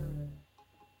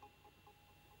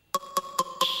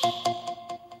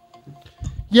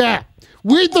 Yeah.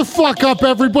 Weed the fuck up,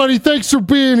 everybody. Thanks for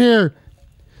being here.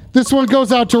 This one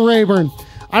goes out to Rayburn.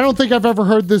 I don't think I've ever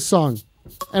heard this song.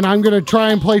 And I'm going to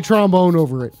try and play trombone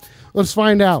over it. Let's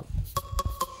find out.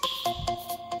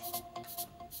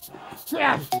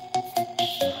 Yeah.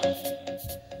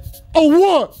 Oh,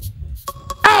 what?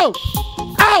 Ow!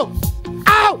 Ow!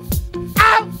 Ow!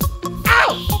 Ow!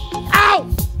 Ow! Ow!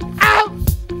 Ow!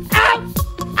 Ow!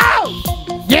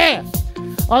 Ow! Yeah!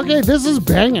 Okay, this is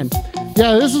banging.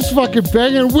 Yeah, this is fucking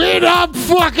banging. Weed up,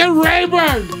 fucking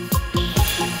Rayburn!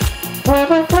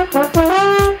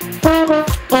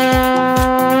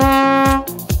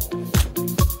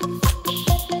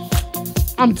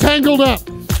 I'm tangled up.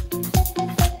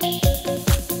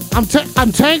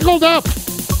 I'm tangled up.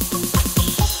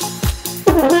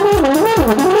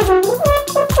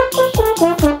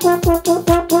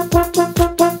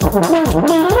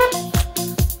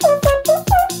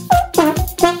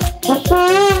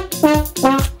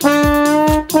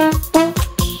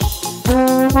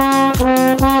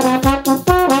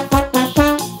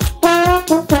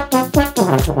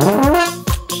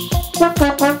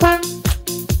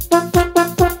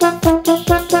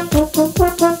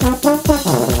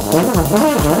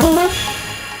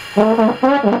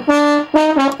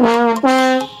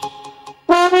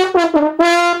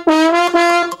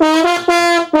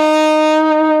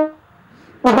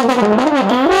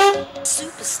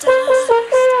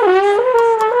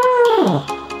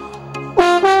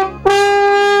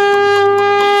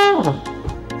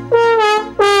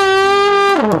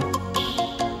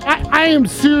 I am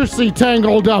seriously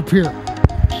tangled up here.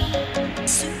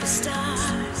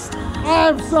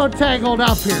 I'm so tangled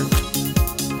up here.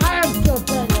 I am so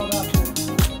tangled up here.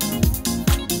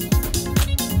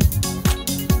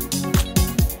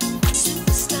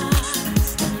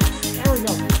 There we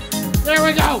go. There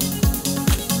we go.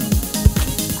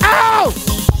 Ow!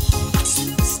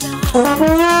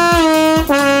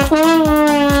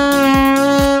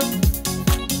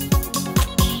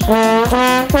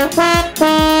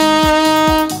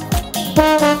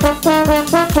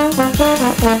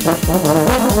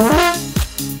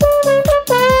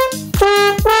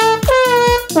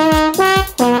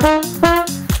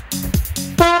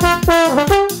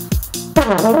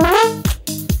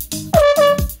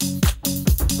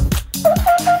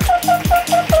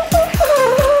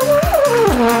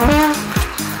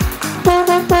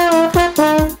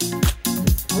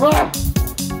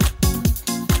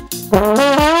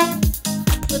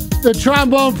 The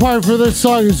trombone part for this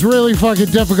song is really fucking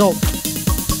difficult.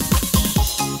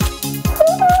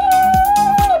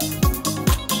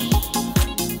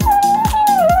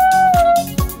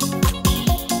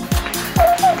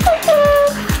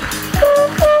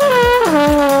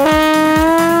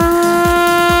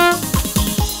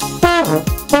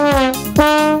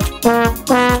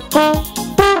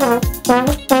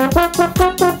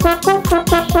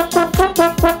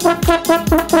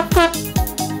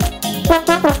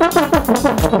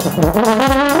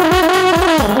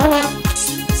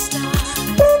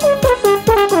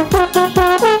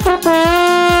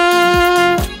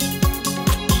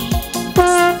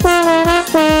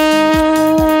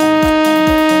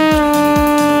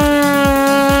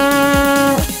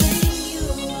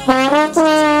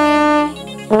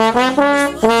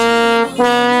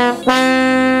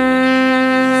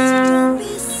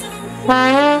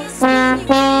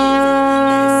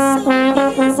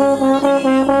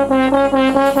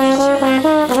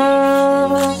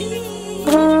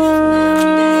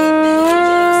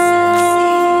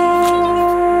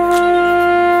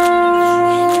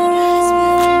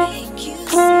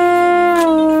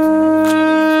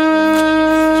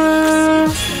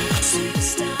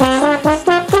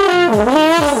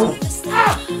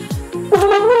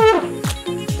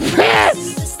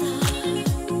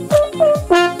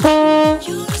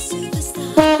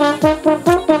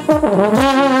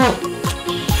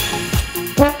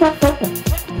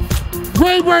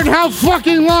 Rayburn, how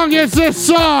fucking long is this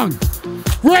song?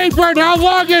 Rayburn, how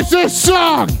long is this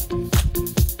song?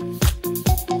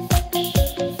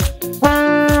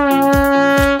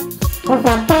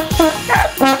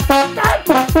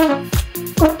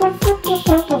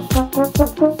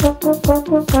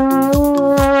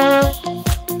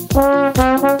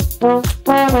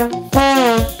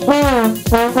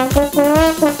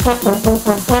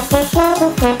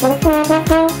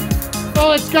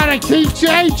 Oh, it's got a key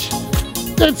change?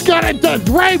 It's gonna do.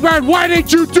 Raybird, why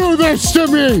did you do this to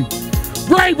me?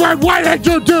 Raybird, why did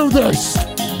you do this?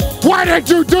 Why did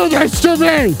you do this to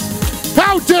me?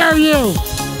 How dare you?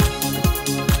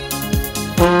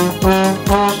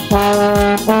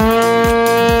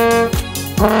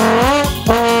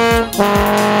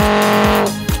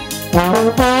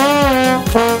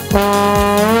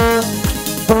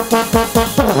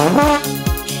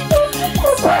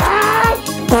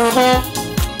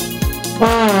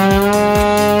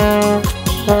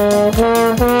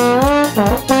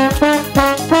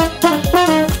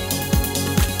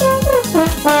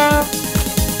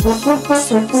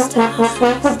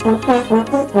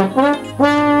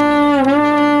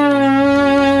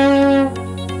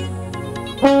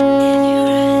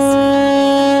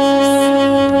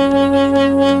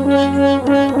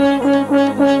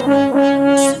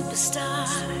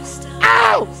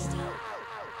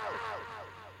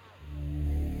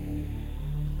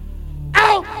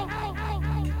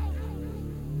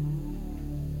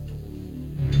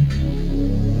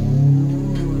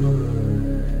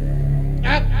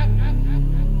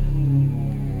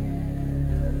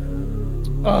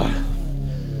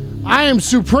 I am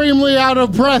supremely out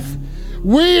of breath.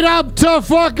 Weed up to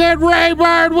fucking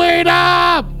Raybird, weed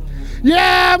up!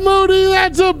 Yeah, Moody,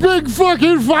 that's a big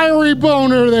fucking fiery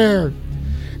boner there.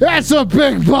 That's a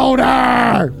big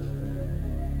boner!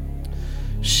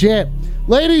 Shit.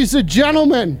 Ladies and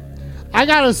gentlemen, I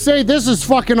gotta say, this is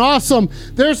fucking awesome.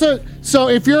 So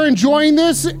if you're enjoying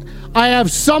this, I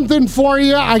have something for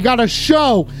you. I got a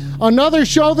show. Another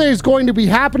show that is going to be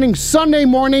happening Sunday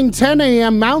morning, 10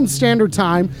 a.m. Mountain Standard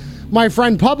Time. My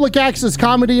friend Public Access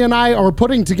Comedy and I are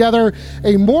putting together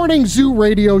a morning zoo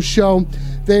radio show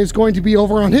that is going to be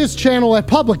over on his channel at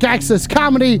Public Access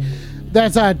Comedy.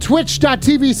 That's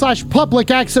twitch.tv/Public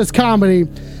Access Comedy.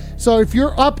 So if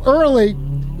you're up early,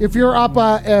 if you're up,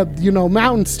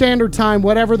 Mountain Standard Time,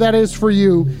 whatever that is for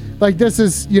you, like this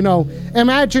is,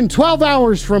 imagine 12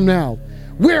 hours from now.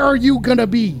 Where are you going to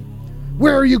be?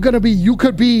 Where are you going to be? You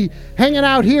could be hanging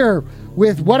out here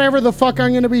with whatever the fuck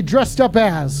I'm going to be dressed up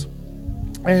as.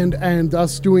 And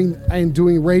us doing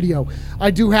radio. I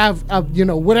do have,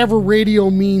 whatever radio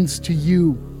means to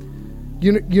you.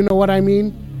 You know what I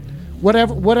mean?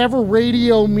 Whatever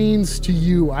radio means to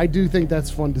you. I do think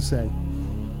that's fun to say.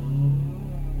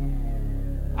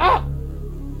 Ah!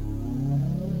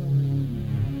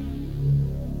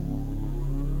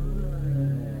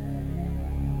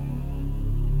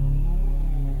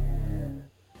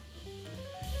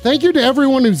 Thank you to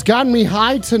everyone who's gotten me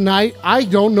high tonight. I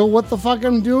don't know what the fuck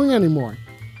I'm doing anymore.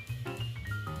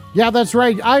 Yeah, that's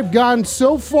right. I've gone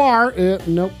so far.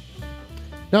 Nope,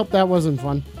 that wasn't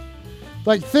fun.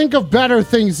 Like, think of better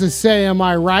things to say, am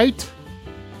I right?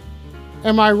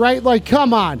 Am I right? Like,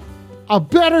 come on. A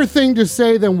better thing to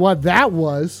say than what that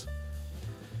was.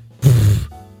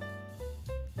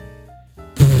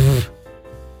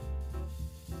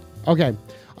 Okay.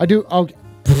 I do. Okay.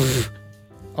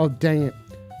 Oh, dang it.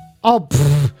 Oh,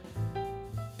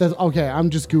 that's okay. I'm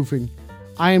just goofing.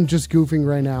 I am just goofing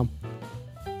right now.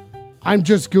 I'm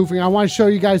just goofing. I want to show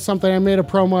you guys something. I made a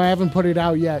promo. I haven't put it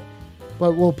out yet,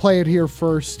 but we'll play it here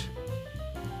first.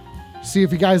 See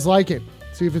if you guys like it.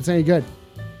 See if it's any good.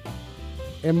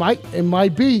 It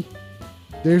might be.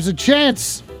 There's a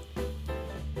chance.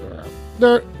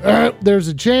 There's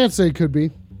a chance it could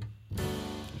be.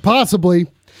 Possibly.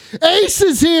 Ace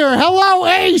is here. Hello,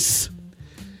 Ace.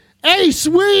 Ace,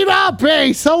 weed up,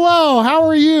 Ace. Hello, how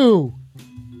are you?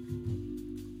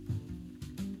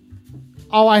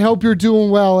 Oh, I hope you're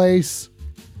doing well, Ace.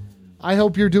 I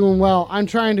hope you're doing well. I'm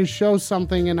trying to show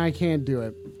something and I can't do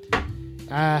it.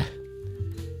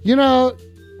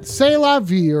 C'est la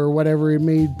vie or whatever it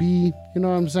may be. You know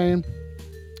what I'm saying?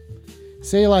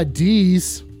 C'est la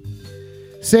D's.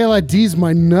 C'est la D's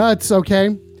my nuts,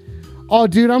 okay? Oh,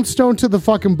 dude, I'm stoned to the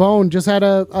fucking bone. Just had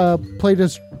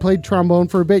played trombone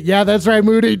for a bit. Yeah, that's right,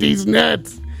 Moody. D's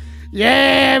nuts.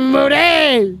 Yeah,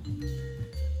 Moody.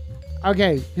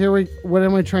 Okay, what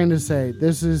am I trying to say?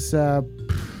 This is, God.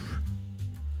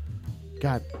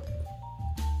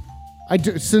 I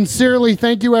do sincerely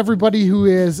thank you, everybody who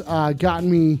has gotten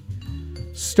me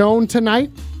stoned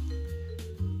tonight,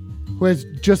 who has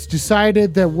just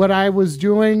decided that what I was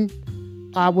doing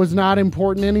was not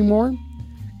important anymore,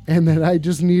 and that I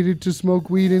just needed to smoke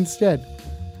weed instead.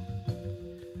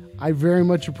 I very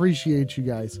much appreciate you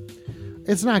guys.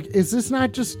 It's just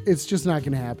not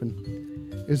going to happen.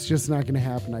 It's just not going to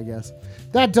happen, I guess.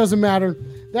 That doesn't matter.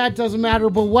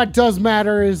 But what does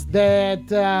matter is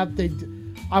that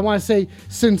I want to say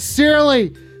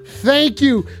sincerely thank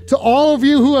you to all of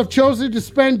you who have chosen to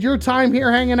spend your time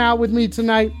here hanging out with me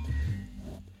tonight.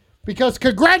 Because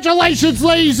congratulations,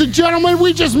 ladies and gentlemen,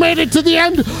 we just made it to the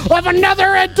end of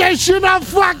another edition of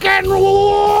fucking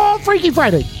Freaky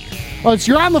Friday. Oh, it's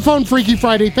You're on the Phone Freaky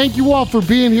Friday. Thank you all for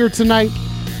being here tonight.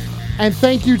 And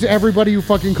thank you to everybody who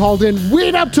fucking called in.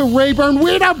 Weed up to Rayburn,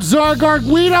 weed up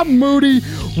Zargark, weed up Moody,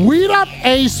 weed up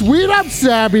Ace, weed up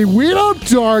Sabby, weed up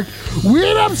Dark,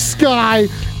 weed up Sky,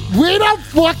 weed up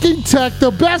fucking Tech, the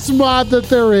best mod that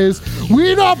there is.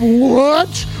 Weed up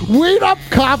Lunch, weed up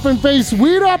Coffin Face,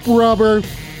 weed up Rubber.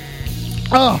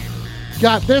 Oh,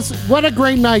 God, what a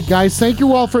great night, guys. Thank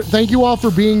you all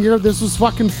for being here. This was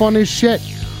fucking fun as shit.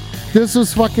 This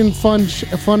was fucking fun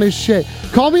as shit.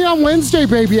 Call me on Wednesday,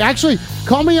 baby. Actually,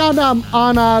 call me on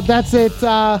that's it.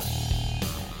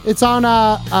 It's on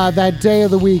that day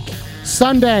of the week,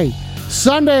 Sunday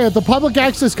at the Public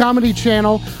Access Comedy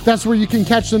Channel. That's where you can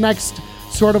catch the next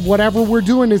sort of whatever we're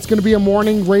doing. It's going to be a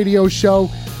morning radio show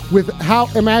with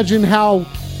imagine how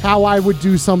I would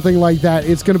do something like that.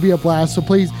 It's going to be a blast. So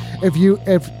please,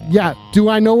 do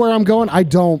I know where I'm going? I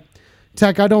don't.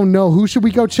 Tech, I don't know. Who should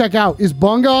we go check out? Is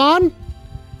Bunga on?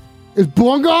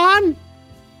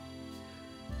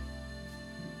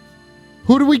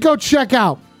 Who do we go check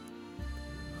out?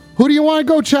 Who do you want to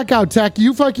go check out, Tech?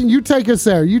 You take us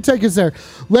there.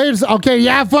 Ladies, okay,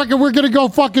 yeah, fucking, we're going to go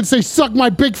fucking say, suck my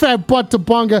big fat butt to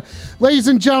Bunga. Ladies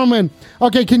and gentlemen,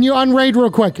 okay, can you unraid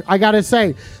real quick? I got to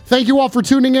say, thank you all for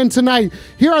tuning in tonight.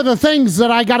 Here are the things that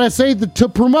I got to say to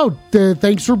promote.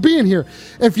 Thanks for being here.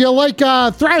 If you like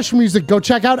thrash music, go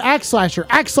check out Axslasher,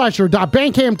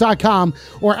 axslasher.bandcamp.com,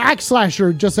 or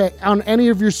Axslasher just on any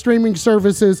of your streaming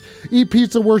services. Eat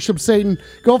pizza, worship Satan.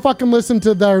 Go fucking listen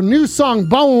to their new song,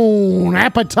 Bone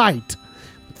Appetite.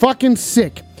 Fucking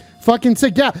sick.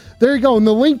 Yeah, there you go. In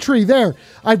the link tree there,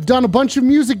 I've done a bunch of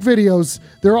music videos.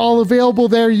 They're all available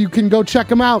there. You can go check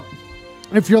them out.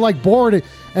 If you're like bored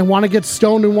and want to get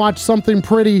stoned and watch something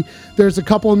pretty, there's a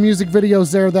couple of music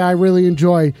videos there that I really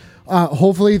enjoy.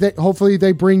 Hopefully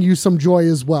they bring you some joy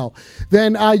as well.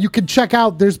 Then you can check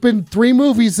out, there's been 3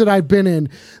 movies that I've been in.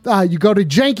 You go to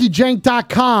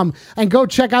jankyjank.com and go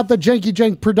check out the Janky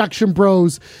Jank production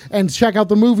bros and check out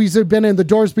the movies they've been in. The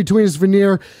Doors Between Us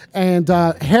Veneer and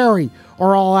Harry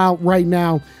are all out right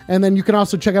now. And then you can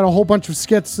also check out a whole bunch of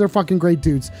skits. They're fucking great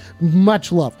dudes.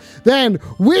 Much love. Then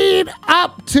weed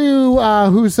up to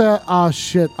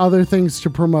other things to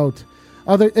promote.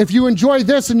 If you enjoy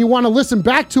this and you want to listen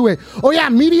back to it,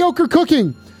 Mediocre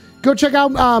Cooking. Go check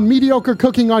out Mediocre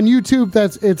Cooking on YouTube.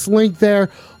 It's linked there.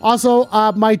 Also,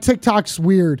 my TikTok's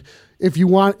weird. If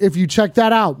you check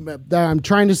that out, I'm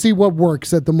trying to see what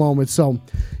works at the moment. So,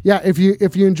 yeah, if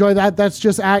you enjoy that, that's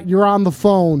just You're on the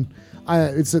Phone.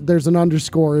 There's an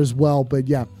underscore as well, but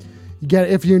yeah, you get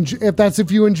if you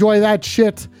enjoy that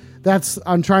shit.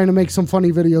 I'm trying to make some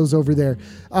funny videos over there.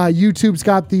 YouTube's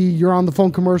got the You're on the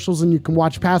Phone commercials, and you can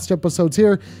watch past episodes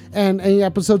here and any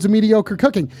episodes of Mediocre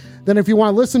Cooking. Then if you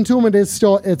want to listen to them, it's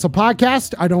a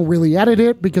podcast. I don't really edit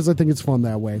it because I think it's fun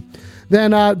that way.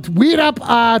 Then weed up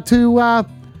to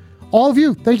all of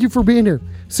you. Thank you for being here.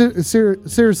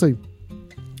 Seriously.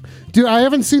 Dude, I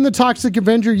haven't seen the Toxic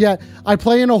Avenger yet. I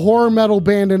play in a horror metal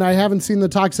band, and I haven't seen the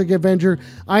Toxic Avenger.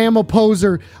 I am a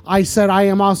poser. I said I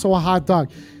am also a hot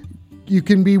dog. You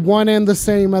can be one and the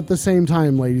same at the same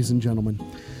time, ladies and gentlemen.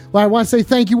 Well, I want to say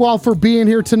thank you all for being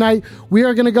here tonight. We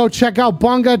are going to go check out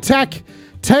Bunga Tech.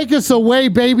 Take us away,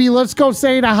 baby. Let's go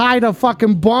say hi to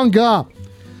fucking Bunga.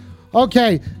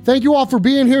 Okay, thank you all for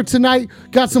being here tonight.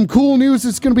 Got some cool news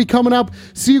that's going to be coming up.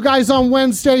 See you guys on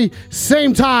Wednesday,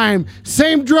 same time,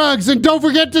 same drugs, and don't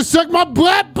forget to suck my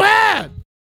butt.